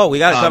 whoa! We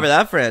got to cover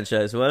that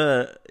franchise. What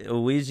a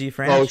Ouija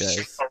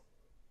franchise!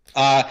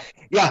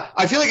 Yeah,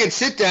 I feel like I'd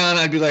sit down.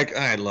 I'd be like,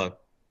 "All right, look,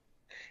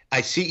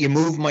 I see you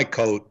moved my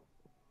coat.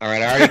 All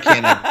right, I already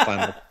can't have fun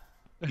with it.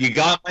 You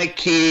got my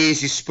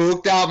keys. You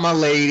spooked out my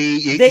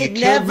lady. They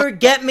never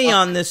get me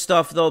on this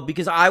stuff, though,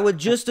 because I would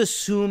just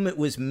assume it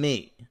was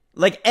me.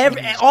 Like,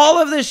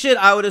 all of this shit,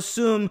 I would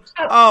assume,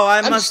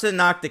 I must have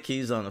knocked the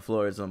keys on the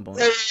floor at some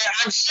point.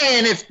 I'm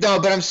saying if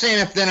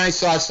then I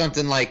saw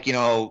something like, you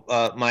know,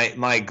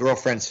 my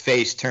girlfriend's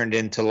face turned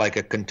into like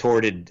a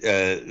contorted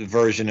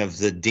version of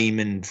the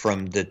demon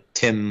from the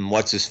Tim,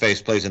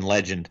 what's-his-face plays in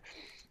Legend.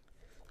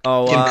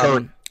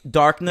 Oh,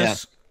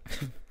 Darkness?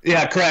 Yeah.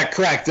 Yeah, correct,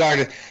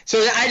 darkness. So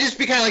I just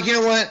be kind of like, you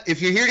know what?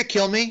 If you're here to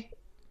kill me,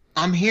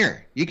 I'm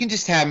here. You can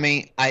just have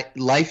me.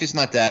 Life is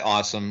not that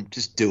awesome.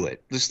 Just do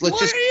it.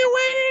 What are you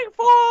waiting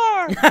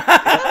for?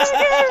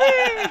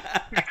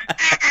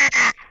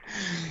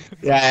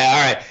 Yeah,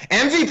 all right.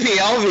 MVP,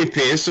 LVP.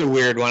 This is a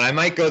weird one. I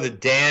might go the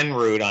Dan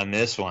route on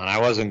this one. I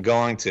wasn't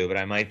going to, but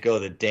I might go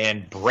the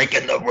Dan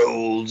breaking the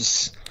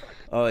rules.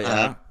 Oh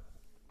yeah.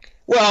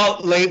 Well,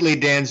 lately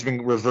Dan's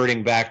been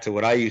reverting back to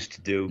what I used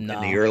to do in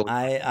the early.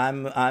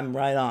 I'm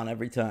right on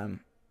every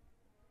time.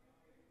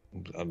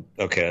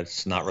 Okay,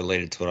 it's not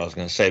related to what I was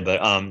going to say,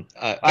 but I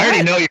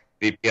already know your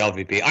MVP,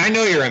 LVP. I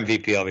know your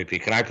MVP,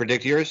 LVP. Can I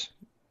predict yours?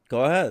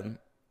 Go ahead.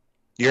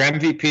 Your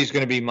MVP is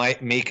going to be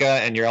Mika,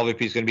 and your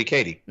LVP is going to be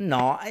Katie.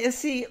 No,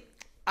 see,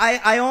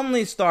 I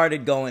only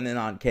started going in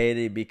on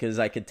Katie because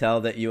I could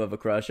tell that you have a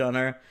crush on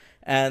her,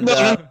 and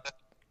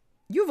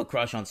you have a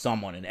crush on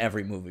someone in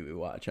every movie we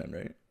watch,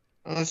 Henry.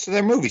 So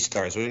they're movie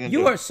stars. What are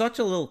you are such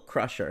a little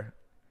crusher.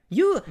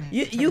 You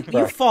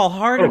fall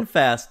hard and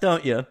fast,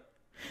 don't you?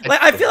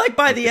 Like, I feel like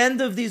by the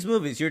end of these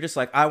movies, you're just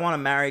like, I want to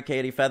marry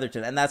Katie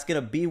Featherton, and that's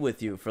gonna be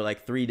with you for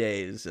like 3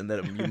 days, and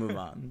then you move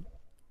on.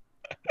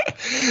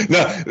 No,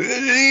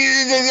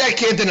 I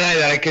can't deny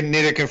that. I can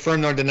neither confirm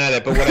nor deny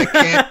that. But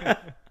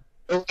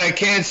what I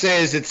can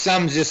say is that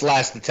some just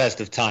last the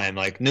test of time.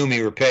 Like Numi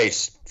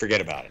Rapace, forget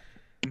about it.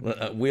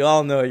 We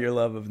all know your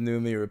love of new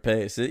me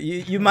Rapace.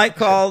 You might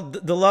call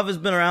the love has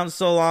been around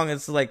so long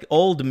it's like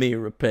old me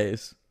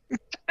Rapace.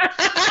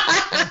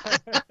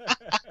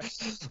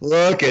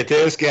 Look at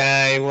this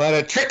guy, what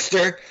a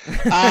trickster!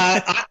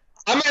 I'm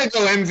gonna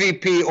go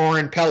MVP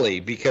Oren Pelly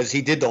because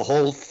he did the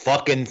whole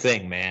fucking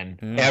thing, man,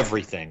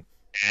 everything,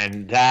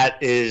 and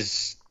that's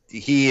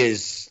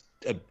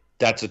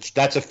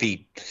a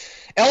feat.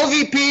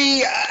 LVP,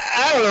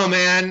 I don't know,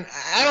 man.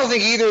 I don't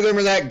think either of them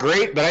are that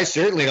great, but I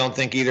certainly don't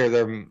think either of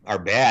them are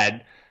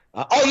bad.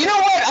 You know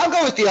what? I'll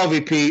go with the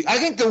LVP. I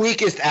think the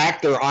weakest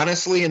actor,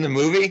 honestly, in the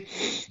movie,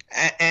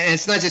 and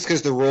it's not just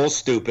because the role's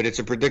stupid. It's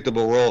a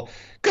predictable role.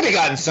 Could have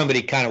gotten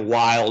somebody kind of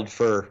wild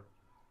for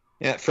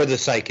the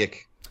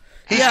psychic.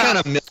 He's kind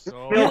of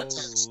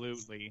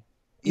absolutely.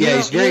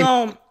 he's very.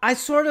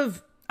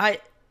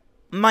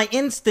 My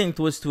instinct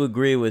was to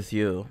agree with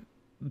you.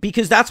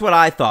 Because that's what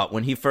I thought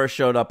when he first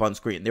showed up on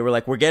screen. They were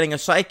like, we're getting a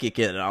psychic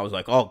in. And I was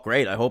like, oh,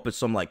 great. I hope it's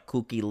some, like,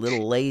 kooky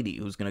little lady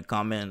who's going to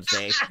come in and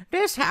say,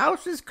 this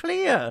house is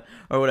clear.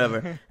 Or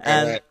whatever.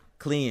 And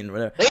clean,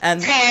 whatever.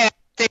 And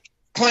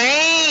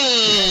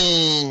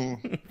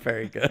Clean.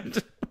 very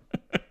good.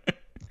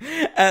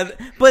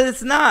 But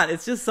it's not.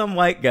 It's just some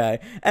white guy.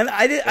 And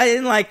I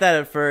didn't like that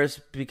at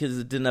first because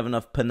it didn't have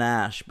enough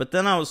panache. But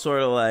then I was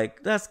sort of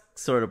like, that's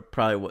sort of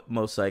probably what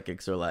most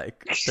psychics are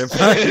like. They're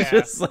probably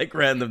just like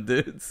random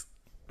dudes.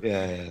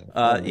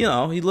 Yeah. You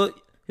know, he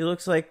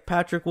looks like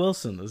Patrick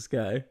Wilson, this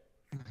guy.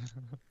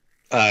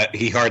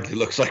 He hardly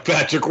looks like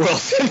Patrick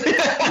Wilson.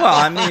 Well,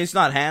 I mean, he's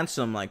not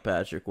handsome like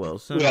Patrick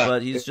Wilson, Yeah.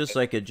 but he's just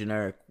like a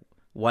generic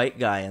white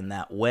guy in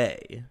that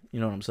way. You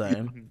know what I'm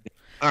saying?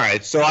 All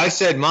right, so I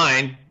said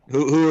mine.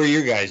 Who are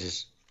your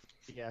guys's?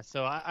 Yeah,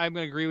 so I'm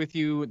going to agree with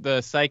you.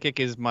 The psychic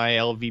is my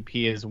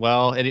LVP as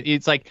well. And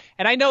it's like,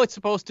 and I know it's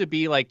supposed to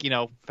be like, you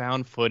know,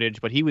 found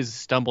footage, but he was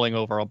stumbling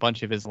over a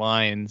bunch of his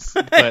lines.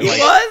 But He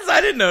was?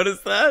 I didn't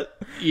notice that.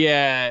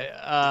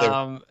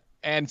 Yeah.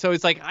 And so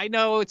it's like, I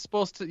know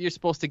you're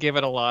supposed to give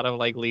it a lot of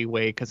like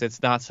leeway because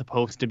it's not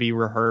supposed to be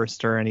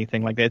rehearsed or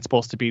anything like that. It's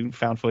supposed to be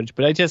found footage.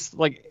 But I just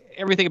like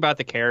everything about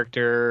the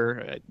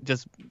character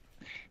just.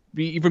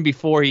 Even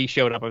before he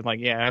showed up, I was like,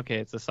 yeah, okay,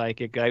 it's a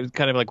psychic. I was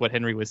kind of like what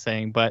Henry was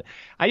saying, but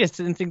I just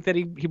didn't think that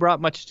he brought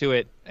much to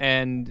it.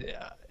 And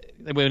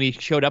when he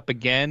showed up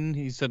again,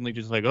 he's suddenly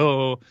just like,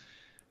 oh,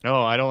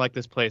 no, I don't like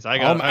this place.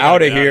 I'm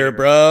out of here,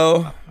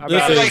 bro.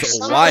 This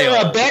is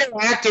wild. A better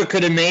actor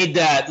could have made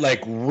that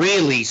like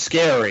really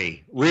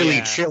scary,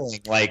 really chilling.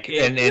 Like,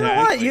 and you know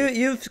what?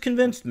 You've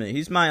convinced me.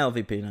 He's my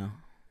LVP now.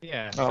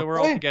 Yeah, so we're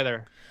all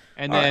together.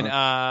 And then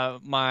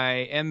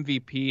my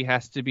MVP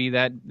has to be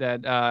that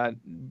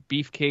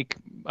beefcake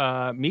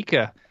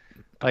Mika.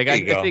 Like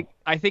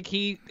I think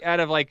he out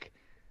of like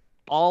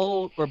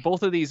all or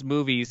both of these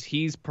movies,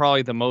 he's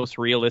probably the most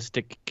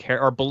realistic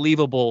or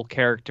believable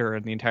character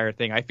in the entire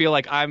thing. I feel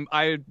like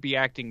I'd be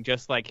acting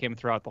just like him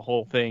throughout the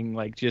whole thing.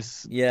 Like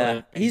just he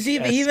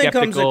even skeptical.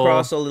 comes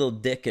across a little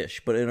dickish,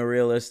 but in a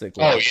realistic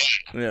way.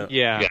 Oh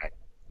yeah.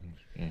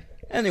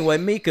 Anyway,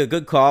 Mika,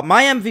 good call.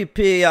 My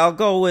MVP, I'll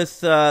go with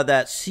that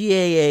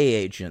CAA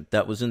agent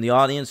that was in the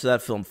audience of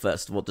that film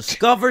festival.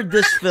 Discovered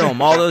this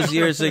film all those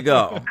years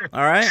ago.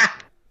 All right?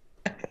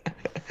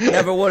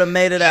 Never would have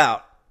made it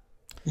out.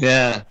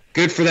 Yeah.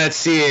 Good for that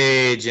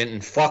CAA agent,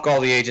 and fuck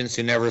all the agents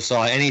who never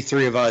saw any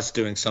three of us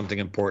doing something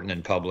important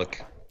in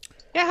public.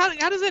 Yeah,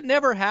 how does it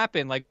never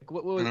happen? Like,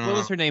 what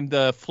was her name?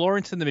 The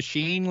Florence and the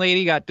Machine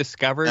lady got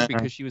discovered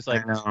because she was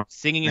like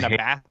singing in a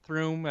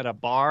bathroom at a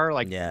bar.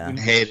 Like, yeah,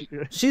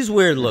 she's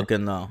weird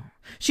looking though.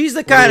 She's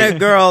the kind of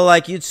girl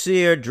like you'd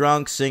see her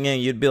drunk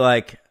singing, you'd be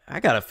like, I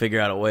gotta figure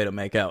out a way to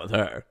make out with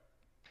her.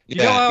 You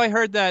know how I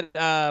heard that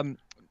Johnny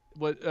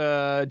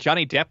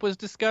Depp was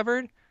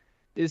discovered?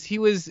 Is he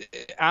was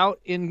out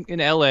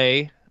in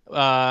L.A.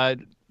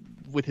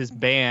 With his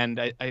band.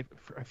 I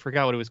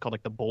forgot what it was called,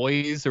 like the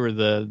Boys or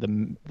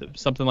the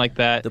something like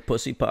that. The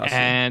Pussy Posse.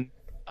 And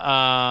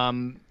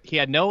he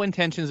had no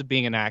intentions of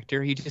being an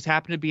actor. He just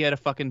happened to be at a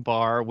fucking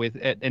bar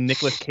and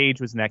Nicolas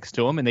Cage was next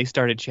to him, and they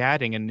started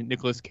chatting. And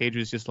Nicolas Cage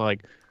was just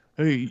like,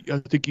 "Hey, I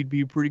think you'd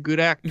be a pretty good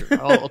actor.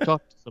 I'll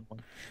talk to someone."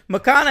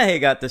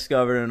 McConaughey got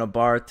discovered in a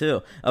bar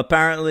too.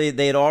 Apparently,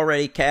 they'd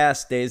already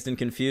cast Dazed and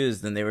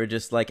Confused, and they were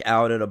just like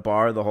out at a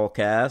bar, the whole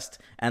cast,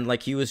 and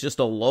like he was just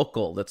a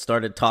local that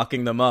started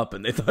talking them up,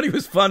 and they thought he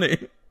was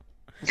funny.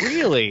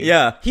 Really?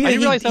 Yeah, he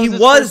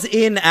was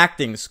in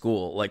acting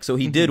school, like so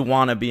he did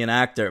want to be an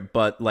actor,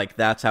 but like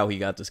that's how he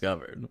got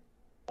discovered.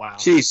 Wow.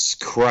 Jesus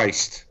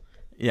Christ.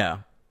 Yeah.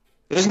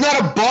 There's not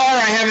a bar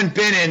I haven't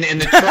been in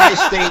the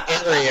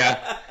tri-state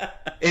area,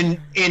 in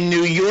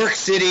New York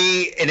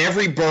City, in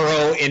every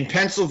borough, in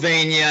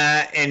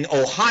Pennsylvania, in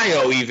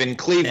Ohio, even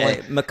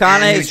Cleveland. Hey,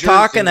 McConaughey's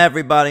talking to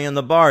everybody in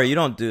the bar. You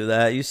don't do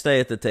that. You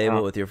stay at the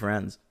table with your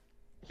friends.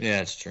 Yeah,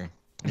 that's true.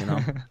 You know,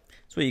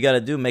 that's what you got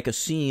to do. Make a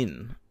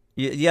scene.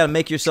 You got to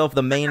make yourself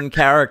the main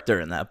character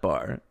in that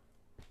bar,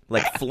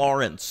 like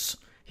Florence.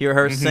 Hear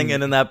her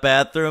singing in that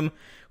bathroom.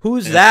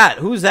 Who's that?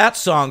 Who's that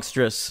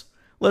songstress?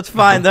 Let's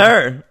find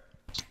her.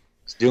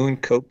 Doing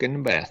coke in the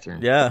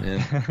bathroom.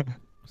 Yeah.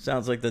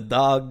 Sounds like the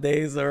dog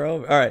days are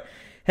over. All right.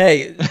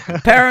 Hey,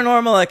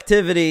 Paranormal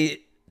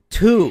Activity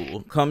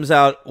 2 comes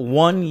out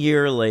 1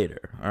 year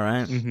later. All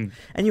right.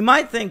 And you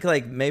might think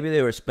like maybe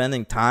they were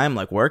spending time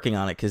like working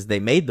on it because they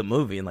made the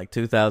movie in like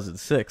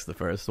 2006, the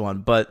first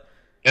one. But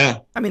yeah,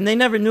 I mean, they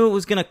never knew it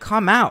was going to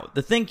come out.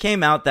 The thing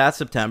came out that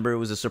September. It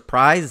was a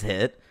surprise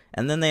hit.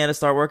 And then they had to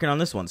start working on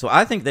this one. So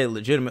I think they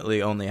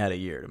legitimately only had a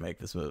year to make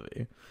this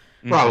movie.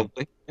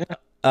 Probably.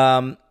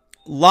 Yeah.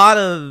 Lot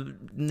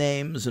of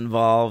names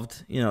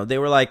involved. You know, they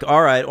were like,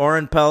 all right,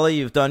 Oren Peli,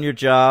 you've done your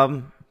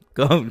job.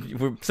 Go.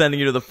 We're sending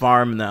you to the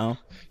farm now.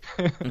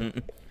 That's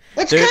kind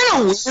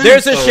of weird.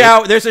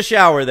 There's a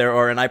shower there,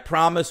 Oren. I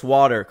promise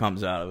water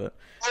comes out of it.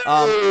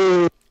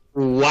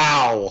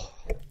 Wow.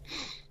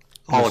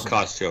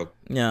 Holocaust joke.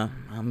 Yeah,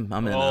 I'm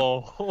in it.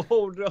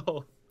 Oh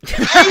no.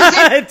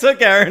 It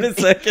took Aaron a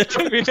second.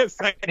 Took me a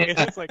second.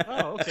 It's like,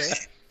 oh, okay.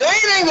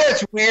 Don't you think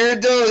that's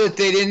weird, though, that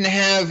they didn't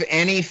have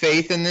any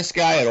faith in this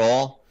guy at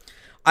all?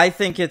 I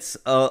think it's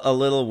a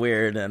little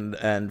weird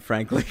and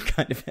frankly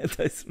kind of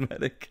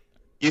anti-Semitic.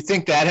 You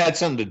think that had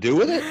something to do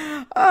with it?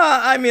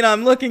 I mean,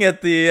 I'm looking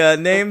at the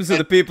names of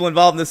the people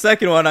involved in the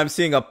second one. I'm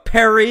seeing a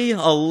Perry,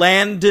 a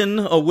Landon,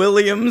 a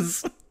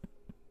Williams.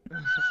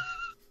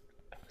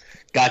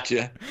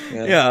 Gotcha.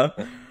 Yeah.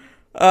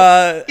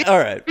 All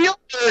right.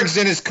 Spielberg's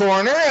in his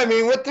corner. I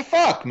mean, what the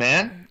fuck,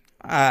 man?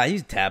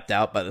 He's tapped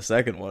out by the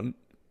second one.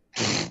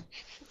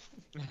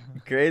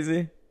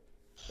 Crazy.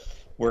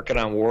 Working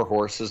on war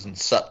horses and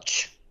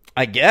such.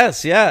 I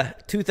guess, yeah.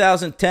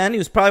 2010, he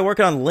was probably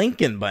working on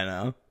Lincoln by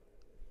now.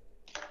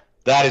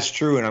 That is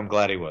true, and I'm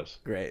glad he was.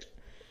 Great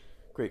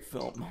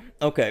film.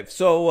 Okay,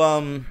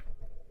 so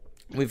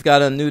we've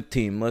got a new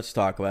team. Let's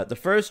talk about it. The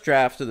first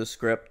draft of the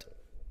script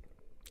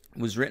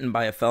was written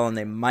by a fellow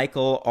named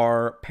Michael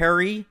R.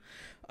 Perry,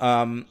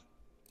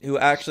 who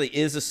actually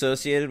is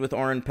associated with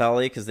Oren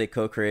Peli because they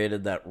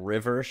co-created that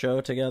River show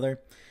together.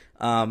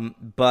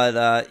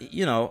 But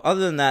you know,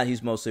 other than that,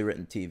 he's mostly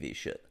written TV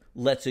shit.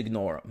 Let's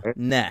ignore him.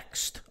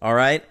 Next, all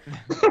right?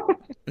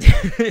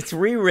 It's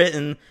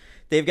rewritten.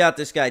 They've got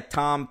this guy,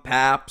 Tom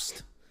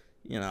Pabst.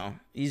 You know,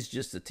 he's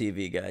just a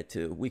TV guy,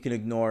 too. We can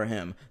ignore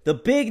him. The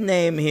big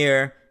name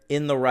here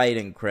in the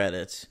writing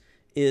credits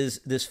is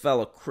this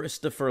fellow,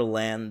 Christopher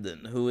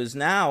Landon, who is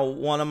now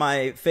one of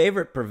my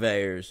favorite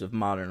purveyors of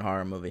modern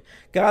horror movie.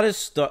 Got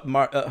his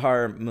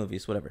horror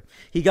movies, whatever.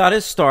 He got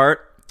his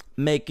start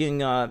making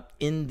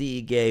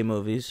indie gay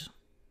movies.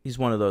 He's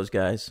one of those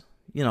guys.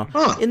 You know,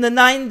 in the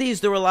 90s,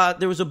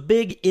 there was a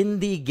big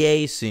indie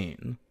gay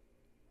scene.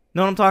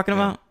 Know what I'm talking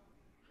about?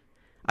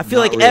 I feel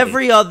like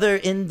every other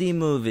indie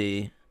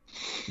movie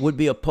would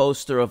be a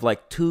poster of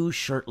like two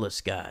shirtless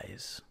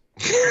guys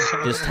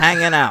just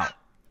hanging out.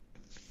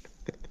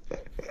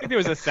 I think there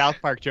was a South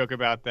Park joke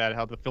about that,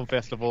 how the film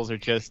festivals are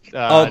just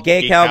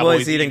gay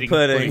cowboys eating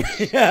pudding.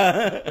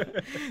 Yeah.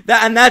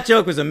 that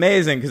joke was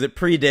amazing because it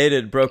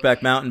predated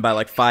Brokeback Mountain by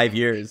like 5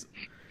 years.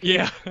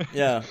 Yeah.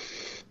 Yeah.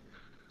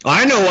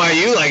 I know why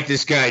you like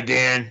this guy,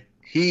 Dan.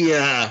 He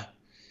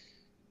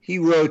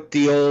wrote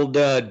the old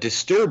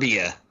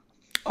Disturbia.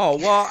 Oh,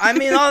 well, I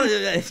mean,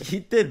 he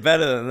did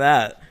better than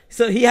that.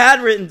 So he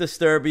had written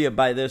Disturbia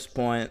by this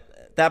point.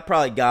 That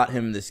probably got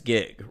him this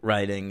gig,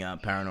 writing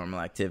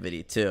Paranormal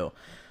Activity, too.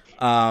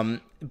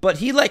 But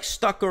he, like,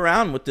 stuck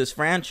around with this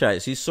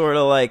franchise. He's sort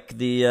of like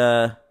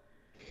the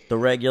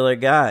regular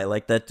guy,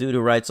 like that dude who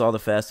writes all the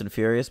Fast and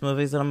Furious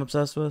movies that I'm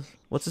obsessed with.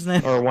 What's his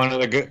name? Or one of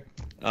the good...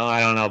 Oh,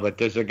 I don't know, but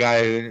there's a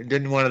guy who...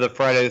 Didn't one of the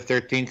Friday the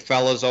 13th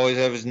fellows always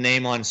have his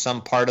name on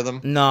some part of them?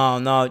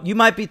 No. You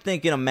might be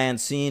thinking of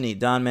Mancini,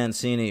 Don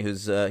Mancini,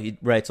 who's he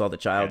writes all the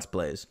Child's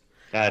Plays.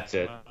 That's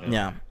it.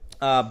 Yeah.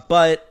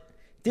 But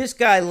this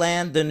guy,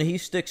 Landon, he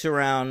sticks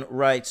around,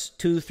 writes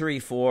 2, 3,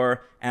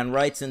 4, and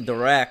writes and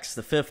directs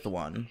the fifth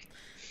one.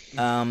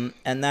 And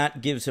that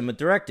gives him a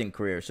directing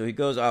career. So he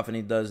goes off and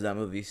he does that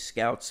movie,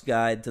 Scout's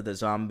Guide to the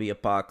Zombie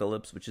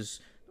Apocalypse, which is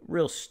a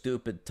real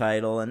stupid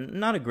title and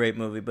not a great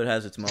movie, but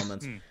has its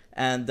moments.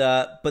 And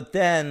but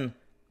then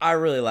I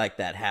really like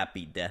that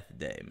Happy Death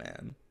Day,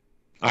 man.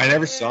 I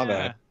never saw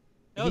that.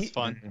 That was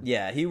fun.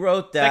 Yeah, he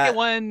wrote that. Second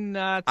one,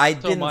 not I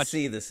so didn't much.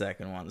 see the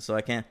second one, so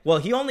I can't. Well,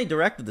 he only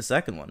directed the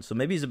second one, so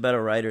maybe he's a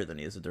better writer than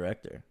he is a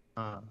director.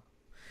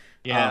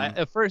 Yeah,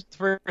 the first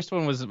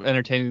one was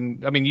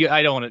entertaining. I mean, you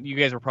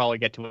guys will probably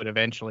get to it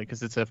eventually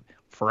because it's a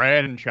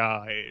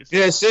franchise.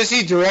 Yeah, it says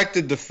he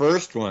directed the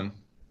first one.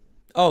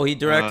 Oh, he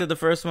directed the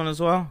first one as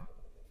well?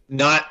 And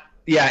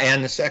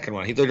the second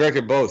one. He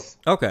directed both.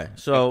 Okay,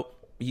 so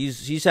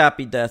he's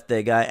Happy Death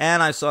Day guy,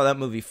 and I saw that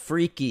movie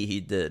Freaky he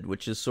did,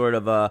 which is sort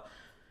of a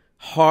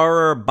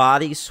horror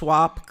body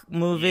swap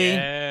movie.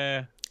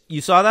 Yeah.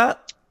 You saw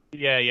that?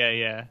 Yeah.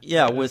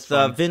 Yeah, with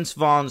Vince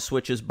Vaughn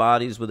switches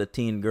bodies with a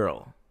teen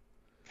girl.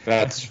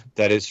 That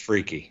is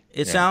freaky.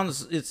 It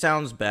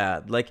sounds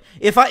bad. Like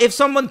if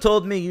someone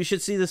told me you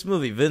should see this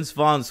movie, Vince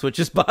Vaughn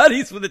switches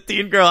bodies with a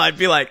teen girl, I'd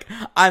be like,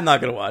 I'm not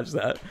gonna watch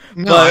that.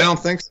 No, I don't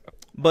think so.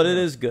 But it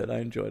is good. I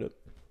enjoyed it.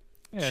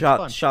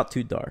 Yeah, shot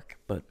too dark,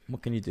 but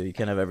what can you do? You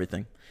can't have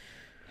everything.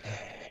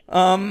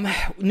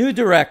 New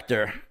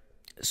director.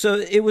 So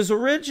it was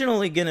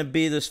originally gonna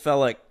be this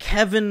fella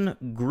Kevin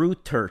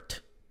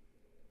Greutert.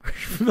 Are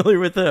you familiar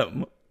with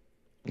him?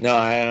 No,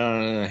 I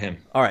don't know him.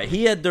 All right,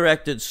 he had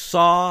directed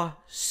Saw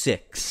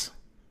 6.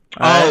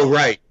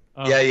 Right.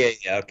 Yeah,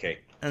 okay.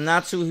 And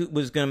that's who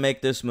was going to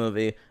make this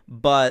movie.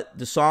 But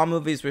the Saw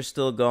movies were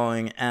still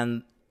going,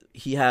 and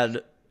he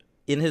had,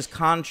 in his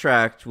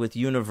contract with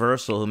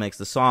Universal, who makes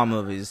the Saw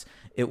movies,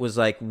 it was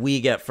like, we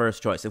get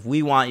first choice. If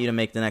we want you to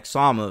make the next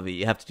Saw movie,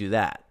 you have to do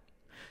that.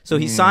 So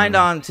he signed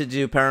on to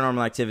do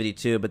Paranormal Activity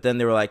 2, but then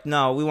they were like,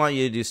 no, we want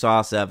you to do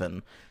Saw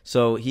 7.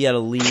 So he had to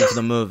leave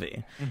the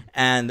movie.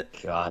 And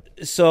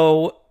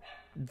so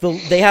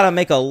they had to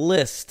make a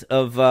list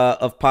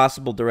of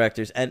possible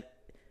directors. And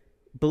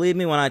believe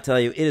me when I tell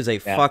you, it is a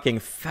fucking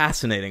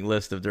fascinating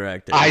list of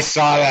directors. I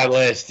saw that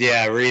list.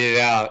 Yeah, read it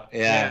out.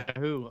 Yeah.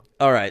 Who?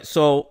 All right,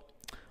 so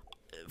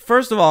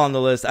first of all on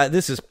the list,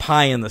 this is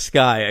pie in the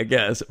sky, I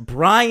guess.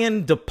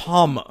 Brian De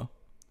Palma.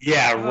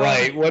 Yeah,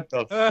 right. What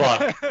the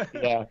fuck?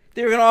 Yeah.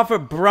 They were gonna offer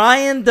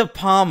Brian De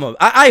Palma.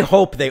 I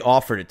hope they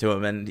offered it to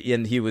him, and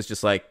he was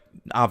just like,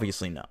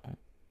 obviously no.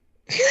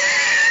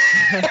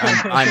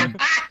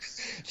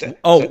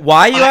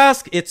 Why you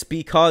ask? It's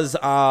because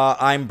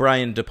I'm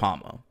Brian De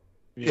Palma.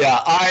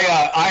 Yeah,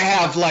 I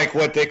have like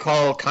what they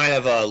call kind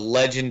of a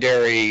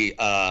legendary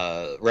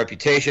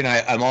reputation.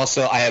 I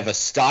have a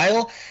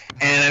style,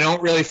 and I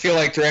don't really feel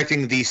like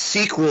directing the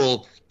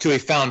sequel to a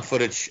found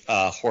footage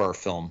horror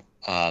film.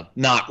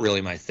 Not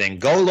really my thing.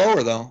 Go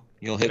lower though,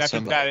 you'll hit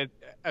somebody.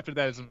 After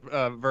that is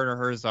Werner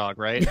Herzog,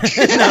 right?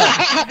 He'd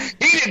have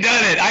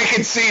done it. I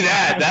can see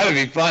that. That would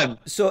be fun.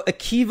 So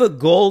Akiva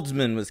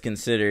Goldsman was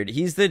considered.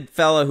 He's the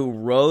fella who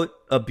wrote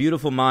A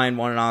Beautiful Mind,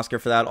 won an Oscar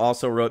for that.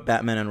 Also wrote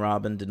Batman and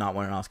Robin, did not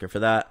win an Oscar for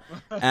that.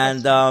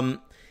 And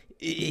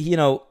you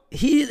know,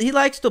 he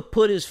likes to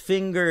put his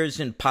fingers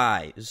in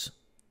pies.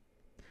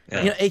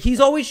 Yeah. You know, he's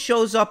always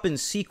shows up in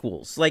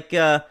sequels. Like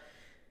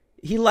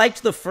he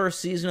liked the first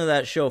season of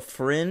that show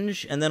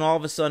Fringe, and then all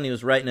of a sudden he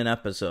was writing in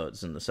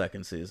episodes in the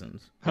second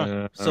season.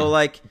 So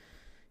like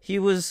he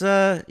was you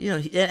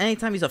know,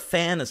 anytime he's a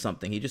fan of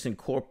something, he just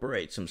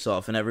incorporates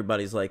himself, and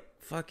everybody's like,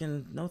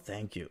 fucking no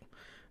thank you.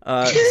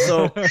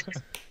 So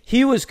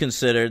he was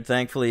considered.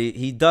 Thankfully,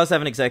 he does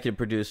have an executive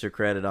producer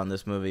credit on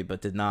this movie,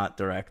 but did not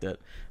direct it.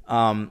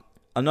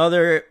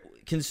 Another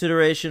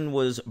consideration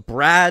was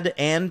Brad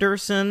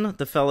Anderson,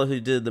 the fellow who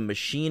did The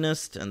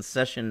Machinist and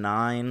Session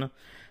 9,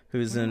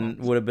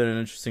 would have been an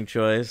interesting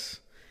choice.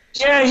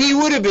 Yeah, he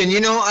would have been.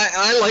 You know,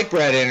 I like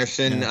Brad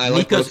Anderson. Yeah. I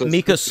like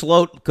Mika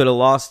Sloat could have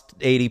lost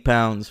 80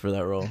 pounds for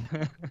that role.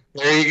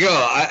 There you go.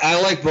 I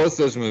like both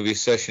those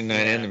movies, Session 9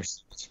 and The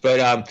Machinist.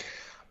 But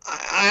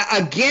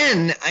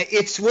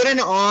it's what an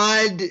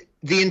odd.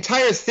 The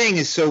entire thing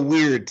is so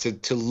weird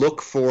to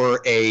look for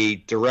a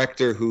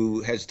director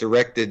who has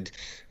directed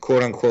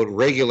quote unquote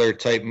regular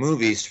type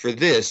movies for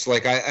this.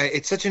 Like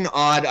it's such an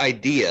odd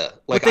idea.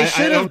 Like what they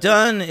should have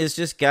done is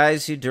just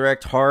guys who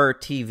direct horror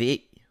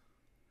TV.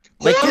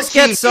 Like just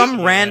get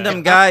some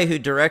random guy who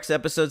directs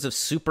episodes of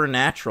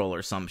Supernatural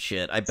or some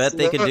shit. I bet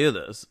they could do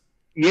this.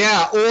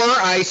 Yeah, or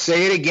I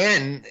say it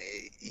again,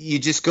 you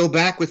just go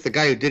back with the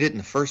guy who did it in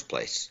the first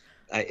place.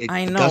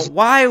 I know.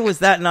 Why was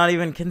that not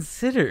even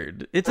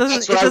considered? It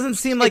doesn't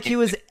seem like it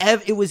was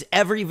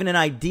ever even an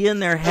idea in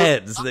their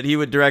heads that he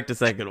would direct a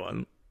second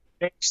one.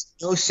 Makes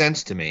no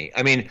sense to me.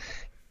 I mean,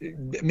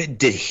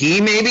 did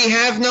he maybe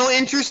have no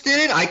interest in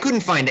it? I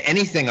couldn't find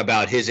anything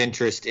about his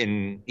interest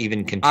in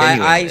even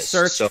continuing I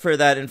searched for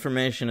that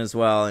information as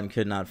well and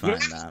could not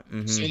find that.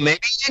 Mm-hmm. So maybe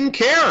he didn't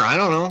care. I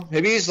don't know.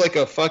 Maybe he's like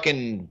a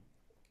fucking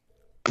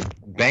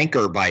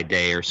banker by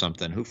day or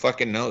something. Who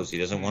fucking knows? He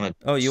doesn't want to.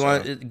 Oh, you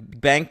want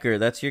banker?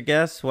 That's your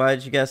guess? Why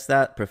did you guess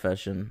that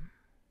profession?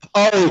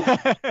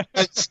 Oh,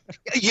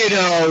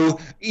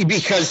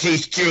 because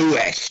he's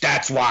Jewish.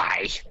 That's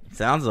why.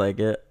 Sounds like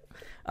it.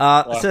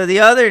 So the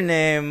other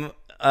name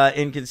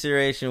in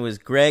consideration was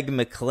Greg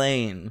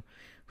McLean,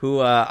 who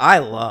I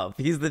love.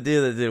 He's the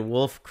dude that did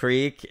Wolf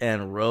Creek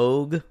and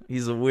Rogue.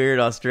 He's a weird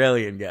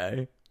Australian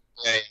guy.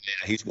 Yeah,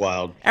 he's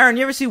wild. Aaron,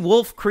 you ever see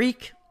Wolf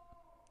Creek?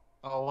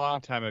 A long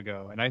time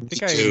ago, and I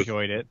think I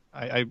enjoyed it.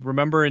 I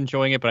remember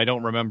enjoying it, but I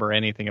don't remember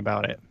anything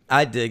about it.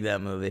 I dig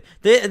that movie.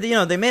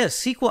 They made a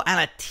sequel and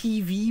a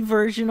TV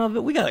version of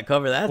it. We gotta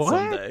cover that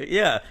someday.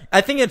 Yeah,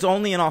 I think it's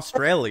only in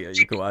Australia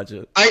you can watch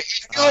it. I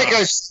feel like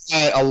I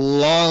said a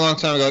long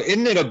time ago.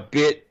 Isn't it a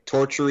bit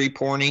torture-y,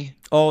 porny?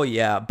 Oh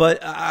yeah, but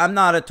I'm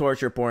not a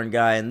torture porn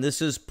guy, and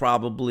this is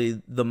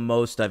probably the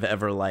most I've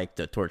ever liked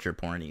a torture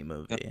porny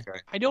movie. Okay.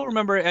 I don't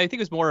remember. I think it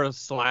was more of a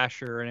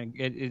slasher, and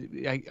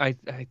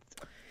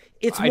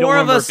it's more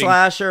of a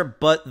slasher,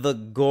 but the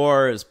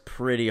gore is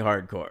pretty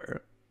hardcore.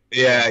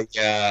 Yeah.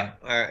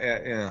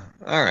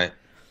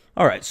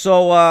 All right.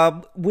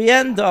 So we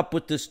end up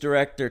with this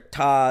director,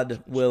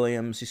 Todd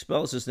Williams. He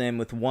spells his name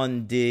with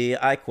one D.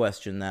 I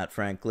question that,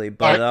 frankly,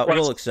 but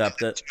we'll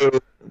accept it.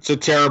 It's a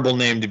terrible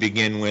name to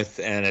begin with,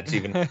 and it's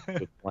even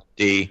with one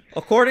D.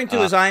 According to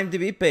his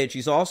IMDb page,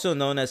 he's also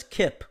known as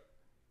Kip.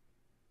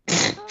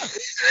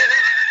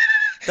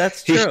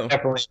 That's true. He's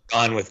definitely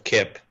gone with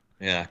Kip.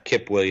 Yeah,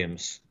 Kip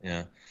Williams.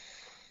 Yeah.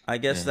 I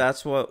guess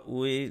that's what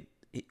we...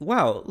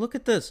 Wow, look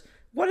at this.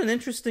 What an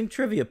interesting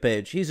trivia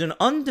page. He's an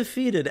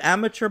undefeated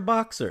amateur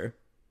boxer.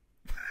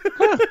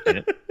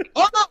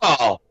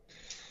 Oh!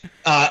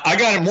 I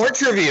got more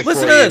trivia for you.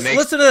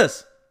 Listen to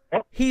this.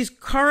 He's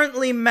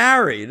currently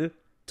married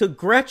to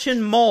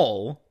Gretchen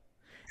Mol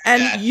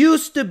and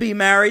used to be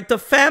married to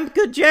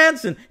Famke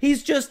Janssen.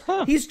 He's just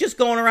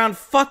going around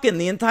fucking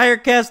the entire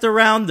cast of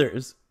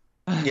Rounders.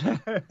 Yeah.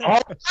 Oh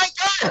my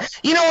god!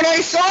 You know, when I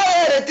saw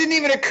that, it didn't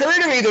even occur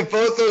to me that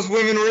both those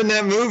women were in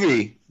that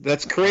movie.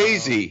 That's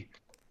crazy.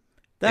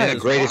 That is the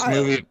greatest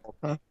wild. movie.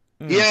 Huh?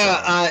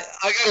 Yeah, I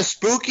got a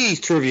spooky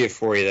trivia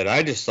for you that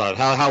I just thought.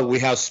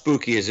 How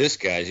spooky is this,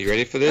 guys? You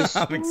ready for this?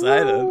 I'm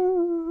excited.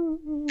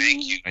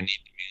 Thank you. I need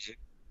the music.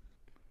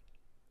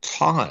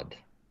 Todd,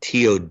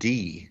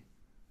 T-O-D,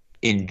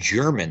 in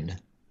German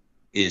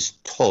is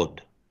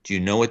Tod. Do you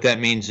know what that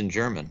means in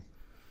German?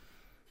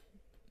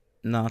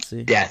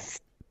 Nazi. Death.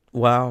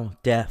 Wow,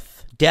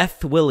 Death.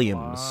 Death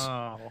Williams.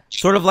 Wow.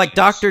 Sort of like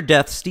Dr.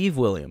 Death, Steve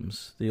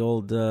Williams, the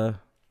old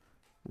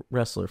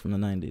wrestler from the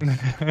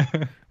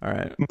 90s. All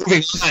right.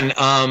 Moving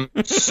on.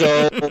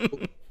 So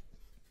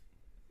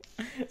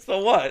So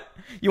what?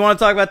 You want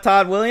to talk about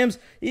Todd Williams?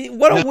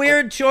 What a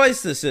weird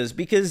choice this is,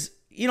 because,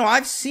 you know,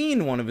 I've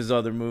seen one of his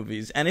other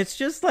movies, and it's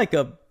just like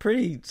a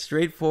pretty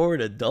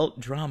straightforward adult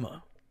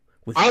drama.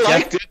 With I Jeff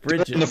liked it.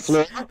 Bridges. On the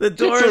floor. The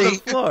door on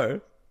the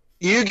floor.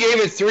 You gave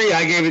it 3.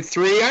 I gave it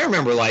 3. I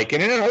remember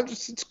liking it.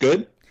 It's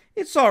good.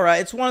 It's all right.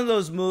 It's one of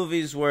those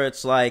movies where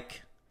it's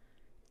like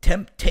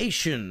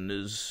temptation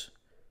is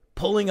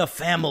pulling a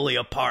family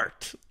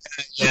apart.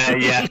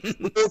 Yeah.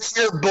 It's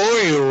your boy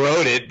who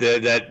wrote it,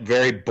 that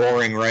very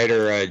boring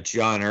writer,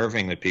 John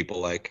Irving, that people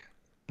like.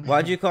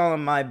 Why'd you call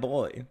him my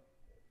boy?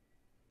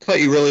 I thought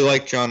you really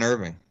liked John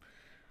Irving.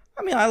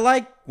 I mean, I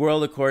like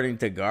World According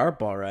to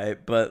Garp, all right,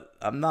 but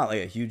I'm not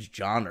like a huge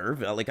John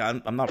Irving. Like,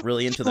 I'm not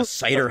really into the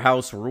Cider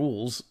House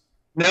Rules.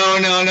 No,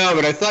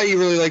 but I thought you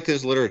really liked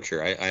his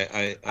literature.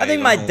 I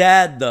think my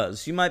dad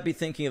does. You might be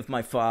thinking of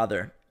my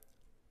father.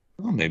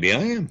 Oh, maybe I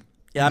am.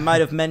 Yeah, I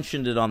might have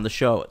mentioned it on the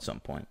show at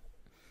some point.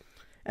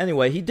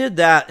 Anyway, he did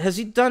that. Has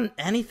he done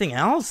anything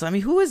else? I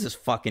mean, who is this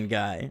fucking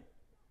guy?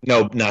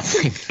 No,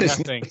 nothing.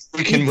 Nothing.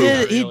 We can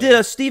move. He did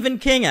a Stephen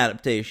King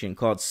adaptation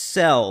called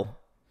Cell.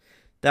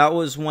 That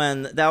was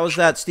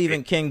that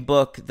Stephen King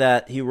book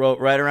that he wrote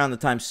right around the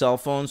time cell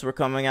phones were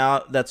coming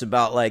out. That's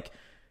about like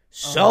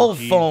cell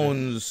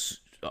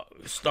phones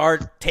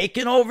start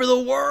taking over the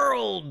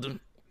world.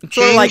 It's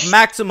sort of like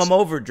Maximum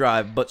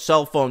Overdrive, but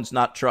cell phones,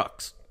 not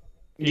trucks.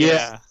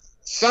 Yeah.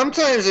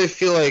 Sometimes I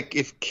feel like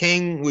if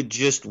King would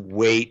just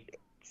wait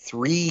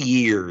 3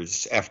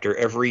 years after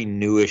every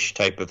newish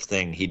type of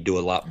thing, he'd do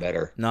a lot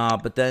better. Nah,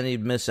 but then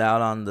he'd miss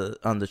out on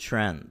the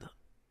trend.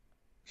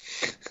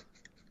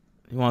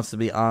 He wants to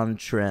be on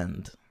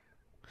trend.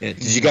 Yeah.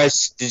 Did you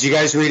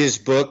guys read his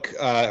book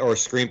or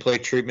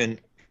screenplay treatment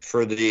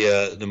for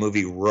the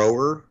movie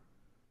Rower?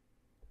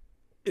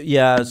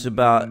 Yeah, it's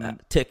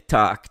about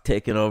TikTok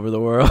taking over the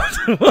world.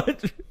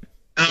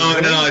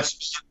 No,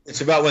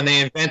 it's about when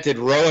they invented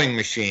rowing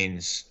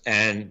machines,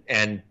 and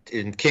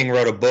King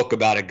wrote a book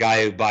about a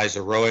guy who buys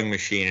a rowing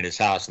machine at his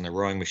house, and the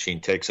rowing machine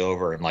takes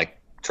over and like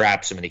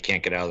traps him, and he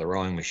can't get out of the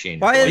rowing machine.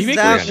 Why is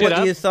that what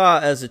up? you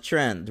thought as a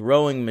trend?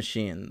 Rowing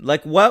machine.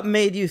 Like, what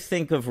made you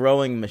think of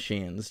rowing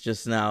machines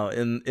just now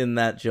in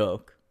that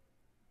joke?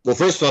 Well,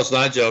 first of all, it's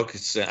not a joke;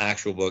 it's an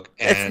actual book.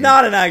 And It's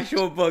not an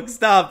actual book.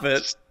 Stop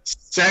it.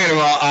 second of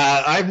all,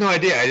 I have no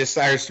idea. I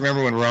just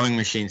remember when rowing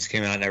machines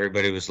came out, and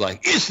everybody was like,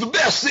 "It's the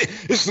best thing.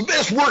 It's the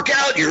best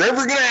workout you're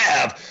ever gonna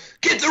have.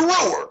 Get the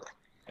rower."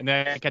 And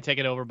then I got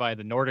taken over by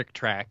the Nordic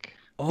track.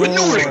 Oh, The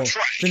Nordic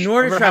track. the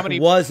Nordic Remember track how many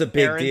was a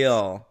big parents-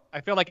 deal. I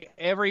feel like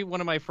every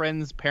one of my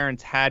friends'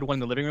 parents had one in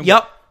the living room.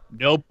 Yep.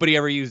 Nobody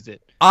ever used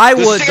it. I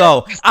would,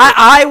 though.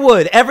 I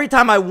would. Every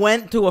time I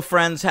went to a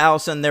friend's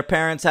house and their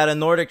parents had a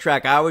Nordic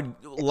track, I would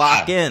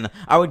lock in.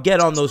 I would get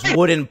on those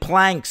wooden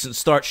planks and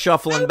start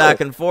shuffling back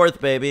and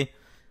forth, baby.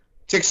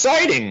 It's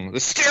exciting. The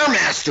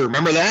Stairmaster,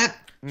 remember that?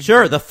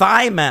 Sure, the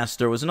Thigh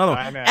Master was another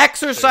one. Thigh Master.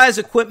 Exercise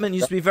equipment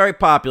used to be very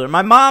popular.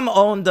 My mom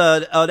owned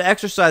an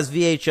exercise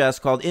VHS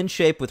called In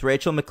Shape with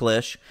Rachel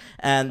McClish,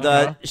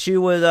 and she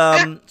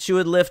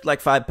would lift like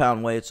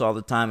 5-pound weights all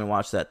the time and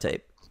watch that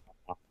tape.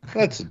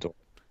 That's adorable.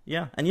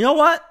 Yeah, and you know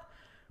what?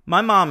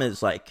 My mom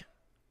is like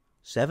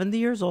 70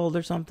 years old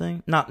or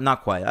something.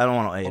 Not quite. I don't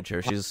want to age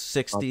her. She's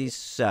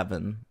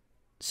 67,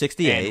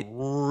 68,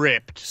 And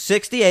ripped.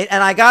 68,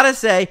 and I gotta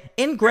say,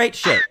 in great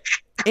shape.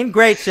 In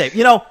great shape.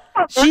 You know,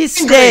 she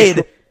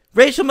stayed.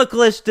 Rachel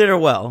McClish did her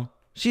well.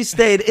 She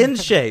stayed in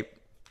shape,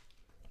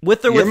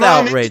 with or Your without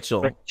mom is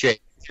Rachel.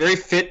 very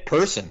fit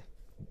person,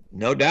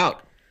 no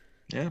doubt.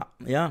 Yeah.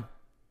 Yeah,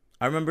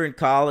 I remember in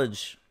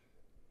college,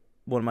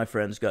 one of my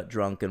friends got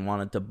drunk and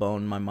wanted to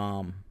bone my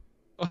mom.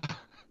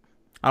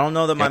 I don't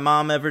know that my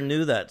mom ever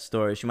knew that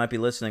story. She might be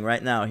listening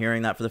right now,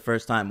 hearing that for the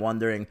first time,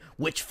 wondering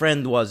which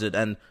friend was it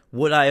and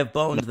would I have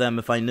boned them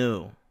if I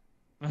knew.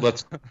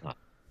 Let's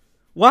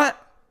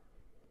What?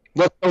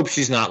 hope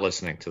she's not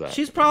listening to that.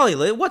 She's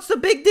probably what's the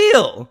big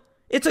deal?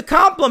 It's a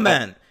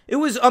compliment. It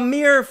was a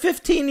mere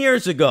 15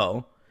 years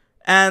ago.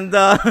 And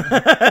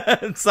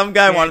some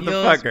guy wanted to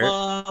fuck her.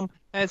 Mom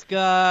has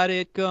got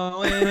it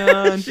going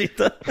on. She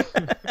does.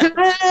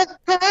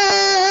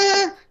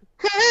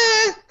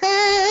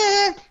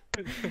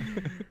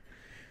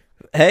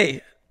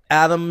 Hey,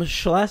 Adam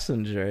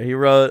Schlesinger. He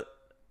wrote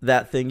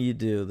That Thing You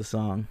Do, the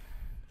song.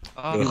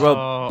 He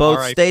wrote both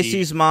R.I.P.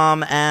 Stacy's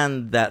mom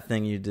and That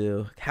Thing You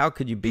Do. How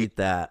could you beat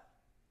that?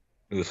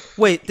 Oof.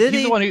 Wait, did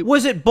He's he? the one who-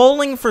 Was it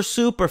Bowling for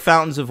Soup or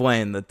Fountains of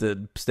Wayne that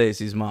did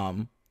Stacy's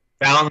mom?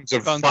 Fountains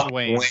of Fountains of fucking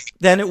Wayne. Wayne.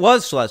 Then it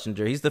was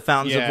Schlesinger. He's the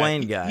Fountains of Yeah,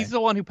 Wayne guy. He's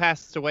the one who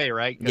passed away,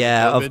 right? 'Cause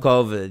Yeah, of of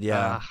COVID.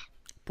 Yeah, Ah.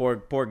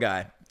 poor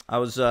guy. I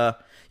was, I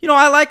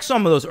like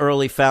some of those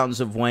early Fountains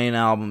of Wayne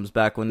albums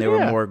back when they were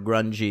Yeah. more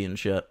grungy and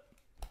shit.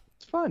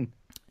 It's fun.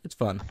 It's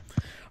fun.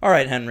 All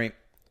right, Henry.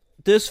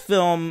 This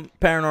film,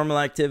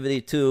 Paranormal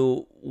Activity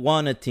 2,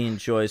 won a Teen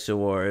Choice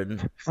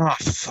Award. Oh,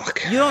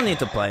 fuck. You don't need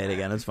to play it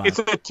again. It's fine. It's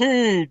a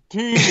teen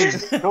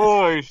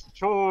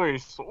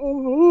choice.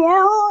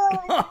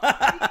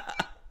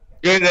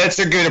 Good, that's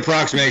a good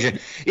approximation.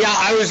 Yeah,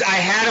 I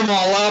had them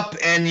all up,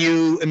 and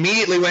you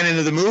immediately went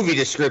into the movie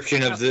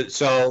description of the.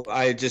 So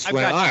I just I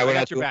went. got, All right, I what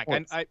got your back. I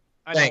know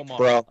Thanks, them all.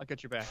 bro. I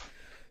got your back.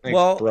 Thanks,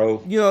 Well,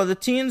 bro. the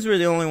teens were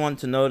the only one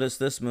to notice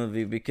this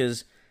movie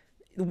because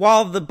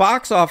while the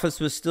box office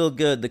was still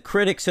good, the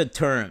critics had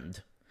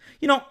turned.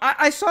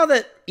 I saw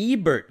that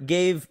Ebert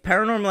gave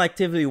Paranormal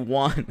Activity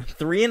 1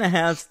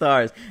 3.5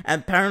 stars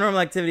and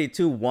Paranormal Activity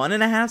 2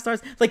 1.5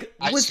 stars. Like,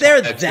 I was saw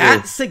there that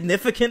that too.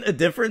 significant a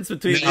difference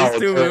between No, these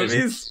two there was-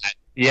 movies?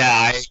 Yeah,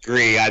 I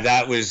agree. I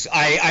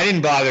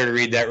didn't bother to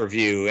read that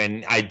review,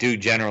 and I do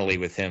generally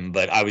with him,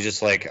 but I was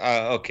just like,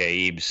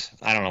 okay, Ebes.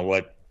 I don't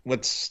know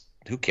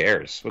who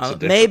cares? What's the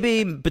difference?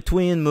 Maybe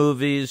between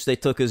movies they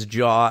took his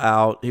jaw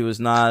out. He was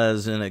not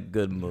as in a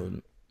good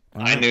mood.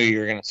 I knew you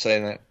were going to say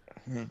that.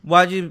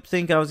 Why'd you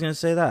think I was going to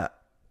say that?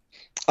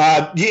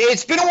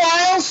 It's been a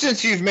while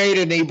since you've made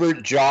an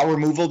Ebert jaw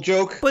removal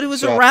joke. But it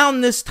was so-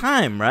 around this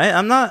time, right?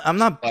 I'm not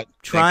I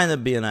trying to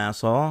be an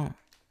asshole.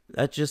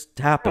 That just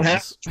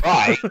happens.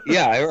 Right.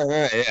 Yeah,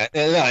 right.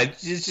 Yeah, it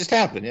just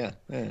happened, yeah.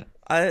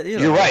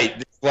 You're right.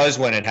 This was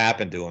when it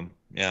happened to him.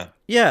 Yeah.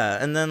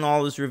 Yeah, and then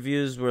all his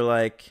reviews were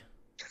like,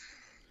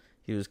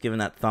 he was giving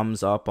that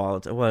thumbs up all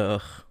the time. Well,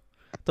 ugh.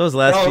 Those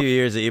last few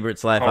years of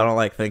Ebert's life, I don't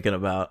like thinking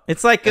about.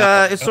 It's like,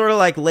 it's sort of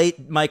like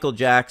late Michael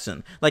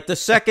Jackson. Like the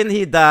second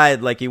he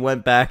died, like he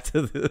went back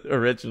to the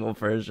original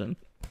version.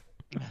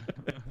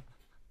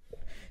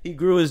 He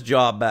grew his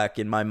jaw back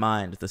in my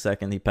mind the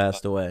second he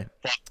passed away.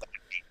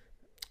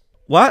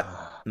 What?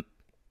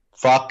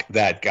 Fuck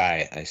that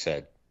guy, I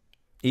said.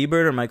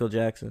 Ebert or Michael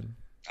Jackson?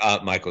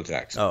 Michael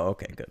Jackson. Oh,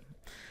 okay,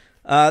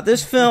 good.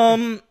 This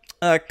film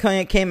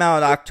came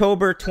out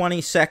October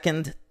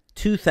 22nd,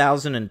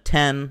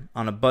 2010,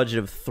 on a budget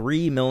of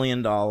 $3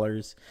 million,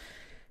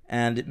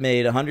 and it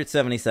made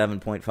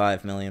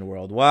 $177.5 million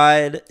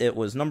worldwide. It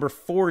was number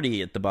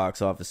 40 at the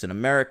box office in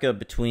America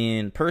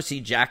between Percy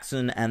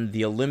Jackson and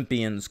the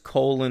Olympians,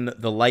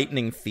 the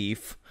Lightning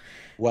Thief.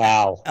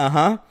 Wow.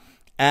 Uh-huh.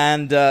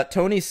 And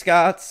Tony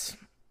Scott's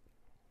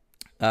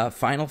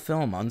final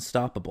film,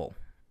 Unstoppable.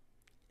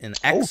 An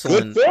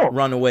excellent film.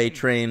 runaway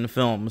train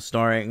film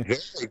starring Very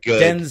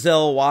good.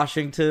 Denzel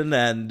Washington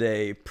and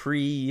a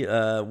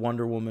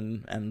pre-Wonder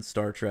Woman and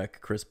Star Trek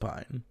Chris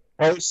Pine.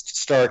 Post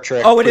Star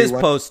Trek. Oh, it is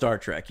post-Star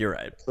Trek. You're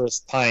right.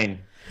 Chris Pine.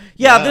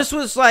 Yeah, Yeah. this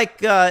was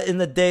like in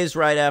the days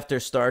right after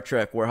Star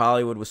Trek where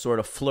Hollywood was sort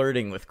of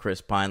flirting with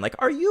Chris Pine. Like,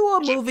 are you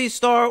a movie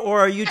star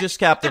or are you just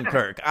Captain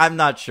Kirk? I'm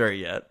not sure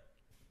yet.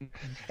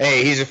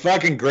 Hey, he's a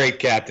fucking great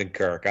Captain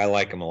Kirk. I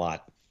like him a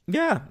lot.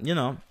 Yeah,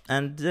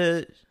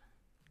 and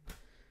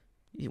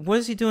what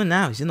is he doing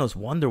now? He's in those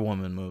Wonder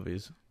Woman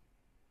movies.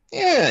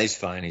 Yeah, he's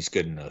fine. He's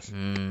good enough.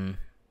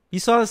 You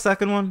saw the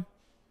second one?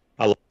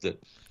 I loved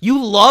it.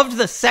 You loved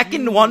the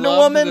second Wonder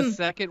Loved Woman? The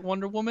second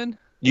Wonder Woman?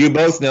 You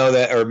both know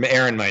that, or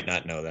Aaron might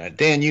not know that.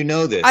 Dan, you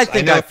know this. I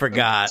think know I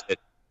forgot.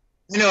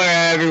 You know,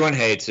 everyone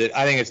hates it.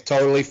 I think it's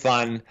totally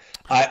fun.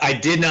 I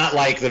did not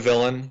like the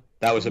villain.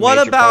 That was a What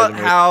major part about of the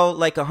movie. how,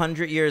 like,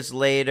 100 years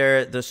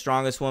later, the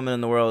strongest woman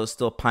in the world is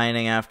still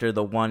pining after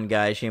the one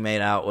guy she made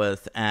out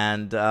with,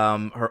 and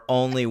her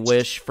only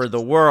wish for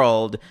the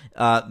world,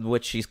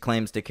 which she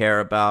claims to care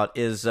about,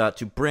 is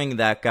to bring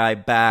that guy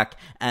back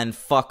and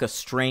fuck a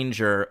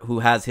stranger who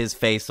has his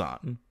face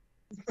on?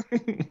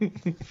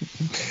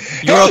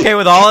 You're okay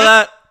with all of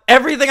that?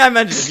 Everything I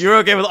mentioned, you're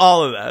okay with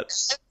all of that?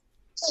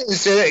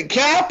 So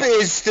Cap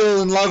is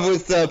still in love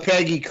with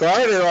Peggy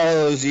Carter all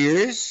those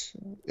years.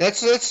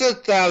 That's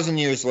 1,000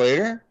 years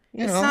later.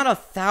 It's not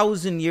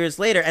 1,000 years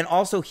later, and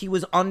also he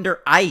was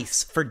under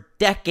ice for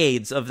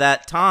decades of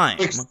that time.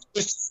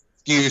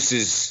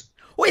 Excuses.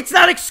 Well, it's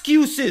not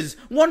excuses.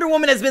 Wonder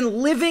Woman has been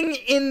living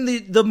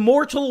in the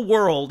mortal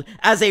world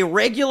as a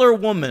regular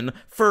woman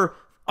for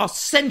a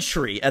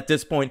century at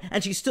this point,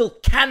 and she still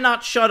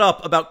cannot shut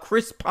up about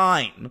Chris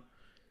Pine.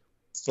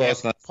 So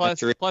it's not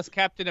Plus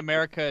Captain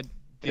America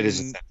It is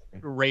a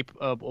didn't rape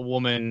a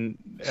woman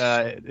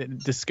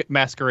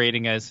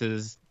masquerading as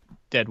his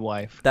dead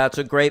wife. That's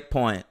a great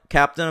point.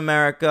 Captain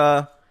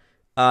America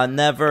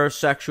never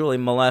sexually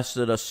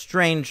molested a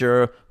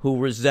stranger who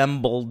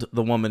resembled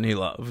the woman he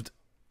loved.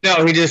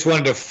 No, he just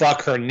wanted to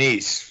fuck her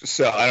niece.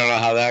 So I don't know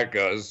how that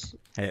goes.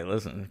 Hey,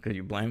 listen, could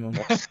you blame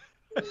him?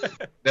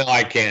 No,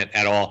 I can't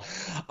at all.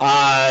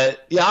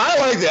 Yeah, I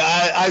like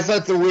that. I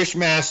thought the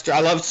Wishmaster. I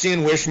loved seeing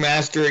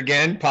Wishmaster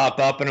again pop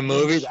up in a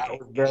movie. That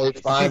was very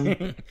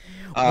fun.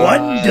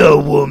 Wonder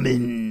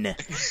Woman,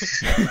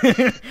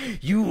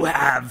 you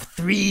have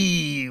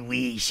 3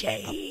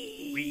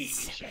 wishes.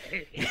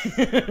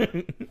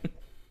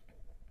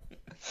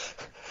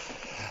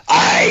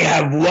 I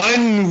have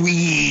one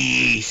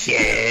wish,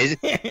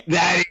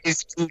 that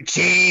is to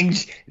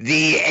change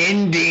the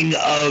ending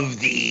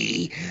of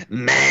the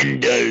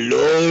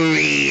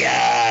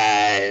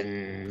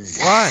Mandalorians.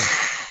 Why?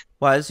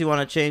 Why does he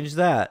want to change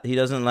that? He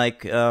doesn't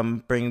like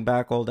bringing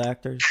back old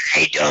actors?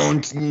 I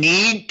don't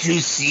need to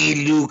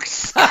see Luke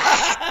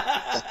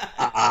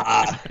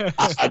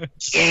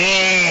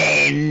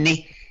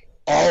again.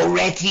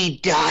 Already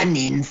done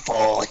in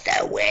Force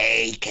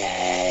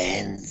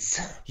Awakens.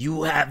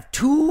 You have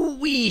 2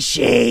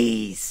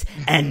 wishes,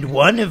 and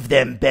one of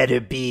them better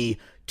be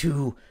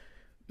to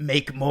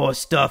make more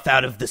stuff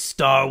out of the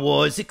Star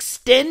Wars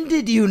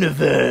Extended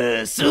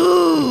Universe.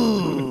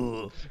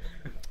 Ooh.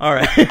 All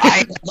right. I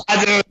have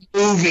other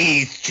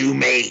movies to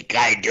make.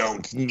 I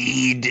don't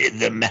need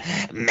the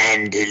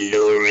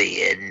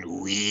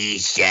Mandalorian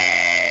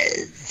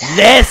wishes.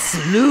 Less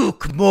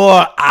Luke,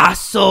 more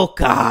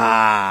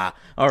Ahsoka.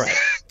 All right.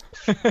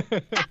 I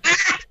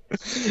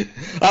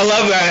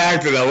love that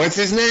actor, though. What's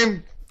his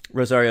name?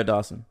 Rosario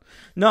Dawson.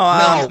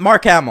 No,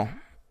 Mark Hamill.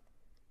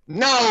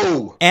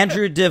 No.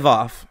 Andrew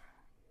Divoff.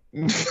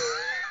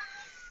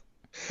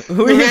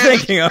 Who are you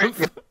thinking of?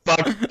 The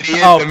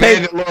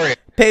Mandalorian.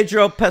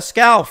 Pedro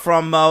Pascal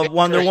from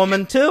Wonder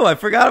Woman 2. I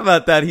forgot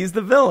about that. He's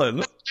the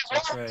villain.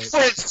 That's right.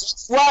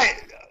 Right.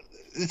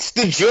 It's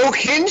the joke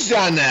hinged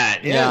on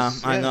that.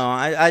 Yes, I know.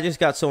 I just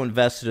got so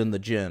invested in the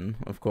Jinn,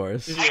 of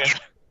course. Yeah.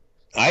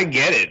 I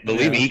get it.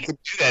 Believe me, he can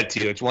do that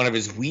to you. It's one of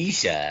his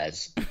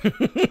wishes.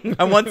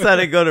 I once had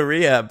to go to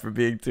rehab for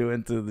being too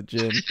into the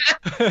Jinn.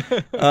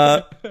 What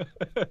are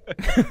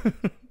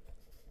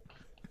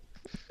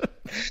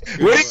you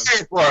here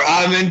for?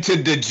 I'm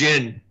into the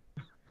gin.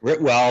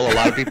 Well, a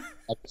lot of people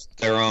have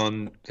their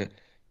own.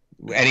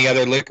 Any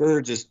other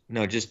liquor? Just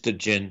the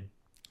gin.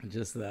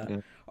 Just that.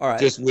 Yeah. All right.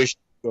 Just wish to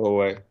go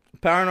away.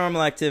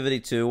 Paranormal Activity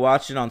 2.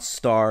 Watch it on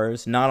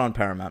Stars, not on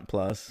Paramount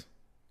Plus.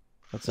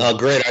 Oh,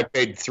 great! I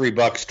paid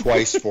 $3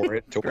 twice for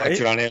it to watch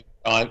it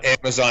on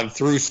Amazon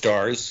through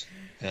Stars.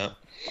 Yeah.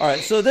 All right,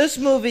 so this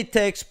movie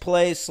takes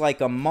place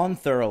like a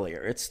month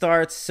earlier. It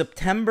starts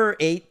September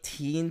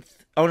 18th.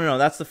 Oh, no,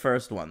 that's the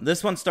first one.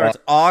 This one starts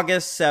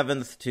August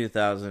 7th,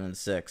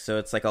 2006. So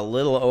it's like a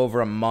little over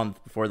a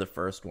month before the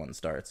first one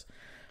starts.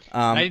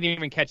 I didn't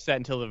even catch that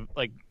until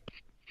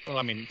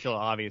until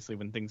obviously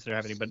when things started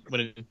happening. But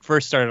when it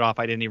first started off,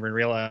 I didn't even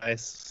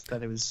realize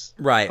that it was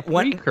right. a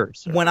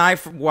precursor. When I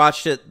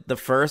watched it the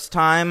first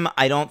time,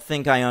 I don't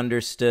think I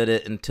understood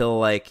it until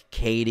like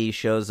Katie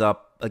shows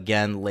up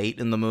again late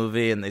in the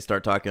movie and they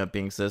start talking about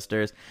being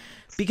sisters.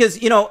 Because,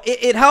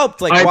 it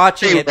helped like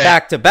watching it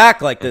back to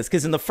back like this.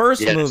 Because in the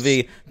first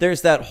movie,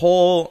 there's that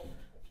whole...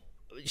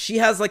 She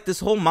has like this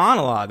whole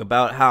monologue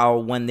about how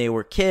when they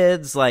were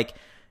kids, like...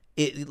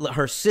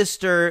 her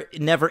sister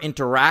never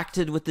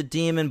interacted with the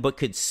demon, but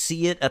could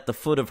see it at the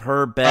foot of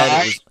her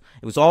bed.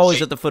 It was always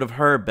at the foot of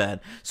her bed.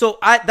 So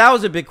that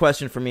was a big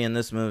question for me in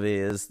this movie: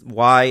 is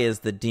why is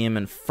the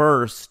demon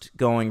first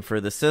going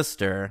for the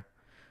sister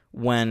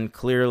when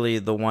clearly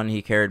the one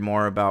he cared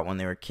more about when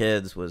they were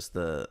kids was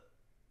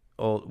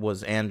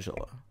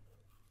Angela?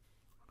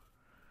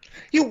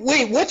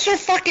 Wait, what's her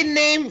fucking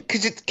name?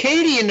 Because it's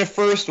Katie in the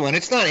first one.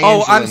 It's not Angela.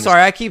 Oh, I'm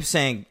sorry. I keep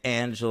saying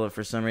Angela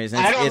for some reason.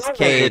 It's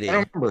Katie. I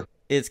don't remember.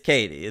 It's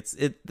Katie.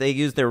 They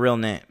use their real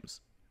names.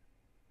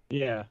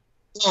 Yeah.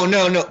 Oh,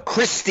 no.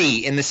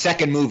 Christy in the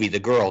second movie, the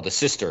girl, the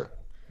sister.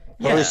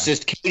 Her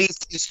sister, Katie's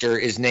sister,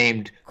 is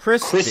named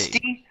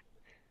Christy.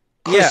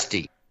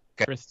 Christy.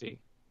 Okay. Christy.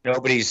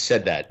 Nobody's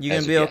said that. You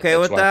gonna be okay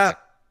with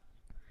that?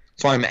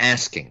 That's why I'm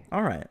asking.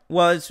 All right.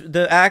 Well,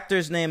 the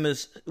actor's name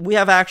is... We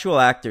have actual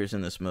actors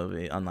in this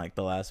movie, unlike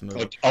the last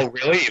movie. Oh,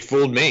 really? You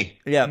fooled me.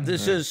 Yeah,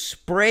 this is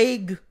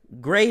Sprague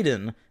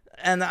Graydon,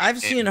 and I've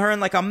seen her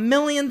in like a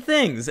million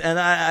things, and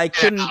I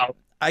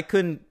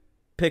couldn't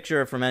picture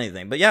her from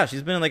anything. But yeah,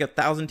 she's been in like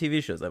 1,000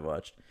 TV shows I've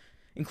watched,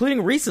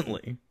 including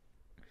recently.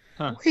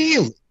 Huh.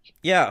 Really?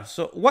 Yeah.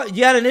 So what?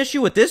 You had an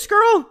issue with this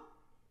girl?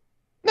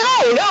 No.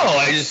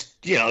 I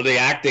just, the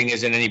acting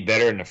isn't any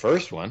better than the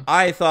first one.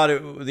 I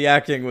thought the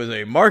acting was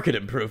a marked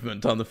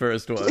improvement on the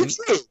first one.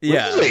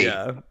 Yeah, really?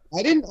 Yeah.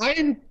 I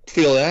didn't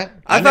feel that.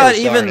 I thought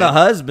even the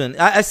husband.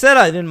 I said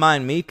I didn't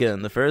mind Mika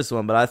in the first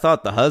one, but I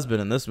thought the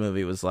husband in this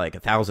movie was like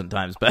 1,000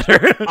 times better.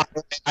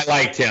 I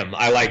liked him.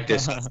 I liked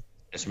this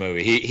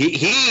movie.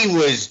 He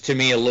was to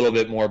me a little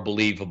bit more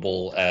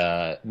believable,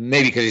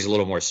 maybe because he's a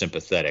little more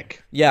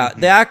sympathetic. Yeah,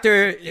 the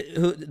actor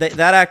that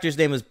actor's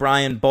name is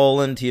Brian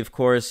Boland. He of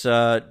course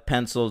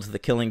penciled The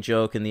Killing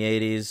Joke in the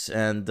 80s,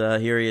 and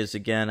here he is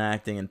again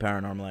acting in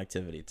Paranormal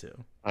Activity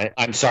 2.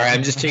 I'm sorry,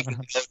 I'm just taking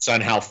notes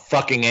on how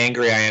fucking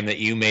angry I am that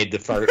you made the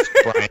first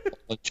Brian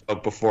Boland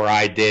joke before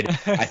I did.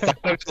 I thought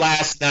of it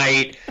last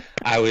night.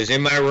 I was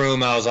in my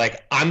room. I was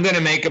like, I'm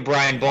gonna make a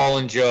Brian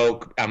Boland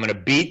joke. I'm gonna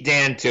beat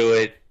Dan to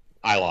it.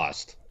 I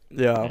lost.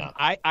 Yeah.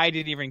 I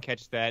didn't even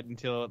catch that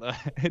until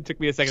it took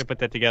me a second to put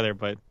that together,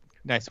 but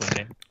Nice one,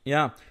 Dave.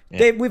 Yeah.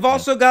 We've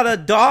also got a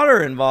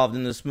daughter involved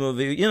in this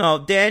movie. You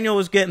know, Daniel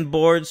was getting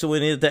bored, so we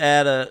needed to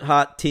add a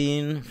hot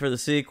teen for the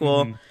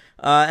sequel. Mm-hmm.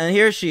 And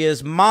here she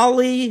is,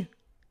 Molly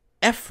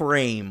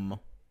Ephraim.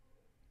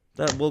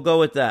 We'll go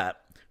with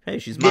that. Hey,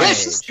 she's my age.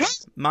 She's good.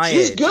 My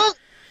She's age. good.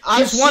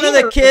 She's one of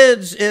the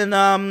kids in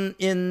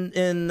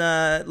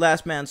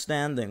Last Man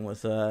Standing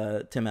with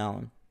Tim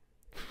Allen.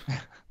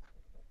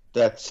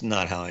 That's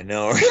not how I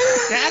know her.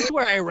 That's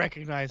where I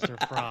recognized her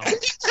from.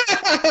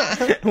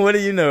 What do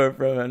you know her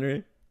from,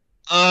 Henry?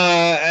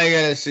 I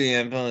gotta see.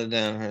 I'm pulling it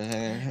down for a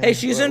second. Hey,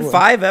 she's in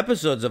 5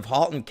 episodes of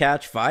 *Halt and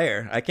Catch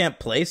Fire*. I can't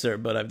place her,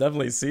 but I've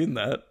definitely seen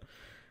that.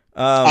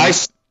 I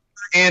saw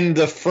her in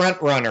The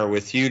Front Runner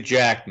with Hugh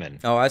Jackman.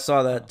 Oh, I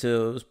saw that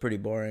too. It was pretty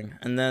boring.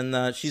 And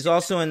then she's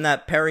also in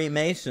that Perry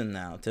Mason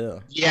now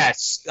too.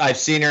 Yes, I've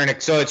seen her in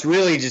it. So it's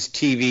really just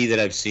TV that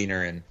I've seen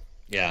her in.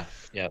 Yeah.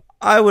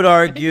 I would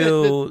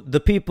argue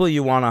the people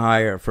you want to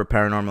hire for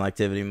Paranormal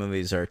Activity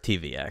movies are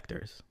TV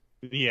actors.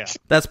 Yeah.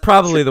 That's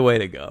probably the way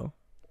to go.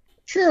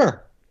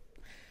 Sure.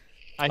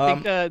 I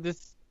think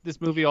this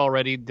movie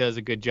already does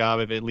a good job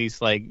of at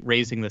least like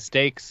raising the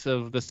stakes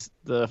of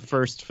the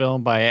first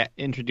film by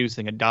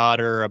introducing a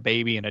daughter, a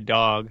baby, and a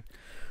dog.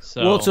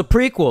 So Well, it's a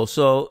prequel,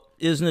 so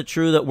isn't it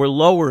true that we're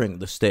lowering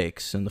the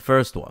stakes in the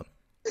first one?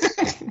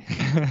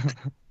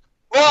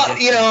 Well,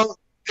 you know,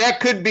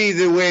 that could be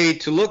the way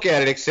to look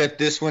at it, except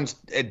this one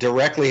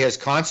directly has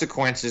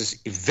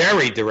consequences,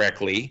 very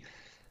directly.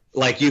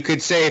 Like you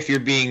could say, if you're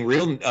being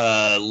real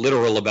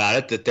literal about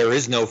it, that there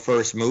is no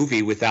first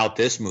movie without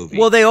this movie.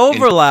 Well, they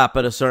overlap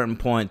at a certain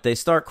point. They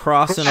start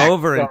crossing Correct.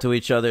 over into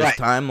each other's Right.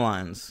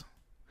 timelines.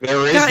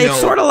 There is God, no.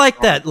 it's sort of like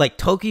that, like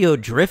Tokyo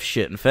Drift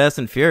shit in Fast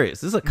and Furious.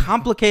 This is a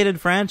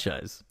complicated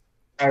franchise.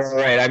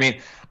 Right. I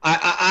mean,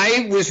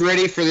 I was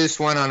ready for this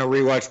one on a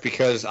rewatch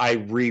because I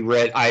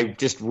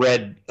just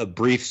read a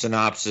brief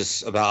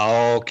synopsis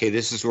about, okay,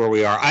 this is where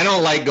we are. I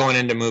don't like going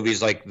into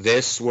movies like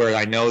this where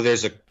I know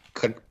there's a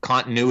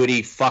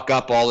continuity fuck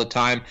up all the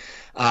time,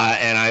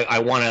 and I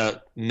want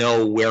to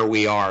know where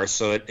we are.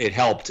 So it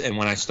helped, and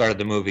when I started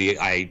the movie,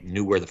 I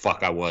knew where the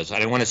fuck I was. I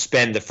didn't want to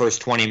spend the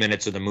first 20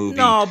 minutes of the movie.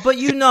 No, but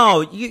you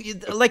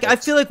like I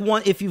feel like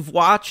if you've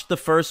watched the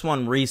first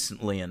one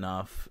recently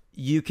enough,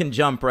 you can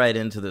jump right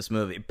into this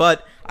movie.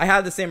 But I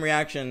had the same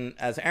reaction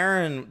as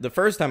Aaron the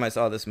first time I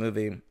saw this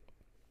movie,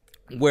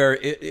 where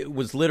it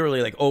was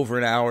literally like over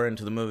an hour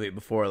into the movie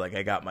before like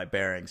I got my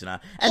bearings,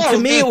 and to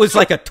me it was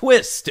like a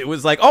twist. It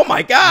was like, oh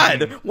my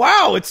god,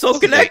 wow, it's so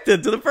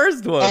connected to the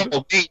first one.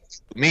 Oh,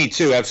 me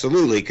too,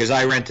 absolutely. Because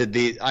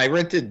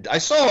I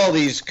saw all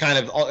these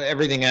kind of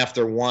everything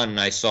after one.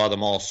 I saw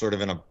them all sort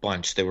of in a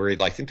bunch. They were,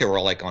 I think they were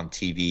all like on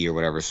TV or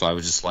whatever. So I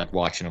was just like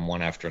watching them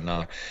one after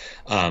another.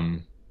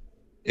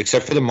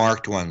 Except for the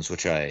marked ones,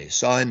 which I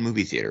saw in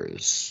movie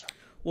theaters.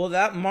 Well,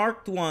 that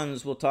marked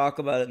ones, we'll talk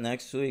about it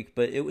next week,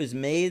 but it was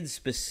made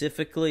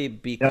specifically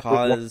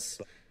because...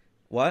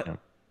 What?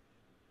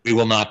 We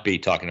will not be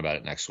talking about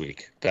it next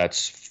week.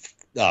 That's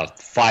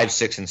 5,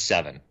 6, and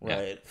 7.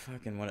 Right, Yeah.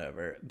 fucking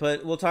whatever.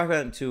 But we'll talk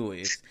about it in 2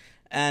 weeks.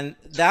 And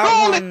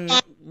that one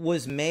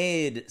was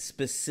made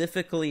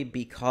specifically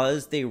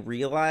because they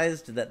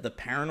realized that the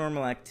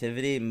Paranormal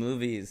Activity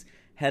movies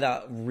had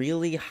a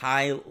really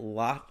high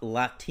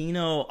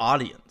Latino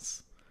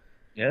audience.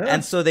 Yeah.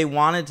 And so they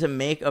wanted to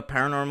make a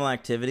Paranormal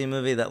Activity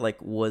movie that like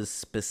was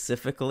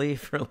specifically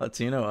for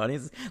Latino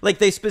audiences. Like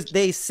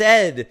they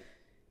said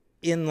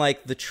in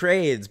like the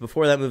trades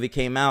before that movie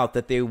came out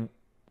that they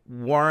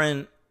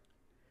weren't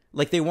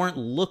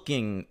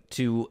looking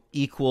to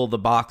equal the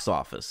box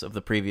office of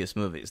the previous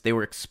movies. They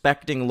were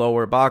expecting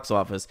lower box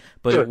office,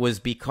 but it was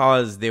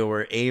because they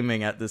were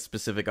aiming at this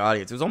specific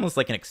audience. It was almost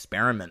like an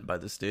experiment by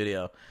the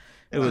studio.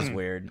 It was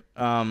weird.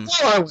 Well,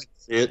 I would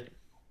see it.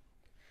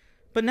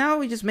 But now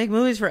we just make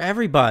movies for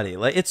everybody.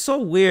 Like, it's so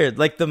weird.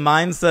 Like, the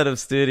mindset of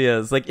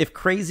studios. Like, if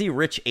Crazy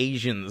Rich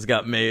Asians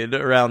got made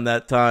around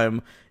that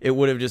time, it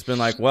would have just been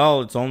like,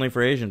 well, it's only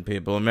for Asian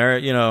people.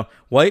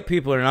 White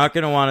people are not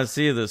going to want to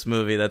see this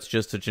movie that's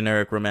just a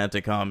generic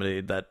romantic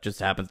comedy that just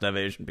happens to have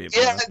Asian people.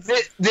 Yeah,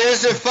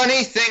 there's a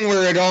funny thing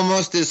where it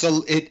almost is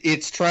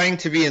it's trying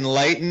to be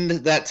enlightened,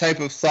 that type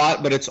of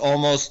thought, but it's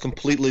almost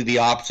completely the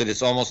opposite.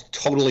 It's almost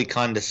totally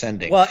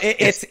condescending. Well,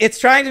 it's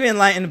trying to be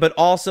enlightened, but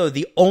also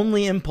the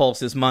only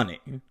impulse is money.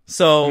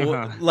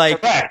 So,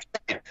 like... Correct.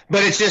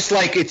 But it's just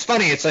like, it's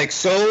funny. It's like,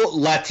 so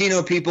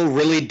Latino people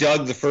really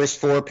dug the first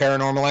 4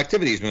 Paranormal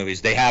Activities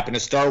movies. They happen to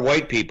star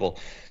white people.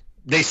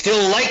 They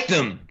still liked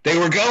them. They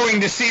were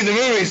going to see the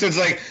movies. So it's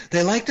like,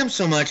 they liked them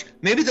so much.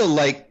 Maybe they'll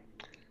like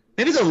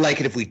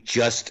it if we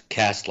just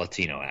cast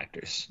Latino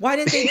actors. Why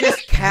didn't they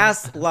just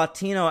cast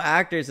Latino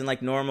actors in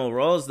like normal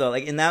roles though?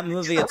 Like in that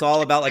movie, it's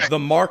all about like the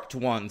marked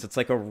ones. It's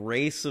like a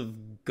race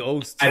of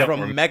ghosts from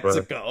remember.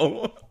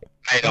 Mexico.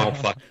 I don't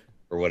fucking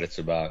remember what it's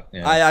about.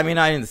 Yeah. I mean,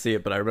 I didn't see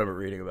it, but I remember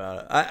reading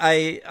about it.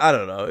 I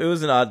don't know. It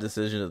was an odd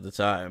decision at the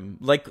time.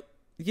 Like,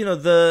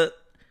 the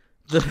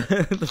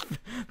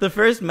the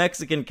first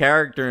Mexican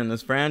character in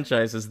this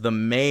franchise is the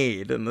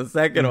maid, and the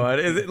second one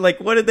is it, like,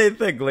 what did they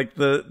think? Like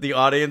the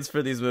audience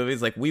for these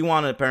movies, like, we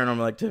want a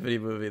Paranormal Activity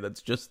movie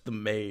that's just the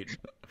maid,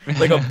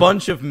 like a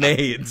bunch of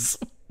maids.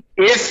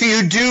 If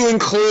you do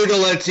include a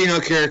Latino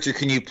character,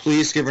 can you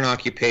please give an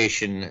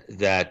occupation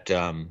that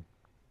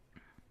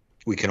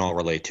we can all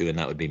relate to, and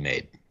that would be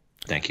maid.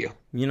 Thank you.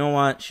 You know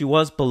what? She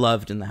was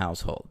beloved in the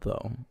household,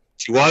 though.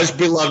 She was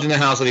beloved in the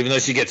household, even though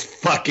she gets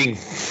fucking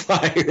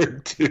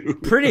fired, too.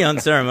 Pretty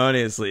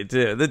unceremoniously,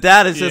 too. The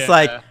dad is just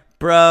like,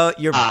 bro,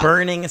 you're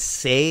burning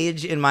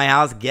sage in my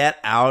house. Get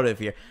out of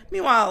here.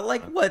 Meanwhile,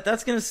 like, what?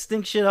 That's going to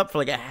stink shit up for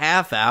like a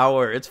half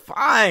hour. It's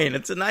fine.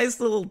 It's a nice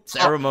little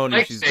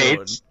ceremony she's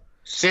doing.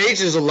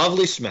 Sage is a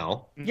lovely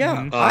smell.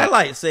 Yeah, I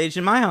light sage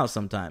in my house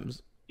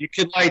sometimes. You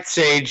can light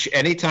sage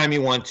anytime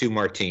you want to,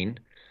 Martine.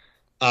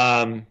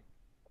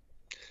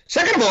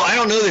 Second of all, I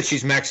don't know that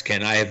she's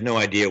Mexican. I have no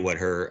idea what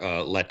her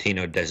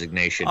Latino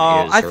designation is.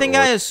 I think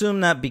I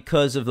assume that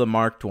because of the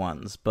marked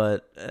ones,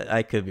 but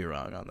I could be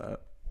wrong on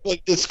that.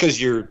 Like, it's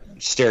because you're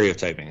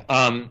stereotyping.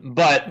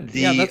 But the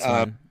yeah, that's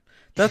fine.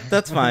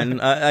 That's fine.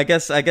 I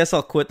guess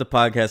I'll quit the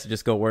podcast and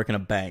just go work in a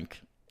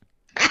bank.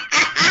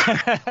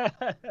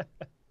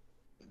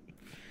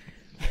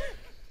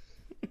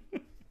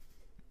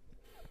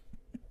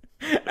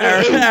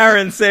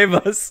 Aaron, save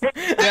us.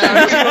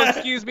 Yeah,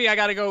 excuse me, I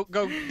gotta go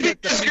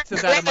get the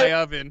pizzas out of my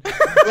oven.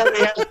 Well,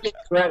 he has big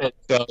credit,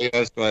 so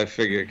that's why I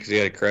figured, because he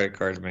had a credit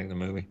card to make the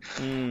movie.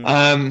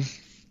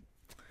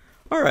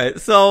 All right,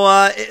 so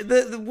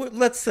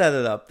let's set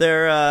it up.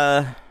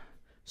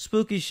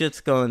 Spooky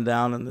shit's going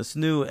down in this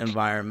new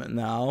environment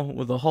now,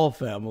 with the whole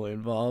family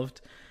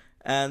involved.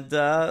 And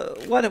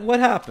what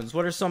happens?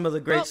 What are some of the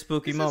great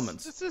spooky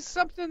moments? This is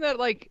something that,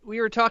 like, we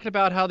were talking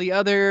about how the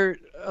other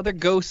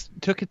ghost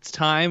took its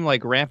time,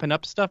 like, ramping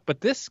up stuff.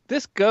 But this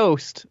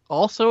ghost,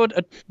 also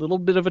a little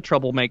bit of a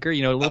troublemaker, a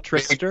little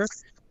trickster.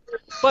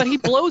 But he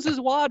blows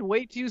his wad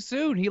way too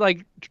soon. He,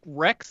 like,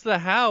 wrecks the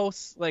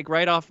house, like,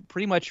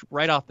 pretty much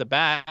right off the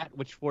bat,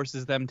 which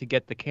forces them to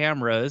get the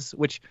cameras,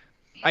 which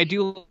I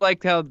do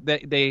like how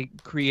they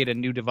create a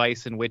new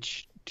device in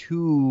which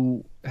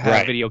to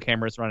have video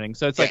cameras running.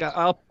 So it's like,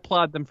 I'll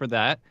applaud them for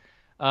that.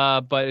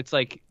 But it's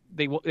like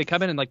they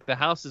come in and, like, the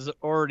house is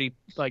already,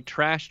 like,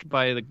 trashed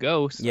by the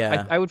ghost.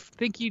 Yeah. I would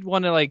think you'd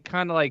want to, like,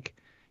 kind of like,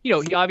 he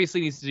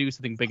obviously needs to do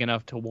something big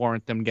enough to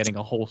warrant them getting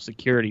a whole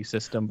security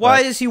system.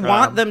 Why does he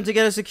want them to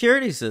get a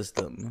security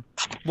system?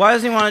 Why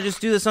does he want to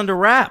just do this under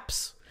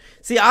wraps?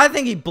 See, I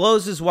think he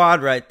blows his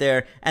wad right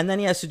there, and then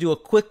he has to do a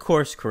quick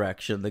course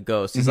correction, the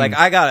ghost. He's like,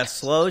 I gotta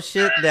slow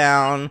shit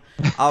down.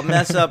 I'll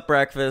mess up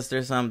breakfast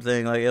or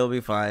something. Like, it'll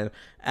be fine.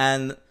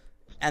 And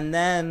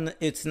then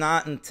it's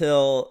not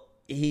until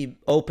he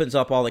opens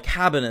up all the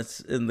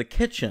cabinets in the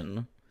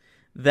kitchen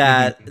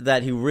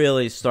that he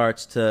really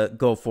starts to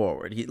go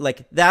forward.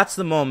 That's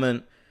the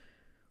moment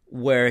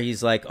where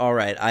he's like, all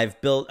right,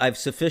 I've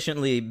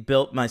sufficiently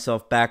built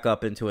myself back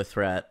up into a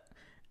threat.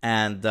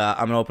 And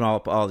I'm gonna open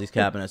up all these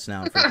cabinets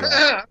now. And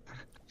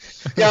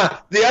yeah.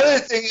 The other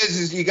thing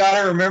is you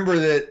got to remember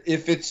that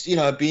if it's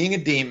being a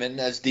demon,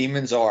 as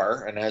demons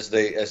are, and as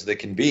they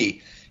can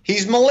be,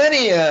 he's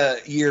millennia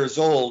years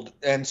old,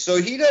 and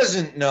so he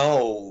doesn't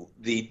know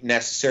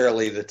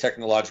necessarily the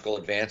technological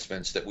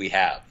advancements that we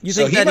have. You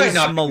think that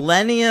he's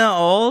millennia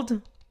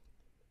old?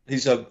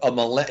 He's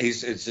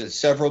he's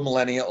several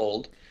millennia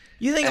old.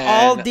 You think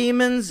all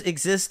demons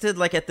existed,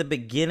 like, at the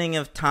beginning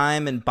of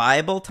time in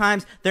Bible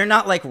times? They're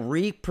not, like,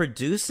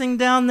 reproducing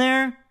down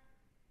there?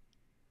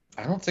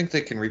 I don't think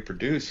they can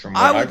reproduce from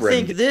what I've read. I would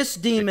think this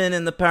demon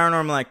in the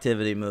Paranormal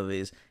Activity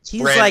movies,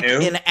 he's like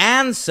an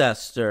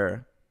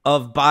ancestor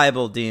of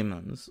Bible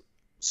demons.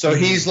 So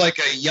he's like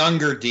a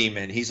younger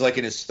demon. He's like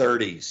in his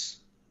 30s.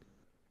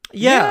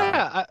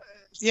 Yeah.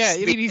 I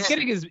mean, he's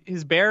getting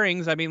his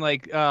bearings. I mean,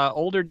 like,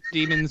 older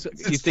demons,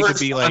 you think would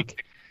be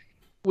like...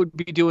 would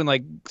be doing,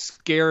 like,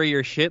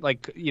 scarier shit,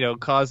 like,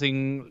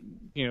 causing,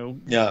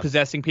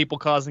 possessing people,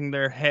 causing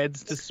their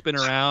heads to spin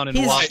around and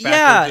walk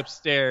backwards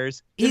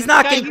upstairs. He's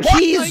knocking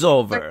keys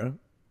over.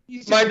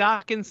 He's just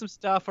knocking some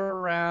stuff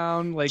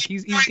around. Like,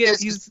 he's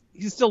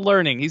still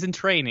learning. He's in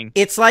training.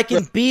 It's like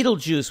in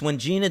Beetlejuice when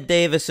Gina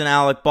Davis and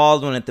Alec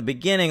Baldwin at the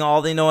beginning,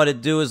 all they know how to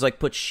do is, like,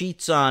 put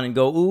sheets on and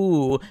go,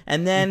 ooh.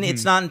 And then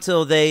it's not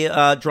until they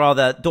draw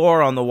that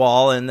door on the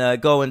wall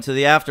and go into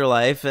the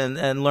afterlife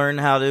and learn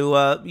how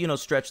to,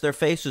 stretch their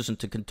faces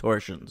into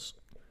contortions.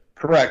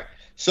 Correct.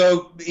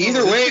 So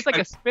either way, it's like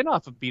a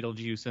spin-off of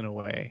Beetlejuice in a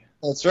way.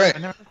 That's right. I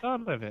never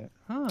thought of it.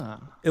 Huh.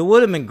 It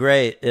would have been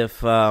great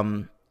if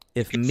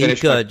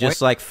Mika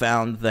just, like,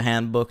 found the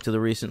handbook to the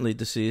recently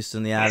deceased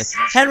in the attic.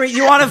 Henry,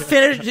 you want to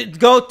finish it?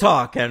 Go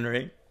talk,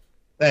 Henry.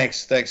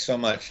 Thanks so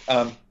much.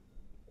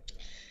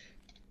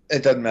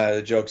 It doesn't matter.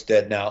 The joke's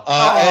dead now.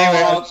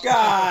 Anyway,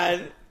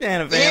 God.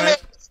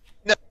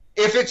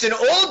 If it's an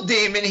old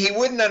demon, he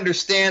wouldn't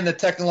understand the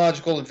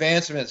technological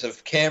advancements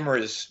of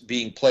cameras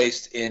being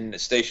placed in a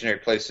stationary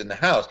place in the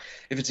house.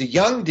 If it's a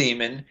young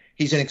demon,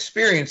 he's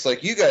inexperienced,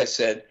 like you guys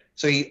said,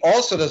 So he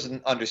also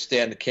doesn't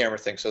understand the camera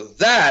thing. So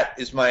that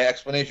is my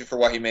explanation for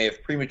why he may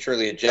have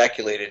prematurely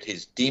ejaculated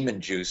his demon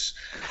juice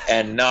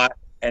and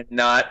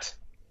not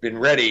been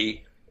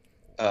ready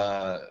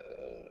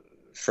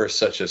for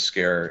such a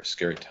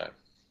scary time.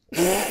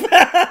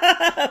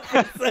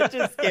 Such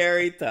a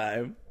scary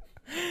time.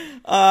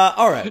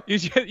 All right.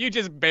 You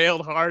just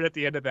bailed hard at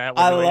the end of that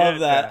one. I love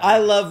that. I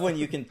love when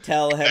you can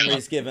tell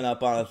Henry's given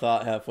up on a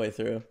thought halfway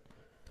through.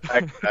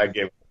 I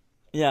give.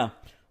 Yeah.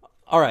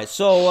 All right.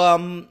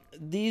 So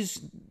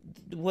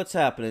what's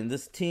happening?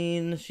 This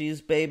teen,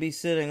 she's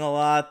babysitting a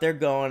lot. They're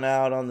going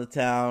out on the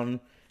town,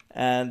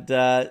 and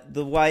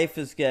the wife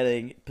is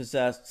getting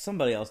possessed.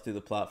 Somebody else do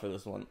the plot for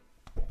this one.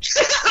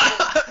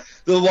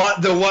 They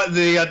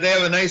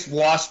have a nice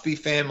waspy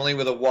family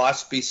with a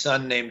waspy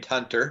son named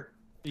Hunter.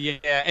 Yeah,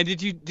 and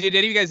did any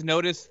of you guys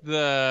notice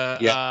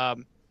the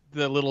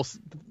little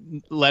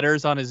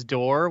letters on his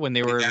door when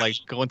they were like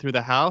going through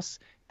the house?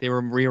 They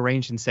were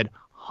rearranged and said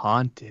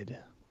haunted.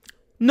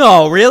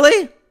 No,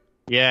 really?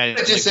 Yeah,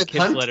 It just said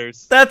kids'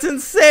 letters. That's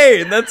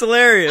insane. That's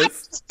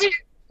hilarious.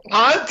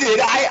 Haunted.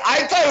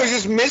 I thought it was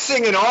just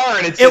missing an R,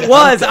 and It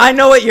was. I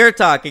know what you're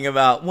talking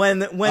about.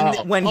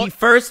 When he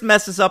first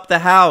messes up the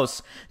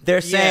house,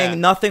 they're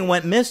saying nothing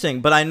went missing,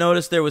 but I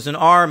noticed there was an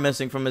R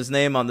missing from his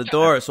name on the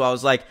door, so I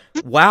was like,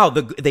 wow,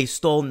 they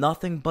stole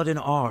nothing but an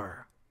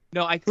R.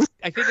 No, I think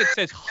it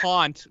says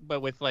haunt,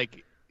 but with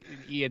like an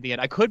E at the end.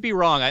 I could be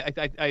wrong. I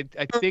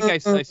think I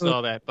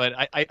saw that, but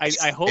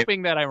I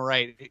hoping that I'm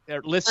right.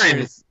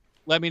 Listeners,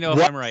 let me know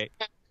if I'm right.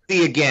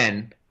 See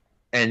again.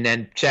 And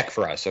then check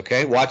for us,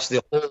 okay? Watch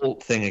the whole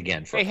thing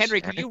again for us. Hey, Henry,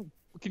 can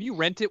you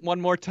rent it one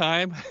more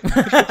time?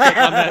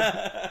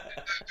 I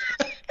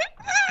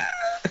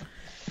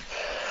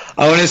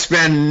want to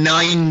spend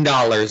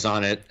 $9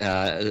 on it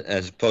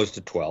as opposed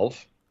to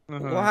 $12.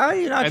 Well, how do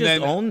you not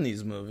own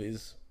these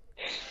movies?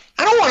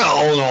 I don't want to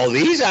own all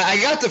these. I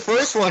got the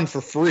first one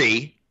for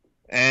free,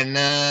 and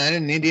I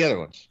didn't need the other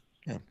ones.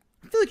 Yeah.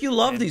 I feel like you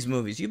love these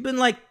movies. You've been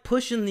like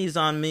pushing these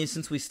on me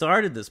since we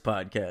started this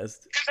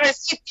podcast. I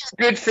think it's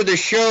good for the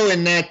show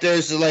in that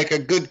there's like a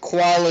good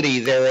quality.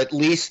 They're at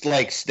least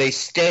like they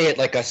stay at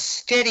like a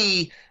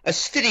steady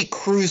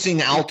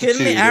cruising altitude. You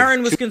kidding me?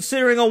 Aaron was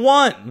considering a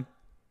 1.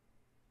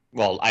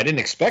 Well, I didn't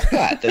expect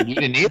that. You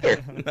didn't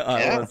either. No,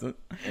 I wasn't.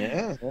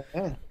 Yeah.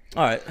 All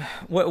right.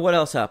 What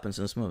else happens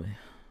in this movie?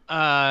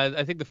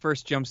 I think the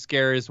first jump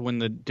scare is when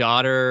the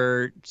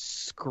daughter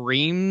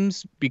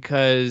screams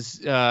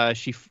because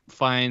she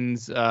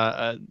finds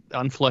an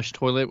unflushed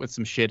toilet with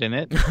some shit in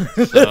it.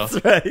 So.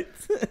 That's right.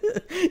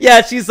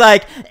 Yeah, she's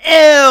like,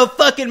 ew,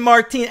 fucking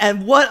Martine.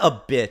 And what a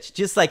bitch.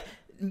 Just like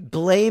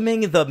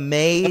blaming the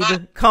maid.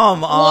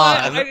 Come on.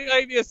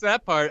 I missed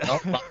that part.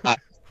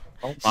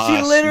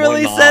 She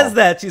literally says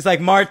that. She's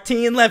like,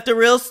 Martine left a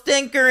real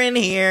stinker in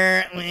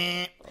here.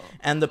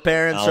 And the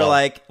parents are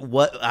like,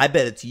 "What? I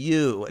bet it's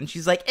you." And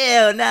she's like,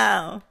 "Ew,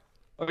 no."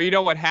 Well, you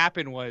know what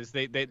happened was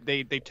they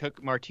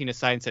took Martine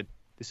aside and said,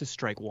 "This is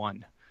strike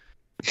 1."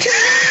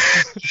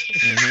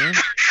 Mm-hmm.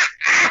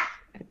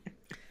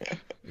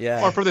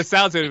 Yeah. Or for the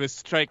sounds of it, it was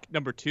strike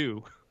number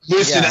 2.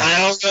 Listen, Yeah. I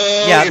don't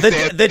know. Yeah,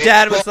 if the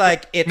dad was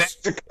like, "It's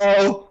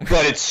Mexico,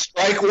 but it's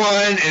strike 1,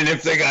 and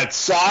if they got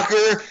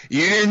soccer,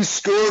 you didn't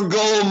score a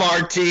goal,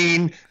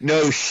 Martine.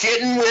 No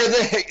shitting where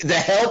the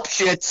help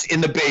shits in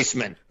the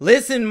basement."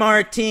 Listen,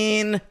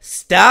 Martine,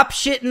 stop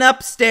shitting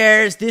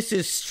upstairs. This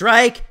is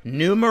strike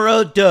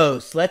numero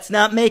dos. Let's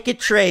not make it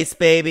trace,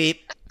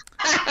 baby.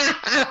 And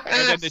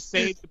then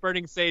the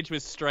burning sage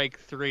was strike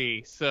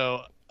 3.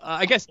 So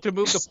I guess to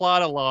move the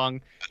plot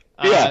along,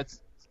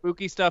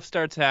 spooky stuff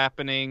starts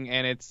happening,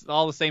 and it's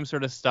all the same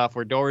sort of stuff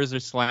where doors are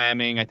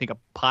slamming. I think a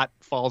pot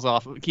falls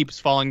off, keeps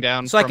falling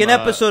down. It's like an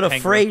episode of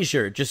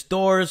Frasier, just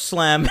doors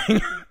slamming.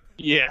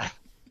 Yeah.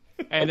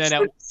 And then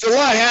There's a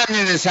lot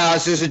happening in this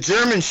house. There's a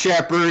German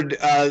Shepherd.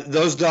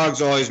 Those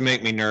dogs always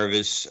make me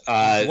nervous.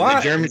 Why?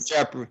 The German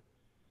Shepherd,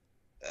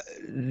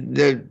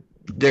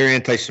 they're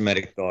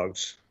anti-Semitic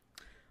dogs.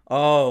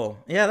 Oh,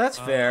 yeah, that's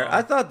fair.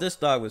 I thought this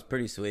dog was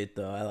pretty sweet,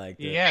 though. I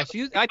liked it. Yeah,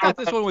 I thought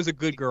this one was a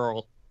good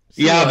girl.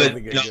 Yeah, was but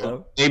a good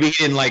girl. maybe he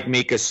didn't like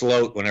Mika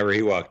Sloat whenever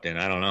he walked in.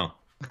 I don't know.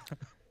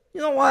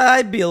 You know why?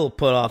 I'd be a little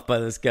put off by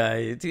this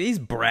guy. He's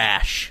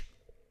brash.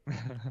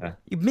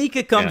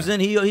 Mika comes in,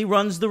 he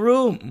runs the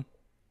room.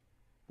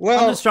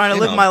 Well, I'm just trying to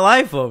live my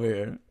life over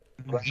here.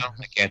 Well,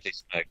 I can't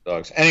taste Semitic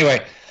dogs.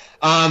 Anyway,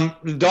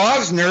 the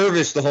dog's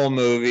nervous the whole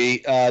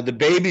movie. The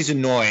baby's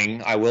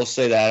annoying. I will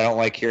say that. I don't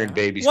like hearing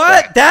babies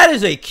What? cry. That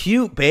is a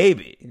cute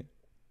baby.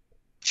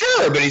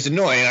 Sure, but he's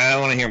annoying. I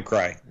don't want to hear him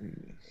cry.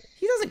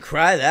 He doesn't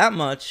cry that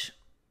much.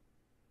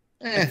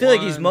 I feel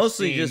like he's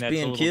mostly just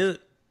being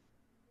cute.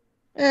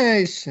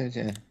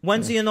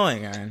 When's he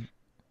annoying, Aaron?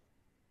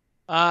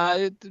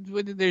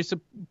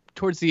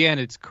 Towards the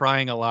end, it's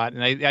crying a lot,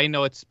 and I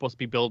know it's supposed to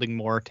be building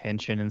more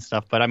tension and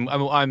stuff, but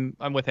I'm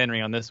with Henry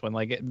on this one.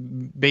 Like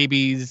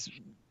babies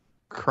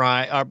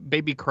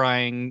baby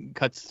crying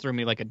cuts through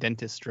me like a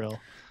dentist drill.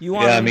 You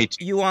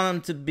want you want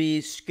him to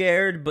be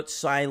scared but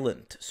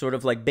silent, sort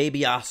of like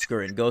Baby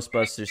Oscar in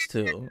Ghostbusters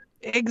 2.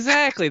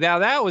 Exactly. Now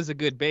that was a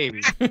good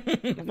baby.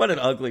 What an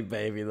ugly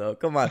baby, though.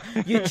 Come on,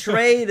 you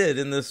traded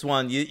in this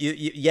one. You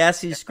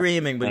yes, he's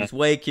screaming, but he's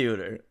way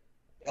cuter.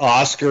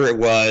 Oscar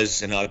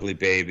was an ugly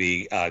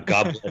baby.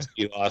 God bless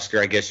you,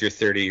 Oscar. I guess you're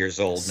 30 years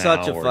old now.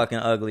 Such a fucking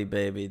ugly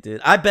baby,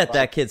 dude. I bet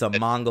that kid's a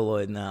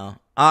mongoloid now.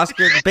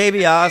 Oscar,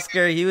 baby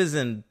Oscar, he was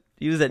at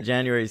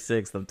January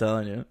 6th, I'm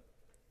telling you.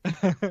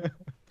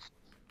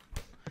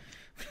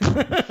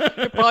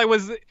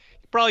 It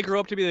probably grew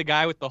up to be the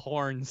guy with the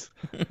horns.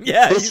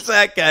 Yeah, he's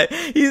that guy.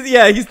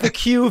 He's the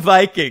Q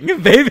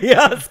Viking, baby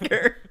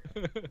Oscar.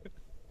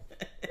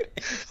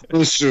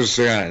 This is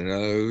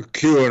QAnon.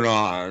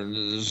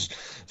 This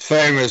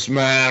famous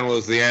man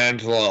with the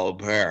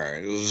antelope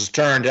hair. He was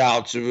turned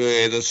out to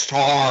be the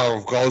star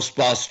of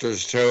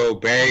Ghostbusters 2,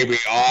 baby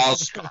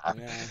Oscar.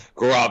 Yeah.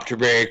 Grew up to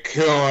be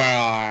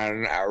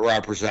QAnon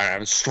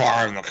representative,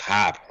 star in the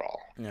Capitol.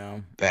 Yeah.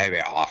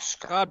 Baby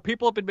Oscar. God,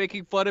 people have been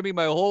making fun of me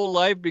my whole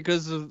life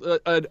because of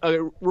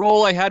a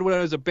role I had when I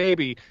was a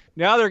baby.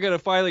 Now they're going to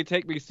finally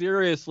take me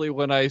seriously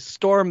when I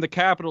storm the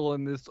Capitol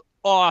in this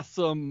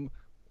awesome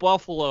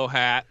buffalo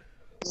hat.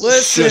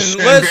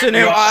 Listen,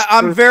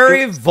 I'm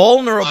very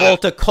vulnerable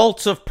to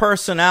cults of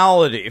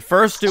personality.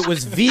 First it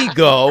was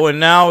Vigo, and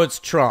now it's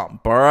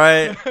Trump, all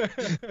right?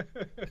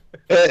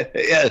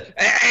 Yeah.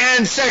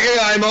 And second,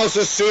 I'm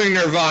also suing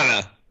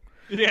Nirvana.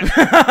 Yeah.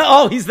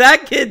 Oh, he's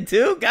that kid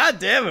too? God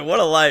damn it, what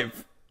a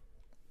life.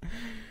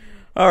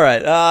 All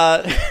right,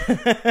 all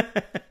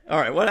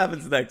right, what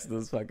happens next in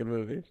this fucking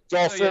movie?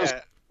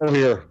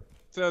 Here.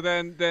 So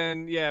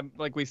then, yeah,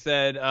 like we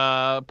said,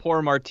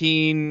 poor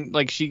Martine,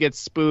 like she gets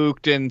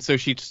spooked, and so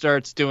she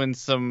starts doing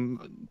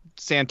some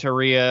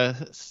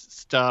Santeria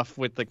stuff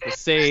with like the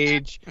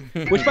sage.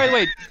 Which, by the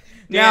way,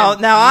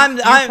 Dan, now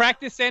you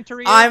practice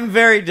Santeria? I'm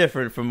very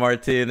different from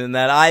Martine in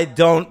that I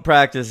don't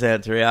practice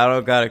Santeria. I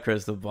don't got a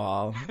crystal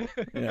ball.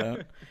 You know,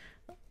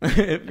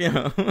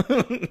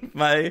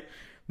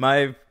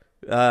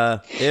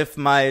 if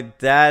my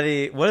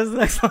daddy, what is the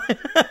next line?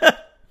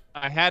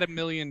 I had $1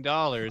 million.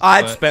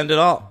 I'd spend it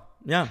all.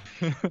 Yeah.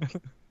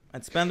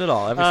 I'd spend it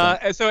all.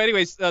 So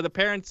anyways, the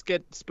parents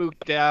get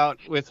spooked out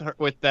with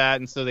that,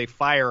 and so they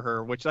fire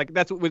her, which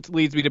that's what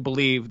leads me to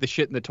believe the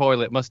shit in the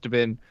toilet must have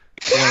been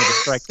one of the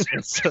strikes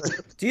against her.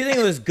 Do you think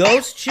it was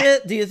ghost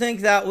shit? Do you think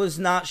that was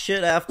not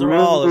shit after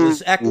all? It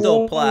was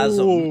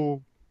ectoplasm.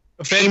 Ooh.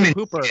 Demon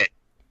Hooper. Shit.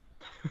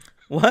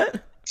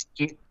 What?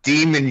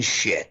 Demon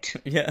shit.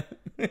 Yeah.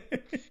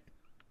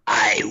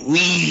 I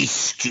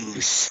wish to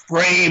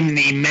frame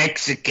the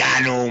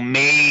Mexicano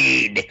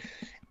maid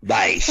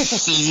by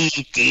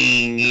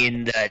shitting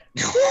in the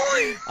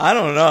I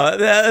don't know.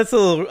 That's a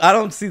little. I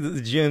don't see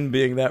the gin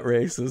being that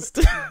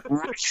racist.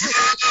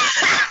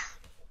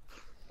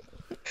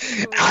 I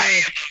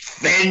am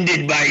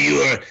offended by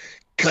your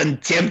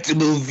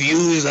contemptible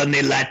views on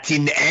the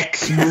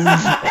Latinx movement.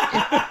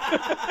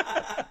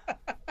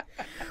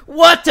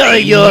 What are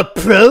your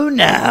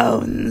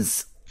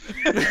pronouns?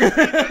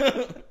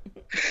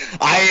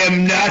 I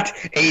am not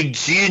a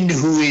jinn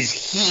who is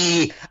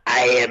he.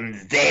 I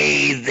am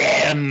they,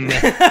 them.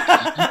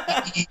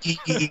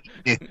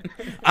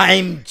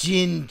 I'm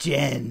Jin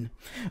Jen.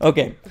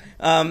 Okay.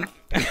 The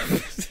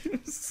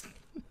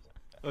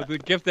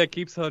gift that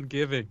keeps on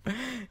giving.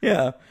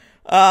 Yeah.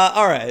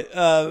 All right.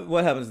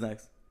 What happens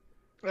next?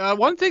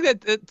 One thing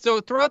so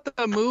throughout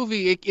the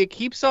movie, it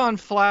keeps on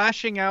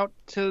flashing out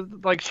to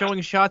like showing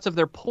shots of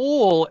their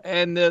pool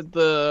and the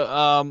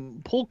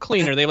pool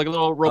cleaner. They have like a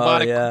little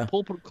robotic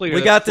pool cleaner.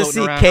 We got to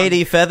see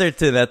Katie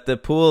Featherton at the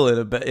pool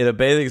in a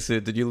bathing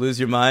suit. Did you lose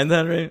your mind,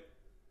 Henry?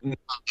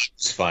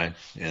 It's fine.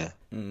 Yeah.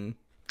 Mm.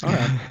 All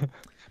right.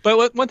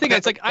 But one thing,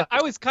 it's like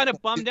I was kind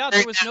of bummed out.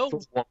 There was no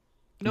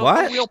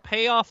real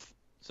payoff.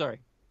 Sorry.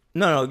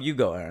 No, you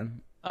go,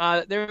 Aaron.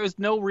 There was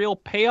no real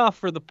payoff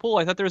for the pool.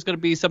 I thought there was going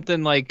to be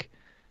something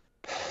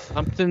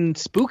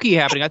spooky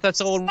happening. I thought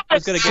someone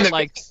was going to get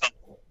like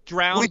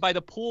drowned by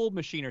the pool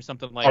machine or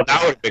something like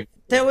that.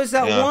 There was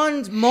that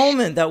one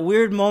moment, that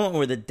weird moment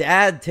where the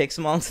dad takes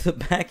them all to the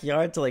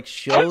backyard to like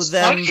show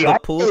them the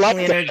pool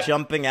cleaner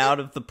jumping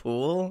out of the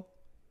pool.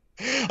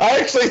 I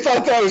actually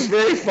thought that was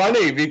very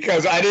funny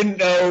because I didn't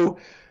know.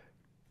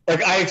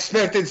 Like, I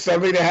expected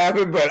something to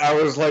happen, but I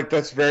was like,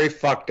 that's very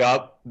fucked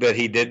up that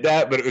he did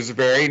that. But it was a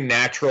very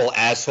natural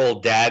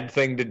asshole dad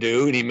thing to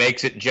do, and he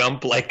makes it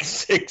jump like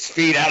 6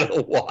 feet out of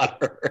the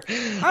water.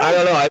 I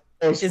don't know.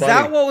 Is funny.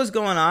 That what was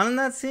going on in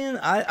that scene?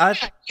 I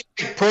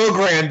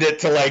programmed it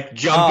to like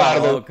jump out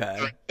of the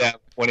water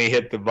when he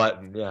hit the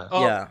button. Yeah.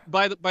 Oh, yeah.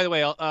 By the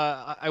way,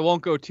 I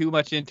won't go too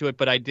much into it,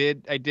 but I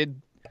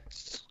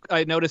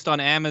noticed on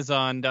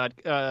Amazon.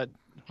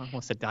 I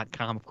almost said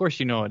 .com. Of course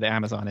you know what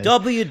Amazon is.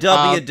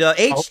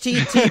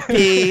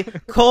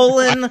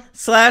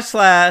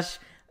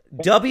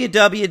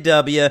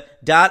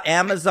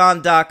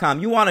 http://www.amazon.com.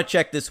 You want to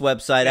check this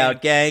website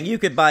out, gang. You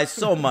could buy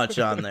so much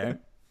on there.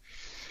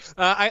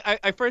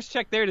 I first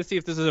checked there to see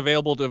if this is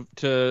available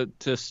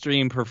to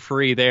stream for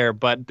free there,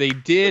 but they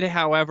did,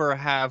 however,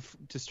 have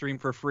to stream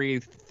for free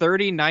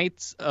 30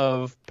 nights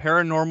of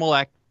Paranormal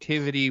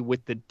Activity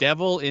with the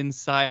devil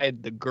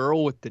inside the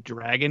girl with the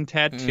dragon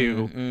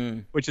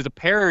tattoo, which is a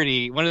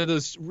parody, one of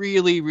those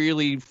really,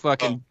 really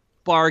fucking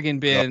bargain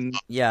bin,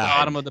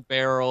 bottom of the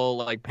barrel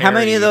like parodies. How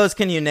many of those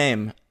can you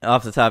name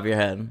off the top of your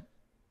head?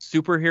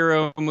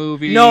 Superhero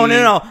movie. No.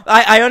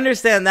 I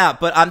understand that,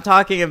 but I'm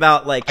talking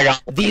about like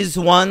these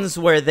ones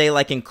where they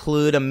like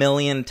include 1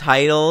 million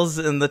titles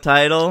in the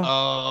title.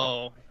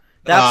 Oh,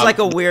 that's like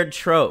a weird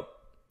trope.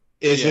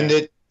 Isn't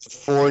it the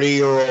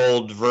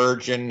 40-year-old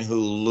virgin who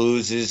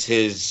loses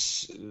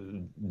his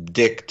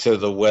dick to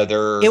the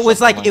weather? It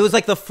was like the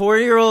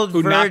 40-year-old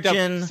who virgin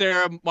knocked up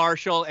Sarah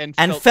Marshall and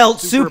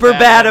felt super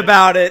bad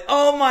about it.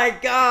 Oh my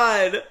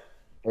god!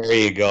 There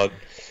you go.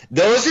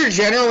 Those are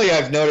generally,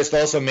 I've noticed,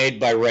 also made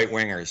by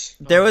right-wingers.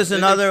 There was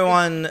another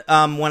one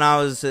when I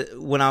was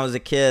a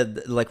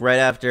kid, like right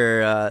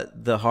after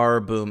the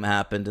horror boom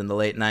happened in the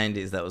late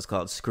 90s, that was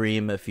called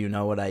Scream If You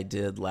Know What I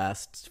Did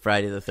last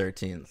Friday the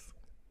 13th.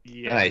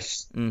 Yeah.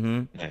 Nice.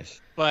 Mm-hmm. Nice.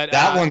 But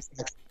that one's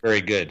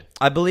very good.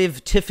 I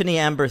believe Tiffany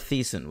Amber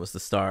Thiessen was the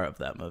star of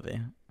that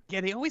movie. Yeah,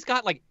 they always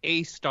got like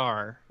a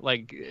star.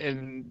 Like,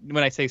 and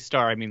when I say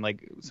star, I mean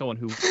like someone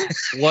who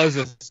was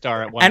a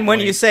star at one point. And when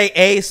you say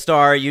a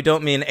star, you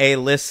don't mean a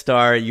list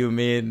star. You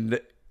mean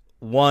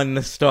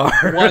one star.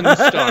 One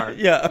star.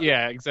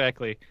 Yeah,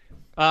 exactly.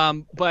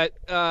 But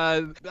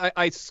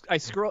I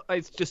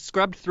just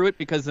scrubbed through it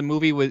because the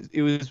movie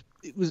was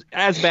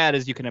as bad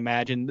as you can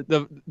imagine.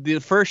 The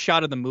first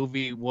shot of the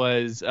movie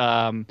was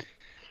a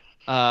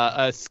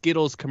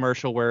Skittles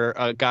commercial where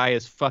a guy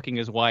is fucking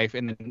his wife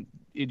and then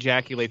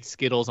ejaculates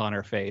Skittles on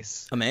her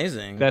face.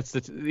 Amazing. That's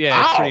it's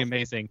pretty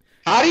amazing.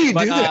 How do you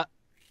do that?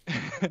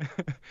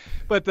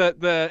 But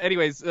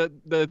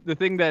the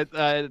thing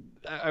that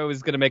I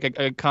was going to make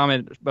a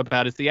comment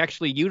about is they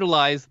actually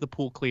utilize the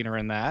pool cleaner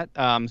in that.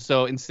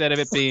 So instead of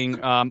it being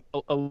a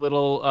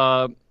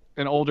little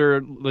an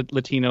older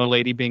Latino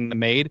lady being the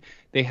maid,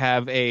 they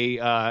have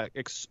a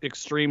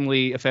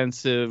extremely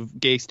offensive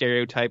gay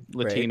stereotype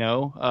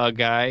Latino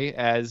guy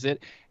as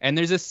it. And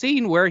there's a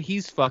scene where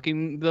he's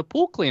fucking the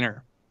pool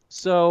cleaner.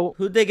 So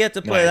who'd they get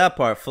to play that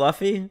part?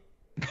 Fluffy?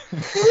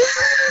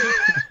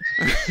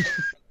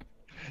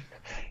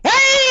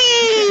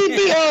 Hey,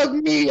 Dios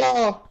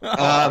mío!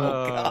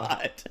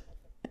 God.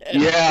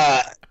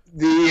 Yeah,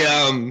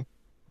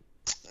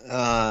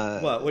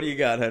 What do you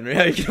got, Henry?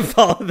 How you gonna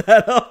follow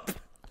that up?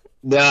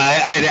 No,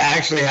 I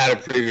actually had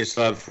a previous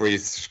thought before you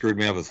screwed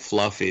me up with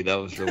Fluffy. That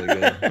was really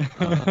good.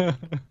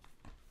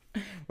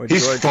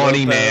 He's George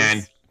funny, Lopez.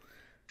 man.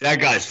 That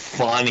guy's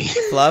funny.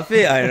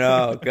 Fluffy? I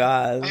know,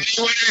 God. Anyone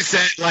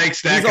who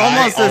likes that He's guy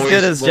almost as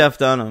good as Jeff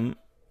Dunham.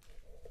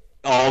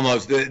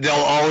 Almost. They'll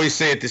always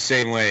say it the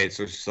same way. It's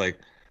just like,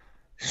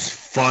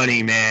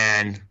 funny,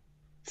 man.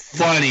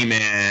 Funny,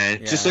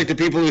 man. Yeah. Just like the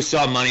people who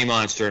saw Money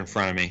Monster in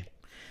front of me.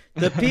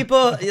 The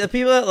people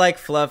that like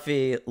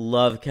Fluffy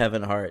love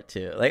Kevin Hart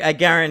too. Like I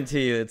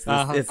guarantee you, it's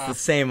the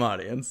same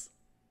audience.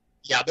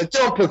 Yeah, but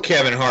don't put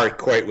Kevin Hart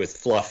quite with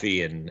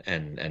Fluffy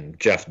and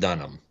Jeff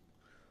Dunham.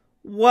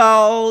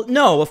 Well,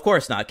 no, of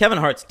course not. Kevin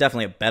Hart's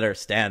definitely a better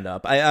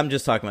stand-up. I'm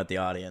just talking about the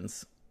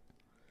audience.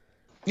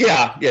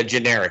 Yeah,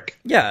 generic.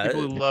 Yeah,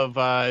 people who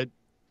love.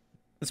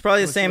 It's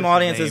probably the same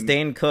audience as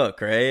Dane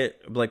Cook, right?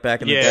 Like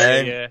back in the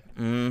day. Yeah.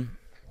 Mm.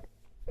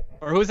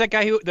 Or who's that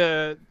guy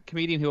the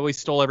comedian who always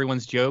stole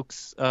everyone's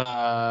jokes?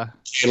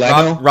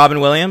 Robin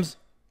Williams?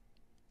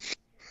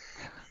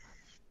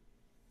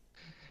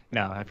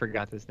 No, I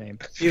forgot his name.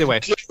 Either way.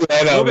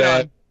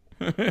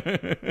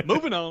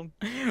 Moving on.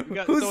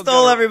 Who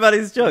stole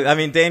everybody's joke? I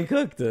mean, Dane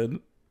Cook did.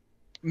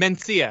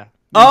 Mencia.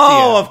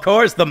 Oh, of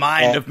course, the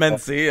mind of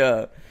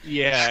Mencia.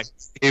 Yeah.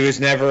 He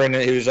was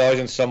always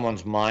in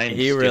someone's mind.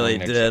 He really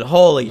did.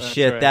 Holy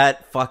shit, right.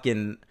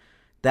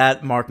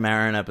 That Mark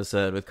Maron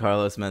episode with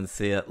Carlos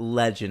Mencia,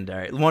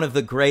 legendary. One of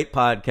the great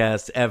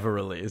podcasts ever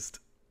released.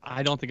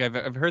 I don't think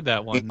I've heard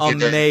that one.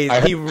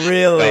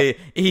 Amazing.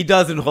 He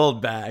doesn't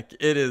hold back.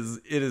 It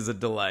is a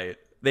delight.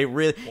 They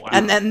really wow.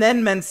 And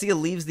then Mencia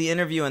leaves the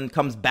interview and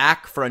comes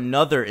back for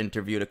another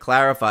interview to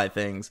clarify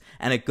things,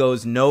 and it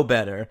goes no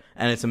better,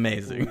 and it's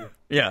amazing.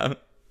 Yeah.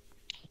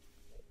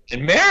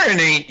 And Maron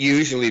ain't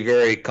usually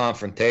very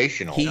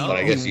confrontational. But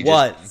I guess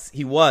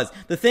he was.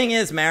 The thing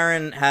is,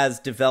 Maron has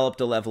developed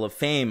a level of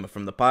fame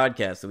from the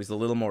podcast, so he's a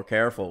little more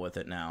careful with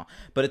it now.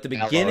 But at the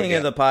beginning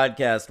of the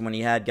podcast, when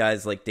he had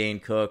guys like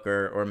Dane Cook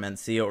or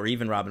Mencia or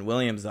even Robin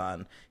Williams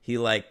on, he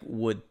like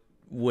would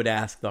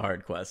ask the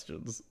hard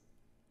questions.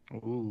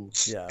 Ooh.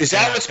 Yeah. Is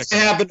that what's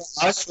going to happen to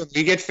us when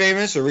we get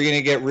famous? Are we going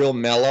to get real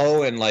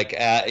mellow and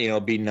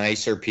be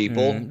nicer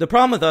people? The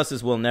problem with us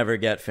is we'll never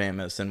get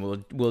famous,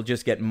 and we'll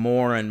just get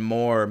more and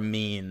more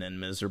mean and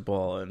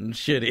miserable and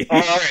shitty.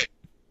 All right.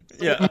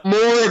 Yeah.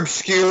 More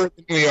obscure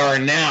than we are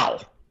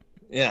now.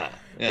 Yeah.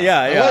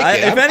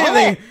 If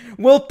anything,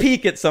 we'll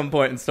peak at some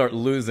point and start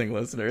losing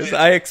listeners.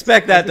 I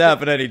expect that to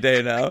happen any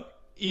day now.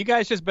 You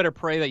guys just better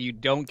pray that you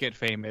don't get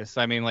famous.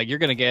 I mean, like, you're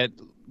gonna get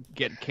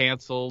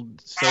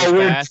canceled so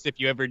fast if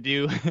you ever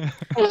do.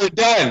 We're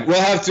done. We'll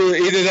have to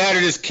either that or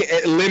just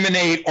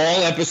eliminate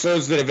all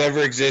episodes that have ever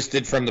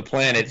existed from the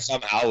planet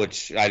somehow,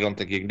 which I don't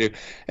think you can do,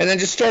 and then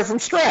just start from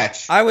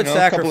scratch. I would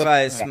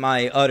sacrifice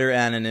my utter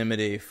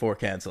anonymity for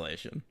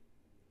cancellation.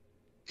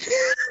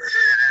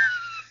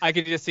 I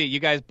could just see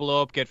you guys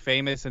blow up, get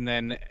famous, and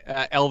then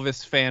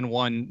Elvis fan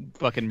 1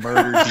 fucking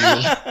murders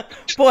you.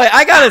 Boy,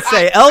 I gotta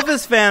say,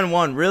 Elvis fan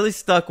 1 really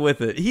stuck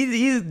with it.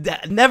 He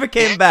never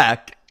came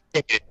back.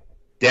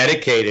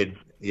 Dedicated.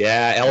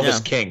 Yeah,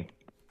 Elvis King.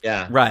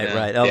 Yeah. Right.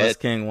 Elvis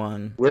King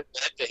 1. We're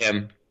dead to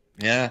him.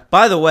 Yeah.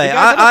 By the way,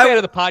 I'm a fan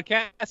of the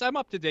podcast. I'm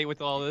up to date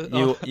with all the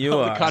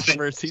the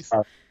controversies.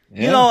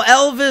 You know,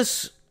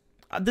 Elvis.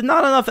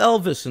 Not enough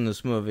Elvis in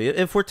this movie.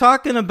 If we're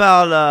talking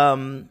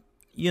about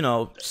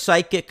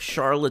psychic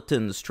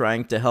charlatans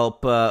trying to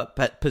help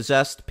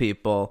possessed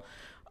people,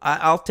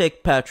 I'll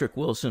take Patrick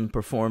Wilson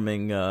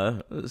performing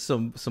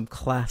some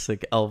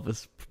classic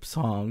Elvis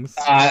songs.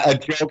 A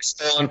joke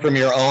stolen from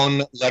your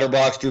own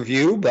Letterboxd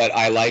review, but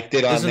I liked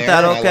it on Isn't there.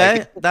 That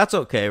okay? That's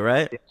okay,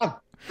 right? Yeah.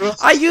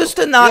 I used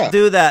to not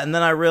do that, and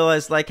then I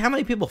realized, like, how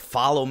many people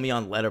follow me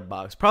on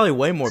Letterboxd? Probably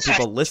way more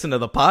people listen to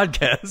the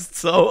podcast,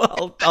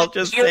 so I'll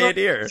just say it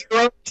here.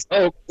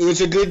 It was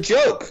a good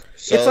joke.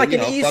 So, it's like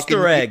an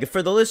Easter egg.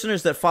 For the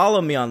listeners that follow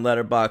me on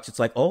Letterboxd, it's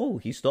like, oh,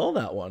 he stole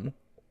that one.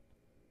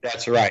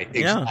 That's right.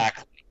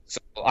 Exactly.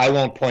 So I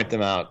won't point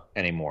them out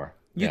anymore.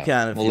 You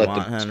can if you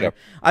want, Henry.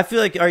 I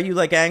feel like, are you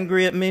like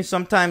angry at me?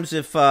 Sometimes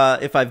if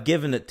I've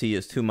given it to you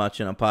too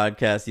much in a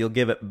podcast, you'll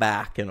give it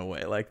back in a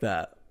way like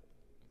that.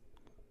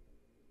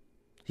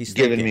 He's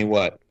giving me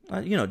what?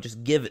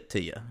 Just give it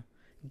to you.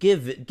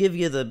 Give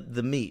you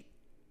the meat.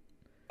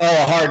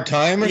 Oh, a hard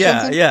time or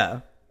something? Yeah.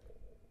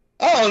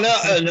 Oh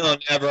no,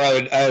 never.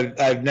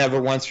 I've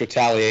never once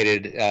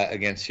retaliated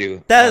against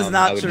you. That is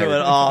not true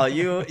at all.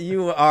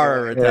 You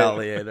are a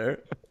retaliator.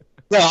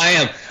 No, I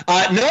am.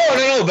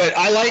 No. But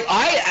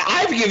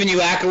I've given you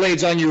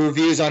accolades on your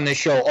reviews on this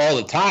show all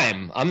the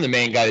time. I'm the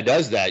main guy that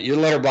does that. Your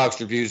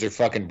Letterboxd reviews are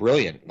fucking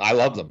brilliant. I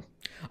love them.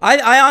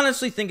 I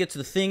honestly think it's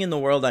the thing in the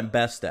world I'm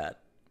best at.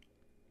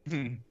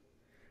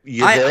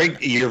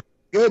 You're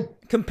good.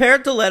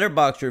 Compared to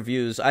Letterboxd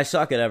reviews, I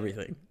suck at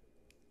everything.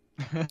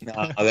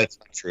 No, that's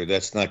not true.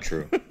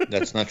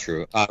 That's not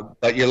true.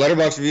 But your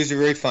Letterboxd reviews are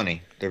very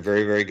funny. They're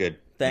very, very good.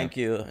 Thank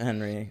you,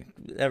 Henry.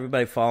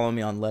 Everybody follow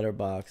me on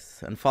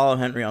Letterboxd. And follow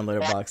Henry on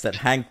Letterboxd at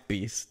Hank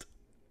Beast.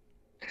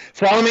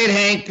 Follow me at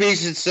Hank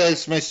Beast. It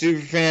says my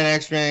Superfan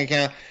X-Men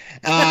account.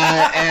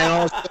 And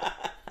also,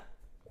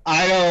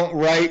 I don't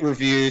write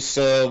reviews,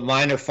 so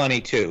mine are funny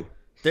too.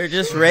 They're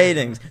just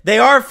ratings. They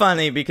are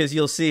funny because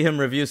you'll see him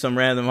review some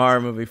random horror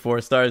movie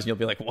 4 stars, and you'll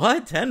be like,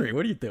 what? Henry,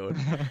 what are you doing?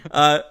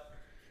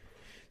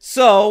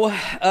 So,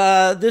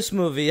 this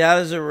movie, how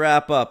does it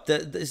wrap up?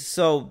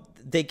 So,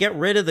 they get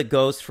rid of the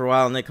ghost for a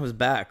while, and then it comes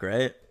back,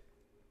 right?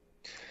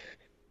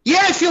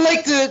 Yeah, I feel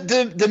like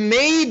the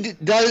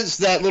maid does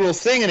that little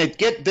thing, and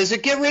does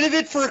it get rid of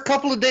it for a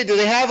couple of days? Do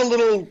they have a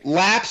little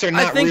lapse or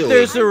not really? I think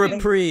there's a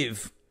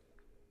reprieve.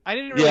 I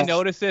didn't really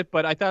notice it,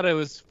 but I thought it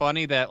was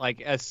funny that,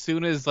 like, as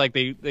soon as, like,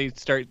 they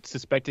start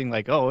suspecting,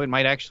 like, oh, it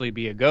might actually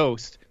be a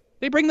ghost,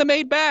 they bring the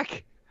maid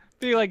back.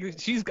 They're like,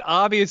 she's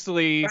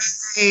obviously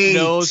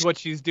knows what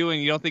she's doing.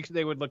 You don't think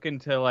they would look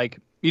into, like,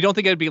 you don't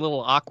think it'd be a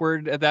little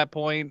awkward at that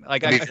point?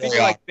 Like, I think,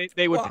 like,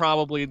 they would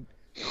probably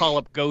call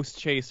up ghost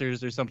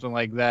chasers or something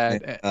like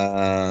that.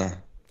 Yeah.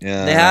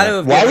 They had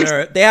to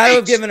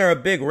have given her a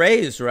big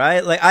raise,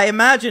 right? Like, I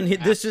imagine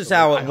this is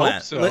how it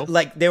went. So.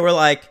 Like, they were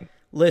like,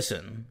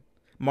 listen,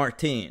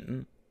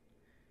 Martine,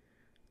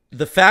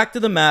 the fact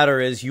of the matter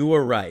is you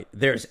were right.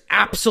 There's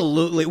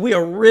we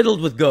are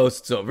riddled with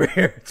ghosts over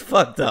here. It's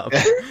fucked up.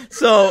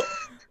 So,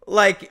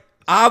 like,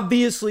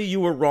 obviously you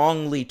were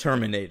wrongly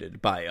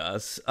terminated by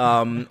us.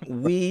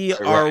 We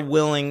are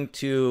willing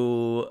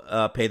to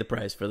pay the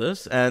price for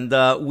this, and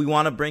we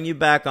want to bring you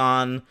back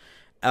on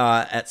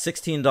at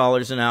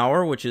 $16 an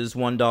hour, which is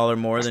 $1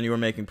 more than you were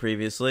making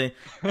previously.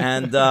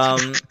 And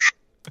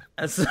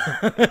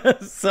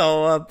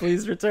so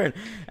please return.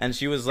 And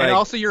she was like, and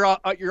also you're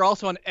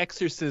also on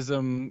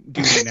exorcism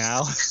duty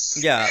now.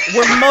 Yeah,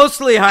 we're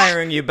mostly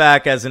hiring you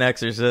back as an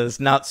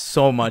exorcist, not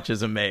so much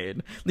as a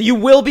maid. You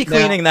will be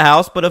cleaning the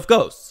house, but of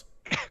ghosts.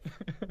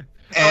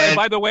 And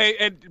by the way,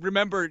 and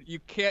remember, you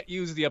can't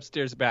use the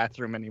upstairs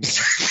bathroom anymore.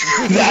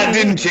 That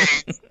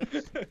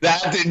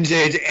didn't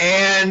change.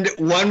 And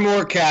one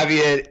more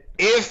caveat: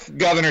 if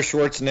Governor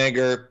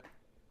Schwarzenegger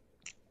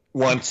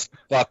wants to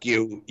fuck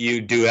you,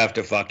 you do have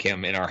to fuck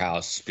him in our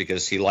house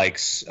because he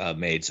likes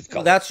maids of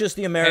color. That's just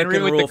the American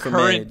Henry with rule the for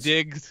current maids.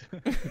 digs,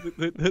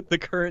 the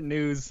current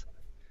news.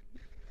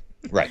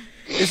 Right.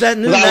 Is that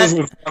new?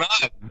 Wasn't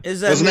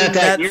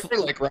that year?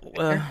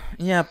 Like,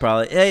 yeah,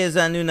 probably. Hey, is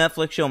that new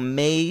Netflix show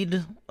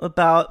Made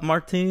about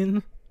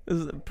Martine?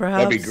 Is it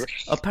perhaps That'd be great.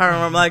 A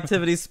Paranormal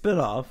Activity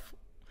spinoff?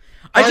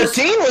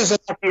 Martine was the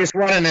luckiest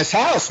one in this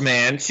house,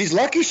 man. She's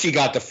lucky she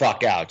got the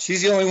fuck out.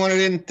 She's the only one who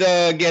didn't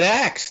get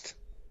axed.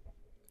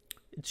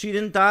 She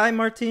didn't die,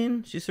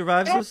 Martine? She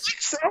survives I don't this?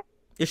 think so.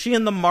 Is she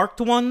in the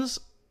marked ones?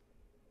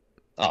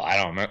 Oh, I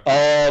don't remember.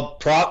 Oh,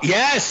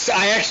 yes,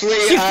 I actually.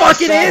 She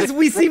fucking saw is.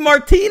 We see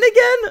Martine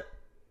again.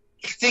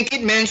 I think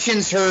it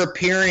mentions her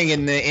appearing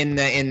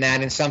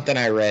in something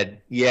I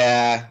read.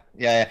 Yeah.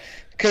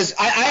 Because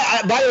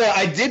I by the way,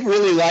 I did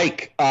really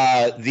like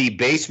the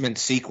basement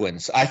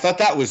sequence. I thought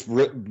that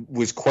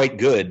was quite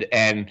good,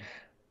 and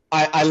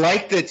I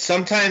like that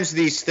sometimes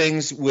these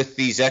things with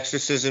these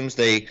exorcisms,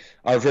 they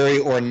are very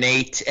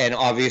ornate, and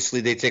obviously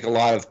they take a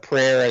lot of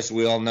prayer, as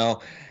we all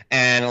know,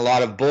 and a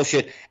lot of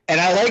bullshit. And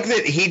I like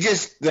that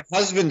the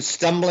husband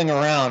stumbling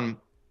around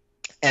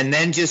and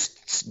then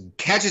just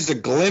catches a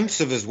glimpse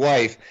of his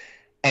wife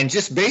and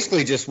just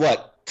basically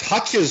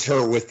touches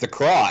her with the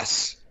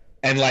cross,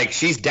 and like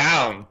she's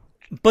down.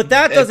 But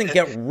that doesn't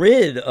get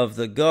rid of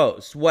the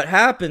ghost. What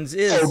happens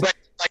is... Oh, but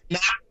like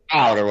not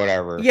out or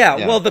whatever.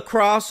 Yeah, well, the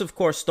cross, of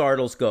course,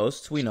 startles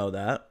ghosts. We know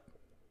that.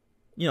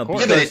 You know,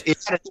 because...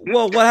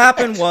 well, what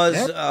happened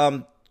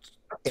was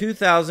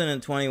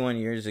 2021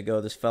 years ago,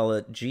 this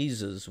fella,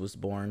 Jesus, was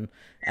born.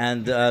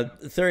 And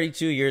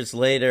 32 years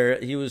later,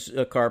 he was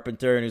a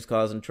carpenter and he was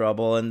causing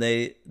trouble. And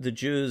the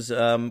Jews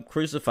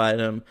crucified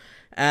him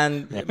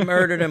and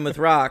murdered him with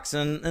rocks.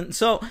 And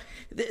so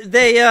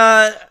they...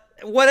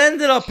 what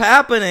ended up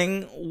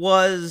happening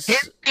was...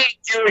 He's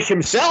Jewish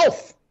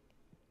himself.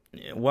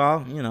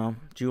 Well, you know,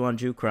 Jew on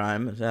Jew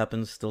crime. It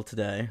happens still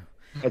today.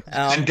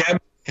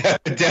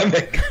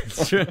 Epidemic.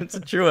 It's a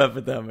true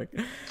epidemic.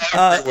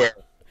 Everywhere.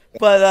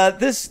 But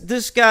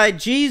this guy,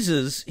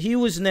 Jesus, he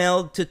was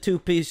nailed to 2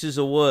 pieces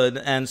of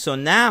wood. And so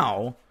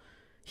now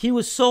he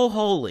was so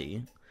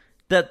holy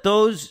that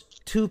those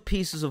 2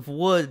 pieces of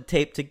wood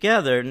taped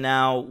together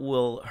now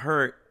will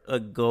hurt a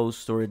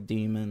ghost or a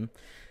demon.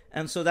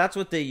 And so that's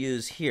what they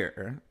use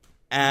here.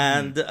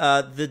 And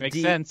makes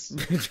sense.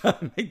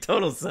 Make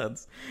total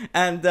sense.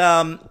 And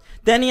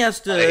then he has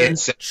to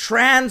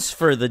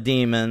transfer the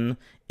demon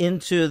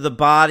into the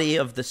body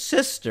of the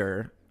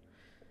sister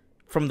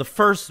from the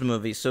first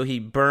movie. So he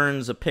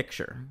burns a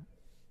picture.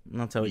 And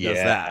that's how he does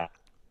that.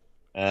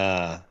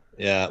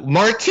 Yeah.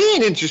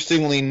 Martine,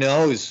 interestingly,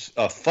 knows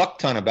a fuck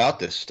ton about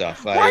this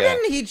stuff. Why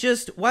didn't he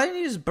just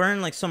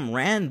burn like some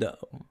rando?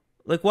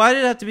 Like, why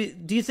did it have to be?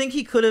 Do you think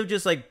he could have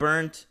just like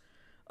burnt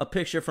a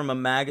picture from a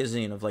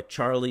magazine of like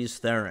Charlize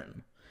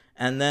Theron,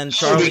 and then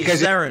Charlize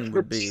Theron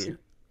would be...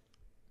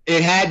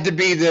 It had to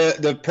be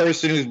the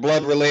person who's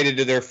blood related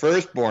to their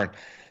firstborn,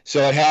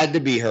 so it had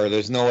to be her.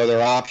 There's no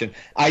other option.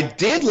 I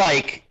did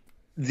like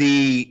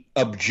the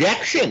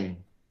objection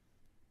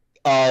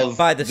of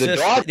by the sister.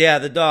 Daughter. Yeah,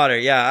 the daughter.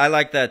 Yeah, I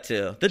like that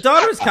too. The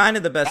daughter is kind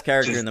of the best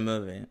character in the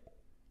movie.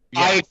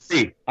 Yeah.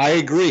 I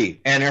agree.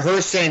 And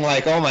her saying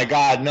like, "Oh my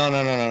God,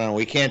 no,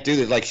 we can't do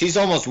this." Like she's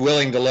almost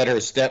willing to let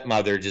her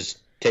stepmother just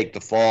take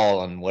the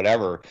fall and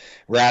whatever,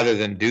 rather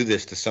than do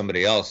this to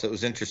somebody else. It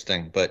was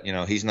interesting, but you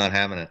know, he's not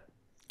having it.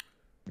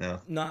 No,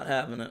 not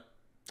having it.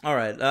 All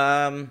right.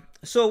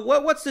 So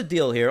what's the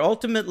deal here?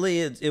 Ultimately,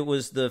 it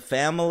was the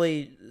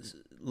family.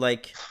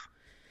 Like,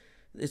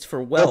 it's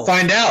for wealth. We'll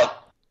find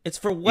out. It's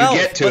for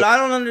wealth, but I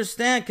don't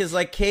understand because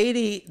like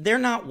Katie, they're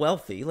not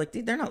wealthy. Like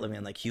they're not living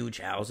in like huge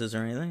houses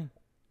or anything.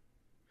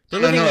 They're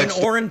living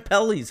in Oren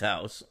Pelly's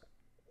house.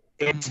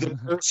 It's the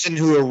person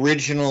who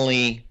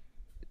originally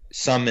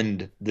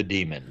summoned the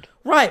demon.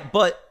 Right,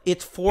 but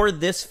it's for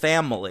this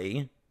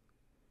family,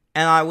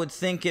 and I would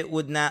think it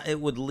would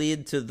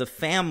lead to the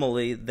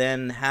family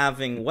then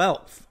having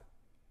wealth.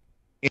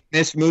 In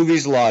this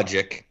movie's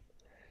logic,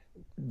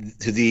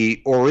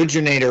 the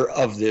originator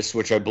of this,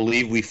 which I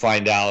believe we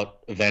find out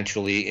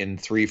eventually in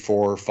 3,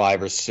 4,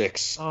 5, or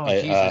 6. Oh,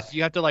 Jesus.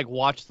 You have to like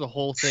watch the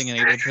whole thing and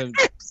able to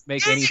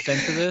make any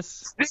sense of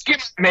this?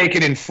 Make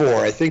it in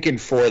 4. I think in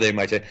 4 they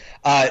might say.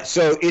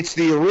 So it's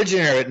the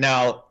originator.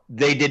 Now,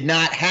 they did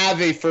not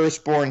have a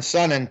firstborn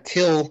son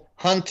until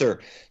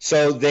Hunter,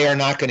 so they are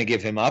not going to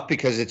give him up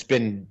because it's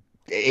been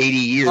 80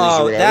 years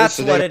or whatever. That's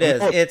so what it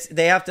is.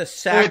 They have to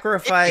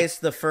sacrifice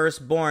the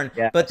firstborn,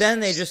 but then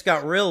they just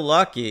got real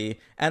lucky,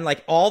 and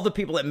like all the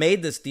people that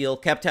made this deal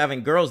kept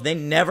having girls. They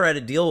never had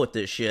to deal with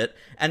this shit,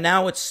 and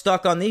now it's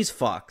stuck on these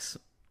fucks.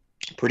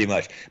 Pretty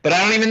much. But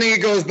I don't even think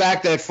it goes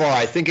back that far.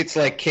 I think it's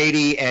like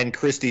Katie and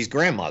Christy's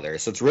grandmother,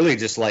 so it's really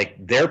just like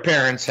their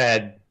parents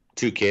had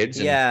 2 kids.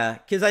 Yeah,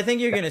 because I think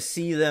you're going to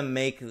see them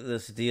make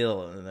this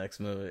deal in the next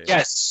movie.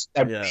 Yes,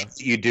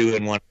 you do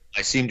in one.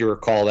 I seem to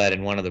recall that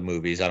in one of the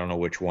movies. I don't know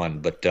which one,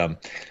 but yeah.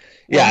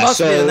 It must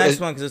be the next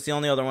one because it's the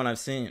only other one I've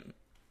seen.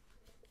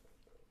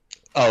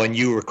 Oh, and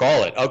you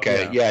recall it?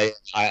 Okay, yeah.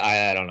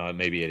 I don't know.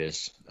 Maybe it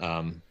is.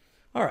 All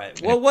right.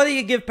 Well, what do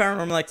you give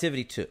Paranormal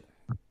Activity 2?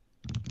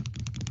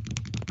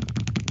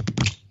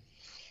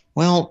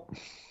 Well,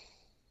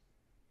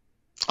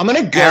 I'm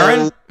gonna go.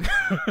 Aaron?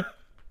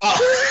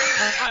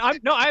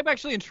 I'm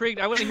actually intrigued.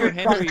 I want to hear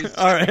Henry's.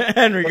 All right,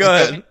 Henry, go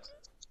ahead.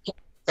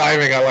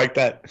 Timing, I like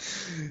that.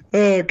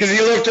 Because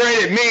you looked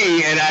right at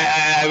me, and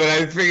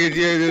I figured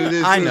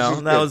you. I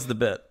know that was the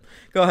bit.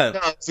 Go ahead.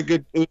 No, it's a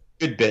good bit.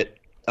 It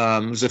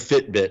was a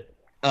fit bit.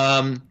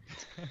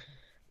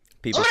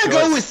 people's I'm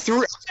gonna choice. go with 3.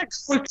 I'm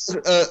gonna go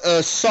with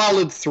a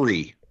solid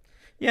 3.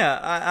 Yeah,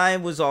 I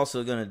was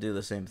also gonna do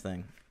the same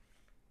thing.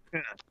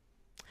 Yeah,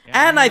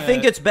 And I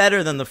think it's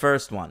better than the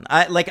first one.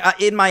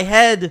 In my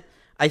head,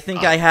 I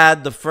think I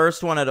had the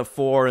first one at a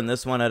 4 and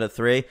this one at a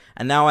 3,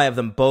 and now I have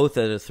them both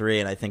at a 3,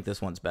 and I think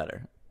this one's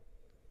better.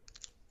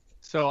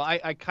 So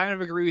I kind of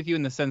agree with you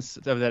in the sense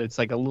of that it's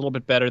like a little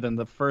bit better than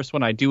the first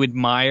one. I do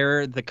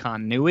admire the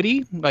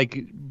continuity,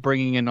 like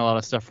bringing in a lot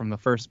of stuff from the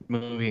first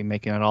movie and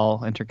making it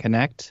all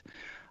interconnect.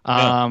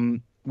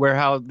 Where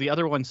how the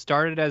other one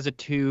started as a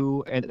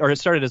 2, or it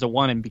started as a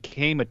 1 and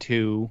became a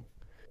 2.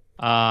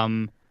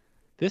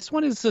 This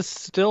one is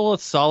still a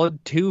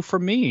solid 2 for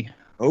me.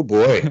 Oh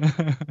boy.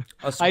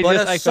 A I felt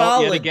yet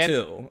solid again,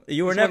 2.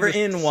 You were this never one's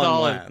a in one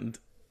solid- land.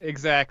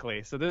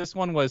 Exactly. So this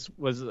one was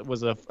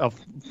a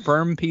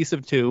firm piece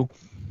of 2.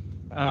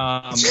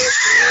 A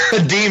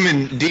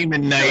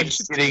demon knight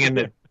sitting in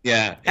the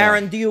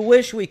Aaron, do you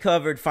wish we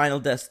covered Final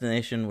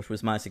Destination, which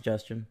was my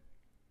suggestion?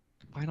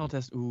 Final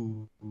Test.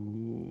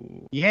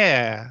 Ooh.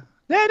 Yeah.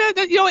 No,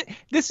 you know what?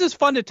 This is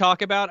fun to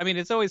talk about. I mean,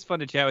 it's always fun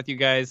to chat with you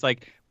guys.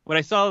 Like, when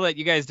I saw that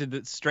you guys did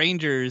the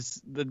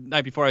Strangers the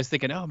night before, I was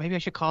thinking, oh, maybe I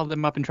should call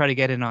them up and try to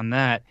get in on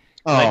that.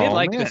 I did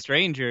like the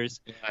Strangers.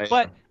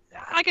 But,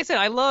 like I said,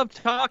 I love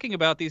talking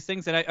about these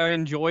things, and I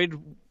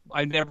enjoyed.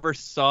 I never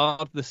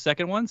saw the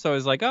second one, so I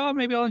was like, oh,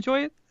 maybe I'll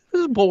enjoy it. I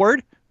was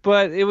bored,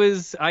 but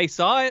I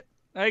saw it.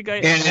 And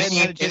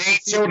it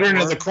ain't Children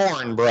of the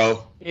Corn,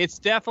 bro. It's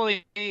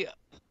definitely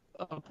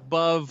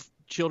above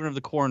Children of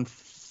the Corn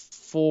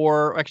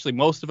 4, actually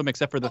most of them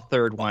except for the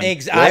third one.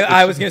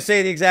 I was going to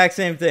say the exact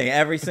same thing.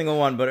 Every single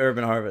one but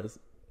Urban Harvest.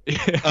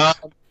 Well,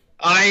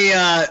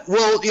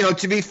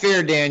 to be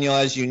fair, Daniel,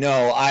 as you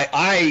know,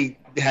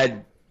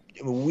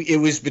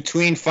 it was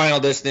between Final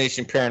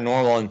Destination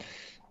Paranormal, and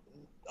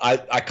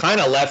I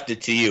kind of left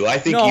it to you. I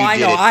think you did. I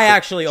know. I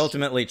actually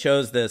ultimately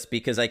chose this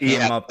because I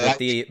came up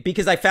with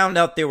because I found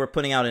out they were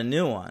putting out a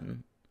new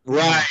one.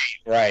 Right.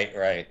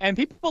 And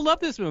people love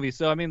this movie,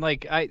 so I mean,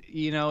 like I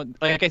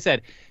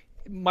said,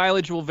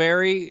 mileage will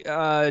vary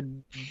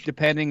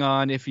depending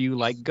on if you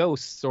like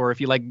ghosts, or if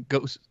you like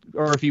ghosts,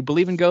 or if you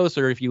believe in ghosts,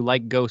 or if you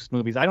like ghost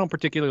movies. I don't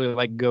particularly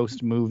like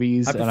ghost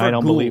movies, and I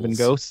don't believe in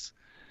ghosts.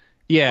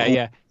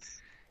 Yeah.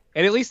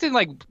 And at least in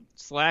like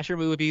slasher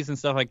movies and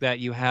stuff like that,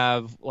 you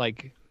have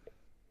like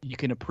you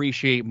can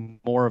appreciate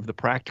more of the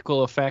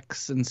practical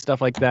effects and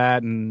stuff like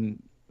that.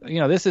 And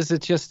it's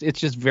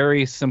just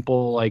very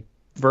simple, like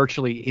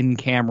virtually in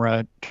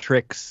camera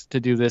tricks to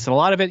do this, and a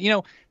lot of it,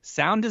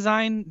 sound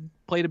design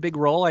played a big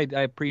role. I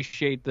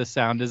appreciate the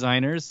sound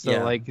designers.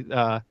 So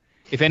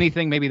if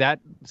anything, maybe that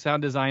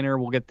sound designer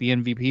will get the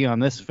MVP on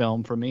this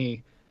film for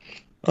me.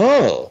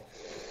 Oh,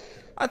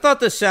 I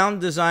thought the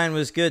sound design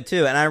was good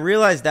too, and I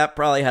realized that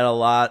probably had a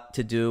lot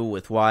to do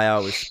with why I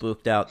was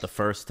spooked out the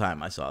first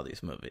time I saw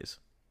these movies.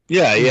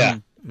 Yeah,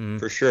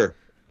 for sure.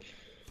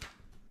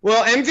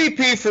 Well,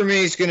 MVP for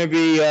me is going to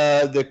be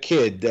the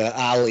kid,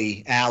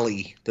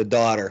 Allie, the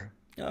daughter.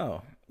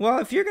 Oh. Well,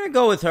 if you're gonna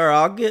go with her,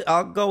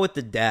 I'll go with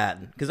the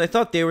dad, because I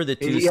thought they were the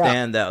two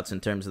standouts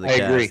in terms of the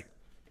cast.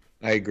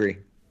 I agree.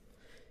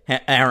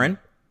 Aaron,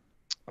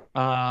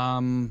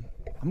 I'm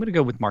gonna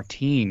go with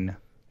Martine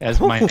as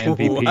my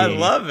MVP. I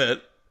love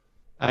it.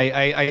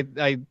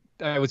 I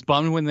was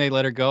bummed when they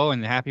let her go,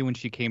 and happy when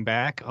she came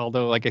back.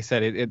 Although, like I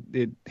said,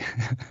 it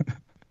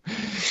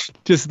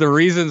just the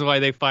reasons why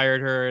they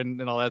fired her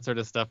and all that sort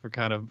of stuff were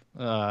kind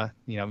of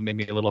made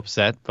me a little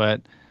upset,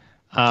 but.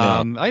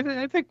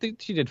 I think that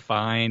she did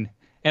fine.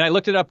 And I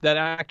looked it up. That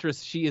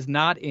actress, she is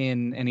not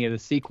in any of the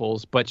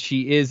sequels, but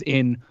she is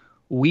in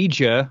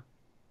Ouija.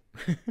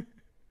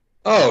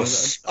 Oh,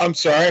 I'm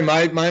sorry.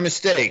 My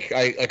mistake.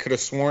 I could have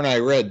sworn I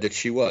read that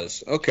she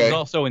was. Okay. She's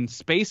also in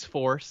Space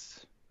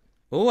Force.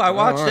 Oh, I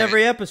watched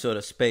every episode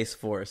of Space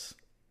Force.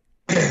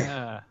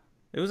 Yeah.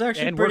 It was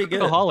actually and pretty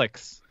good.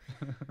 Workaholics.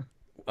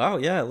 Oh,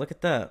 yeah. Look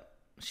at that.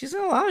 She's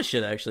in a lot of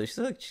shit, actually. She's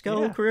got a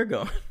little career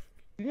going.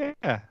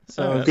 Yeah,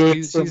 so good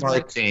for she's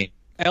Martine.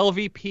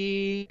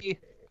 LVP.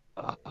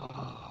 What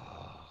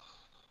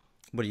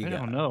do you got? I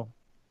don't know.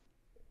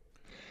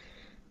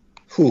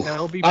 Whew.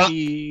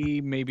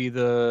 LVP, maybe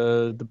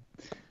the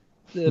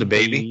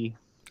baby.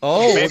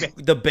 Oh,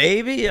 the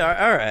baby? All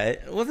right.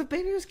 Well, the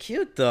baby was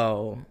cute,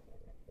 though.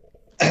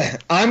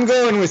 I'm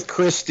going with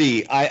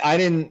Christy. I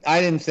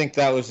didn't think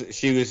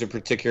she was a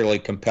particularly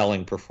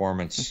compelling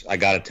performance. I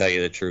got to tell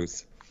you the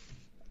truth.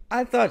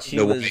 I thought she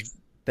was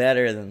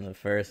better than the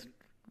first.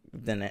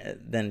 Than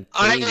Katie.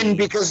 I didn't,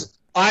 because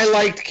I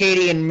liked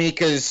Katie and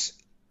Mika's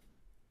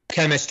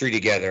chemistry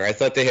together. I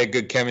thought they had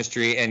good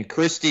chemistry, and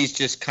Christy's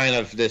just kind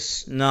of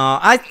this. No,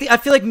 I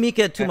feel like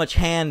Mika had too much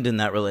hand in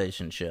that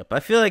relationship.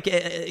 I feel like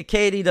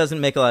Katie doesn't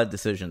make a lot of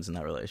decisions in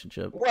that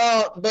relationship.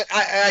 Well, but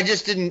I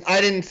just didn't.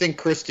 I didn't think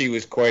Christy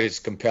was quite as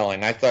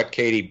compelling. I thought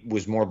Katie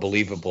was more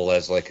believable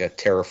as like a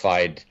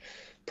terrified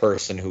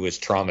person who was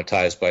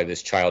traumatized by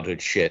this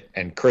childhood shit,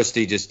 and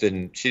Christy just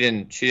didn't. She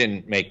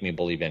didn't make me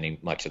believe any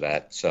much of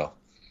that. So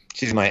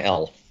she's my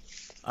L.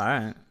 All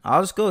right,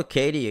 I'll just go with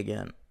Katie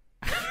again.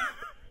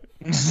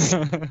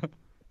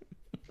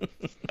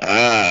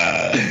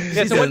 Yeah.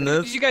 She's So, what in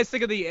did this. you guys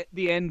think of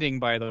the ending?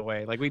 By the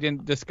way, like we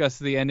didn't discuss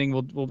the ending.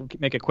 We'll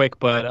make it quick,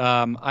 but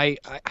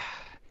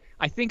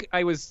I think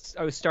I was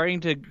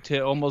starting to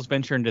almost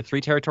venture into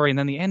 3 territory, and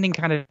then the ending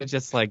kind of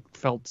just like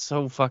felt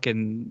so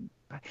fucking.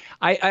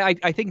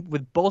 I think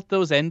with both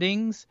those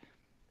endings,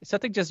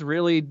 something just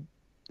really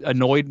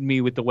annoyed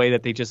me with the way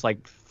that they just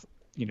like,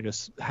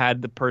 just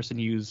had the person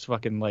use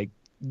fucking like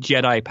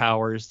Jedi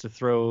powers to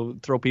throw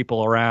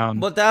people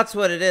around. Well, that's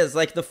what it is.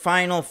 Like the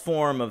final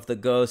form of the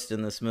ghost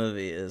in this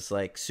movie is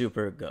like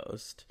super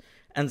ghost.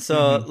 And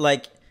so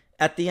like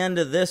at the end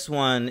of this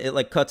one, it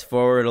like cuts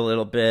forward a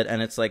little bit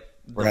and it's like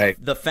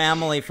the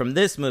family from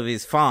this movie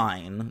is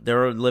fine.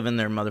 They're living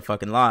their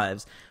motherfucking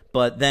lives.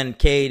 But then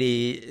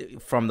Katie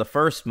from the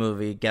first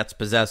movie gets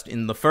possessed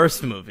in the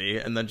first movie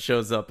and then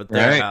shows up at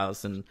their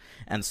house and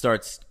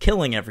starts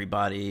killing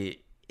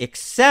everybody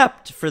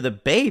except for the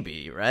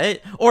baby,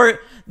 right? Or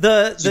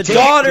the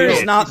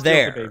daughter's not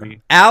there.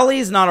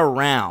 Allie's not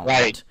around.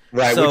 Right,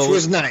 So, which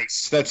was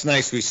nice. That's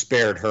nice we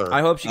spared her.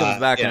 I hope she comes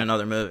back in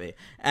another movie.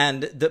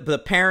 And the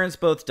parents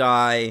both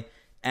die,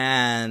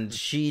 and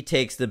she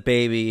takes the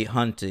baby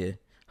hunted,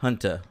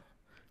 and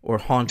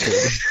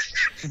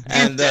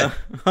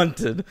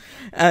hunted,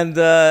 and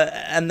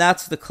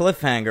that's the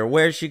cliffhanger.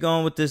 Where's she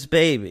going with this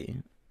baby?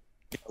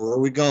 Where are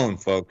we going,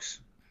 folks?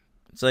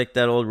 It's like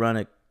that old run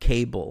at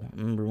Cable.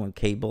 Remember when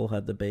Cable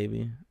had the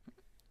baby?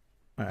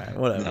 All right,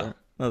 whatever. No.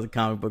 That was a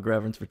comic book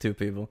reference for 2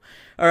 people.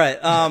 All right,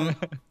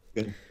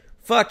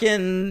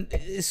 fucking.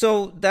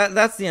 So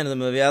that's the end of the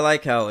movie. I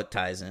like how it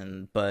ties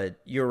in,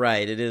 but you're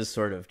right. It is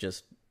sort of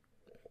just.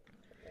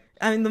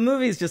 I mean, the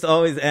movies just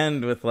always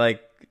end with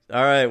like,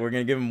 all right, we're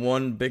gonna give him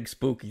one big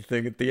spooky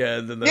thing at the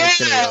end, and then it's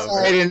gonna be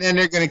over. Right, and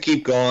they're gonna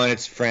keep going.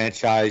 It's a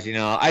franchise,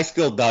 I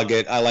still dug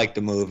it. I like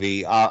the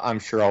movie. I'm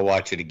sure I'll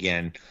watch it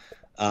again.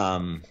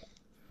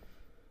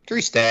 3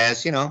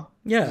 stars,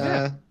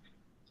 Yeah.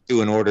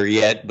 Do an order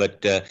yet,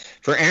 but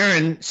for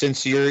Aaron,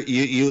 since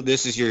you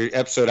this is your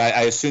episode,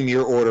 I assume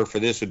your order for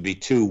this would be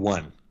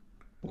 2-1.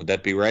 Would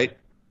that be right?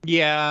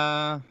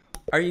 Yeah.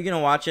 Are you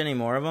gonna watch any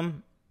more of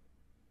them?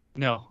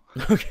 No.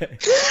 Okay.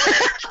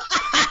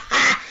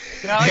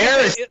 No,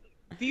 Harris.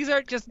 These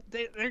are just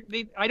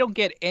I don't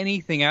get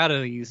anything out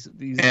of these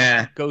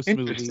ghost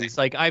movies.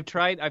 Like I've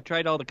tried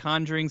all the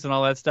Conjurings and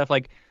all that stuff.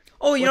 Like,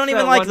 Oh, you don't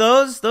even like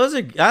those? Those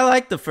are. I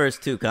like the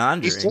first 2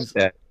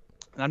 Conjurings.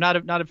 I'm not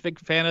a big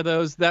fan of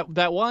those.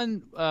 That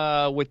one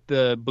with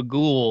the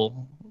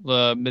Bagul,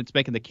 it's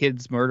making the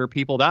kids murder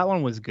people. That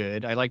one was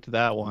good. I liked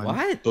that one.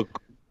 What?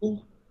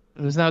 Bagul?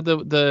 It was not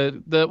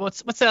the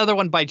what's the other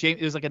one by James?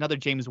 It was like another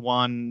James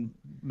Wan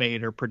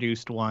made or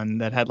produced one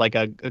that had like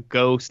a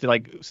ghost.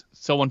 Like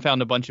someone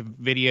found a bunch of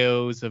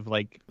videos of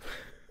like.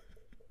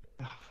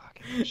 Oh,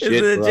 Is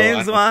it a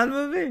James Wan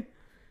movie?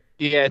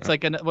 Yeah, it's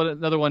like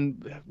another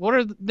one. What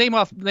are name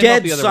off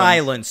Dead the other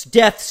Silence, ones.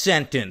 Death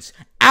Sentence,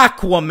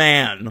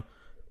 Aquaman,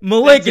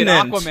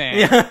 Malignant. Aquaman.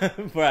 Yeah,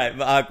 right,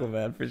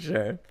 Aquaman for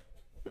sure.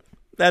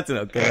 That's an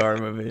okay horror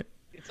movie.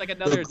 It's like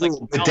another. It's like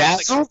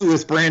Bedazzled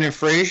with Brandon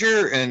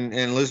Fraser and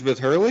Elizabeth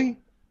Hurley.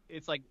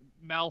 It's like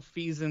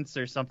Malfeasance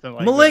or something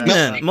like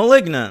Malignant. that.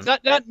 Malignant.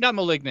 Not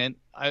Malignant.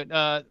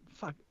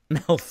 Fuck.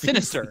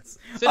 Sinister.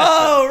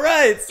 Oh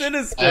right,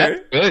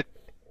 Sinister.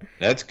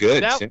 That's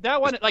good. That's good.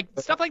 That one, like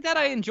stuff like that,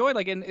 I enjoy.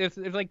 Like, and if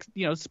like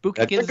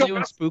spooky kids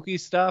doing spooky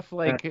stuff,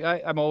 like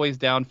I'm always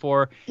down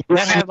for.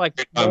 That had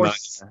like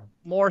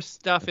more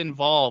stuff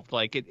involved.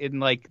 Like in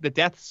like the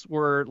deaths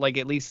were like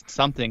at least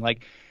something.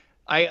 Like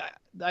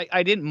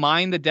I didn't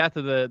mind the death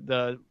of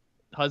the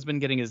husband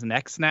getting his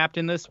neck snapped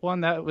in this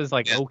one. That was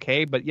like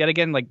okay, but yet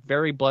again, like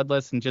very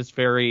bloodless and just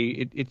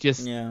very. It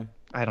just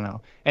I don't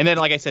know. And then,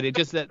 like I said, it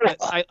just that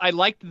I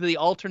liked the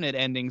alternate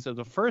endings of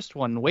the first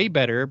one way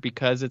better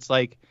because it's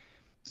like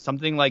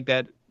something like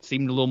that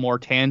seemed a little more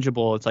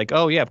tangible. It's like,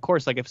 oh yeah, of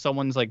course. Like if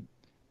someone's like,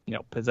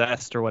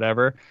 possessed or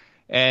whatever,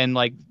 and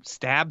like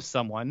stabs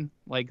someone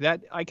like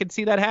that, I could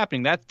see that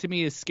happening. That to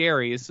me is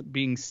scary. Is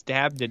being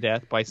stabbed to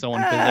death by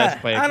someone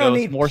possessed by a ghost. I don't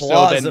need more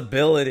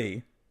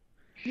plausibility.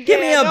 Give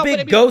me a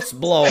big ghost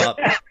blow up.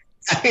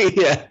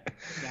 Yeah,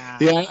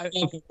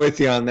 I'm with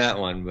you on that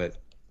one, but.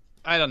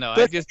 I don't know.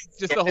 I just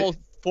the whole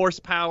force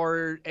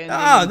power. No,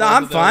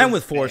 I'm fine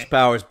with force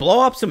powers.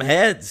 Blow up some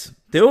heads.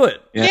 Do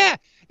it. Yeah.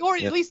 Or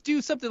at least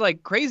do something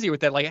like crazy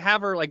with that. Like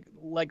have her like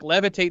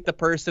levitate the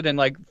person and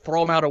like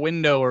throw them out a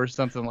window or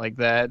something like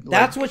that.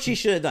 That's what she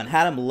should have done.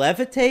 Had him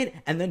levitate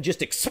and then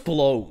just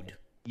explode.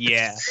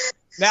 Yeah.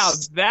 Now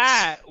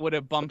that would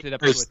have bumped it up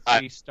to a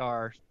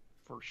 3-star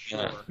for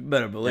sure. You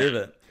better believe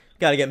it.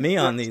 Got to get me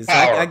on these.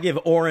 I give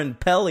Oren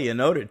Pelly a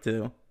note or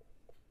 2.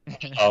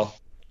 Oh.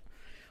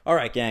 All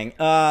right, gang.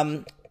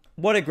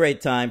 What a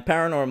great time.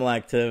 Paranormal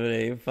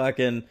Activity.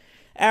 Fucking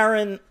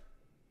Aaron,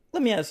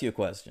 let me ask you a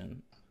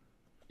question.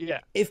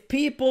 Yeah. If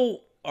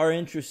people are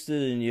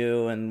interested in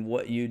you and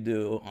what you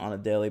do on a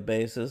daily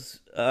basis,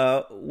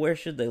 where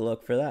should they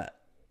look for that?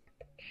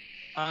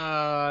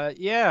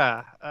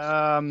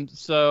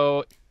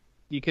 So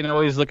you can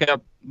always look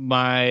up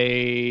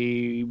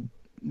my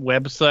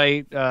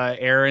website,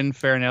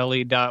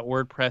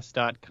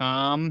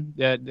 aaronfarinelli.wordpress.com.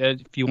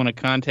 If you want to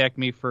contact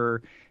me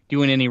for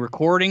doing any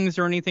recordings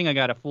or anything, I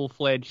got a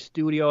full-fledged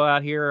studio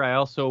out here. I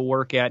also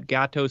work at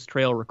Gatos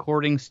Trail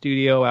Recording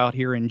Studio out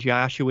here in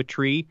Joshua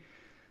Tree.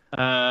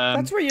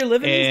 That's where you're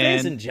living these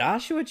days, in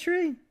Joshua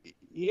Tree?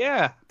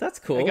 Yeah. That's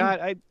cool.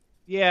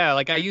 Yeah,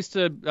 like I used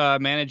to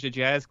manage a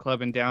jazz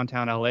club in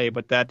downtown LA,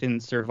 but that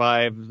didn't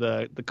survive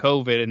the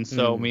COVID, and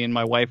so me and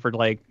my wife were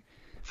like,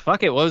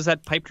 fuck it, what was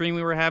that pipe dream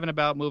we were having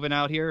about moving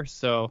out here?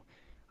 So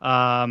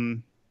yeah,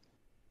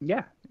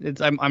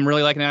 I'm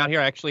really liking it out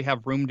here. I actually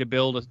have room to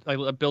build.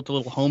 I built a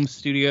little home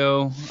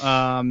studio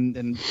and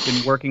been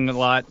working a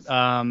lot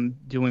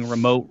doing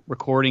remote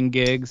recording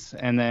gigs.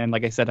 And then,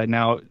 like I said, I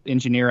now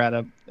engineer at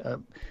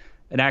an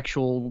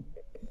actual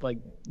like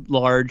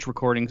larger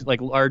recording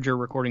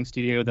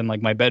studio than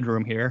like my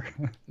bedroom here.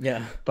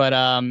 Yeah. But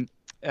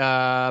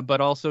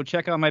also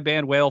check out my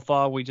band Whale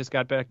Fall. We just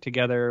got back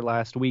together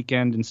last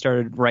weekend and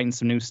started writing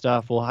some new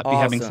stuff. We'll be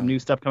having some new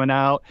stuff coming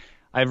out.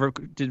 I've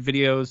did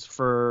videos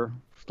for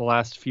the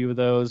last few of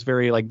those,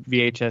 very like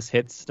VHS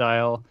hits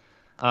style.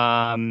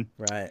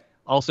 Right.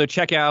 Also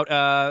check out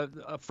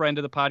a friend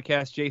of the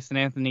podcast, Jason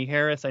Anthony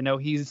Harris. I know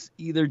he's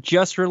either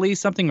just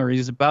released something or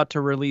he's about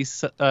to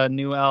release a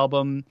new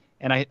album.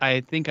 And I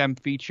think I'm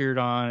featured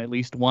on at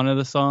least one of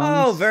the songs.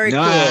 Oh, very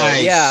cool.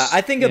 Yeah, I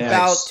think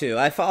about to.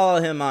 I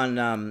follow him on.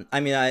 I'm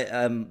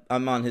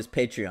on his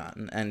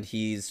Patreon, and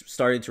he's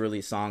started to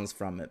release songs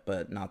from it,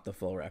 but not the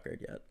full record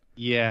yet.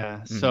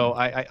 Yeah. So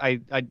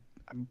I'm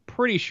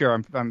pretty sure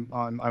I'm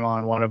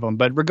on one of them.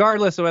 But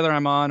regardless of whether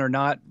I'm on or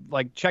not,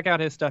 like check out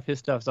his stuff. His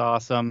stuff's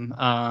awesome.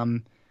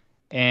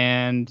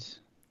 And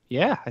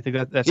yeah, I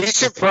think that's. He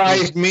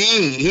surprised me.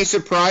 He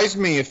surprised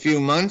me a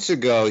few months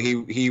ago.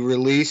 He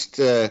released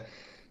the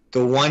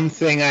one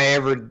thing I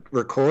ever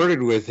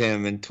recorded with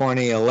him in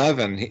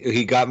 2011.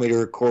 He got me to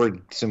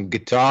record some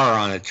guitar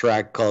on a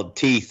track called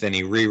Teeth, and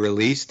he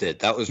re-released it.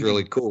 That was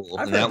really cool.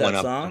 I've and heard that went that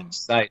up song. on the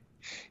site.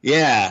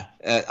 Yeah,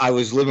 I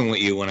was living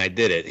with you when I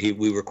did it.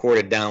 We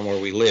recorded down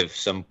where we live,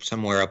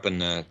 somewhere up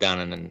down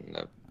in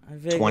the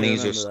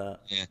 20s or so.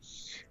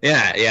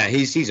 Yeah.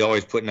 He's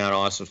always putting out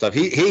awesome stuff.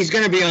 He's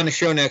going to be on the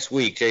show next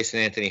week, Jason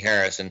Anthony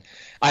Harris. And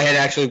I had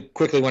actually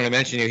quickly wanted to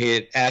mention you. He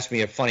had asked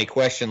me a funny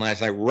question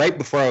last night, right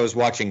before I was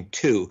watching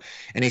 2,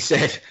 and he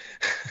said,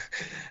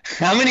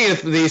 "How many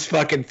of these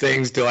fucking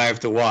things do I have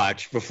to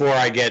watch before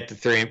I get to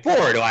 3 and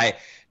 4?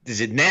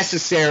 Is it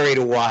necessary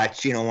to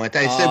watch? One?"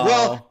 I said,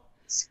 "Well,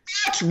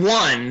 watch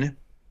 1."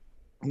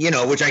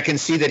 Which I can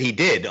see that he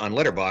did on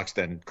Letterboxd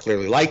and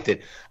clearly liked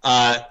it.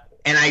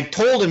 And I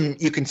told him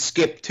you can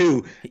skip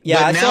 2.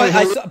 Yeah, I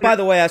saw. By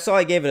the way, I saw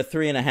I gave it a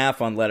 3.5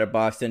 on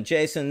Letterboxd. And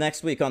Jason,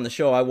 next week on the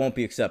show, I won't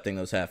be accepting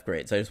those half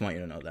grades. I just want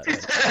you to know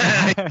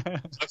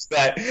that. What's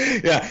that?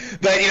 Yeah,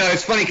 but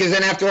it's funny because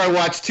then after I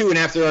watched 2 and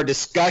after our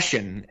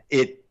discussion,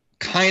 it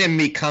kind of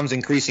becomes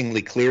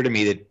increasingly clear to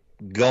me that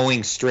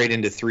going straight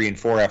into 3 and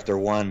 4 after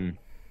 1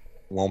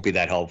 won't be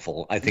that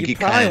helpful. I think you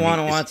probably want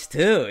to watch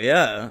 2.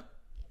 Yeah.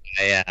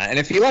 Yeah, and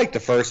if you like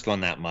the first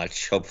one that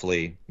much,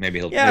 hopefully maybe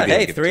he'll. Yeah,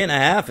 maybe hey,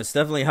 3.5 is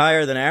definitely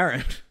higher than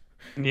Aaron.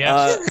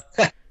 Yeah,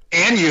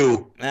 and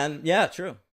you. And yeah, true.